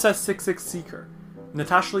 SS66 Seeker,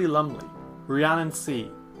 Natasha Lee Lumley, Rhiannon C.,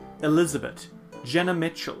 Elizabeth, Jenna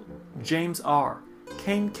Mitchell, James R.,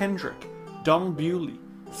 Kane Kendrick, Donald Bewley,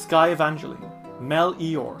 Sky Evangeline, Mel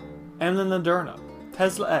Eeyore, Emlyn Laderna,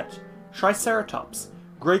 Tesla Et, Triceratops,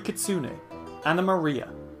 Grey Kitsune, Anna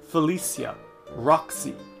Maria, Felicia,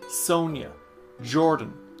 Roxy, Sonia,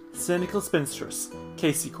 Jordan, Cynical Spinstress,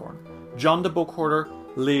 Casey Corn, John the Book Hoarder,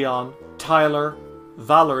 Leon, Tyler,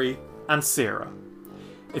 Valerie, and Sarah.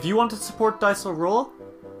 If you want to support Dice Will Roll,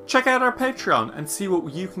 check out our Patreon and see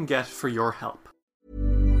what you can get for your help.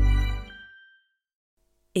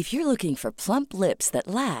 If you're looking for plump lips that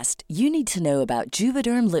last, you need to know about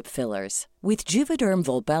Juvederm lip fillers. With Juvederm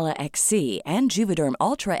Volbella XC and Juvederm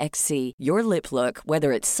Ultra XC, your lip look,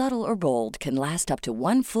 whether it's subtle or bold, can last up to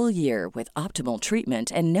 1 full year with optimal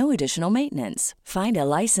treatment and no additional maintenance. Find a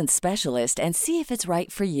licensed specialist and see if it's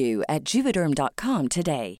right for you at Juvederm.com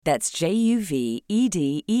today. That's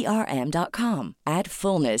JUVEDERM.com. Add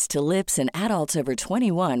fullness to lips in adults over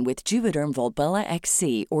 21 with Juvederm Volbella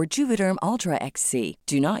XC or Juvederm Ultra XC.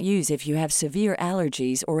 Do not use if you have severe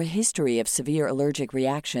allergies or a history of severe allergic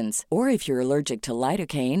reactions, or if you're allergic to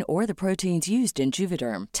lidocaine or the proteins used in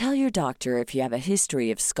Juvederm. Tell your doctor if you have a history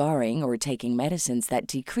of scarring or taking medicines that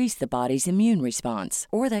decrease the body's immune response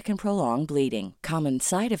or that can prolong bleeding. Common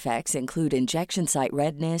side effects include injection site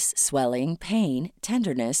redness, swelling, pain,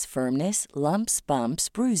 tenderness, firmness, lumps, bumps,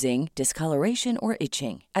 bruising, discoloration, or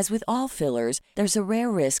itching. As with all fillers, there's a rare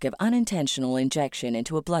risk of unintentional injection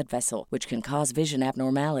into a blood vessel, which can cause vision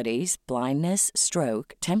abnormalities, blindness,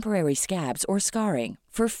 stroke, temporary scabs, or scarring.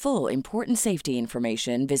 For full, important safety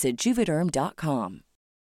information, visit Juvederm.com.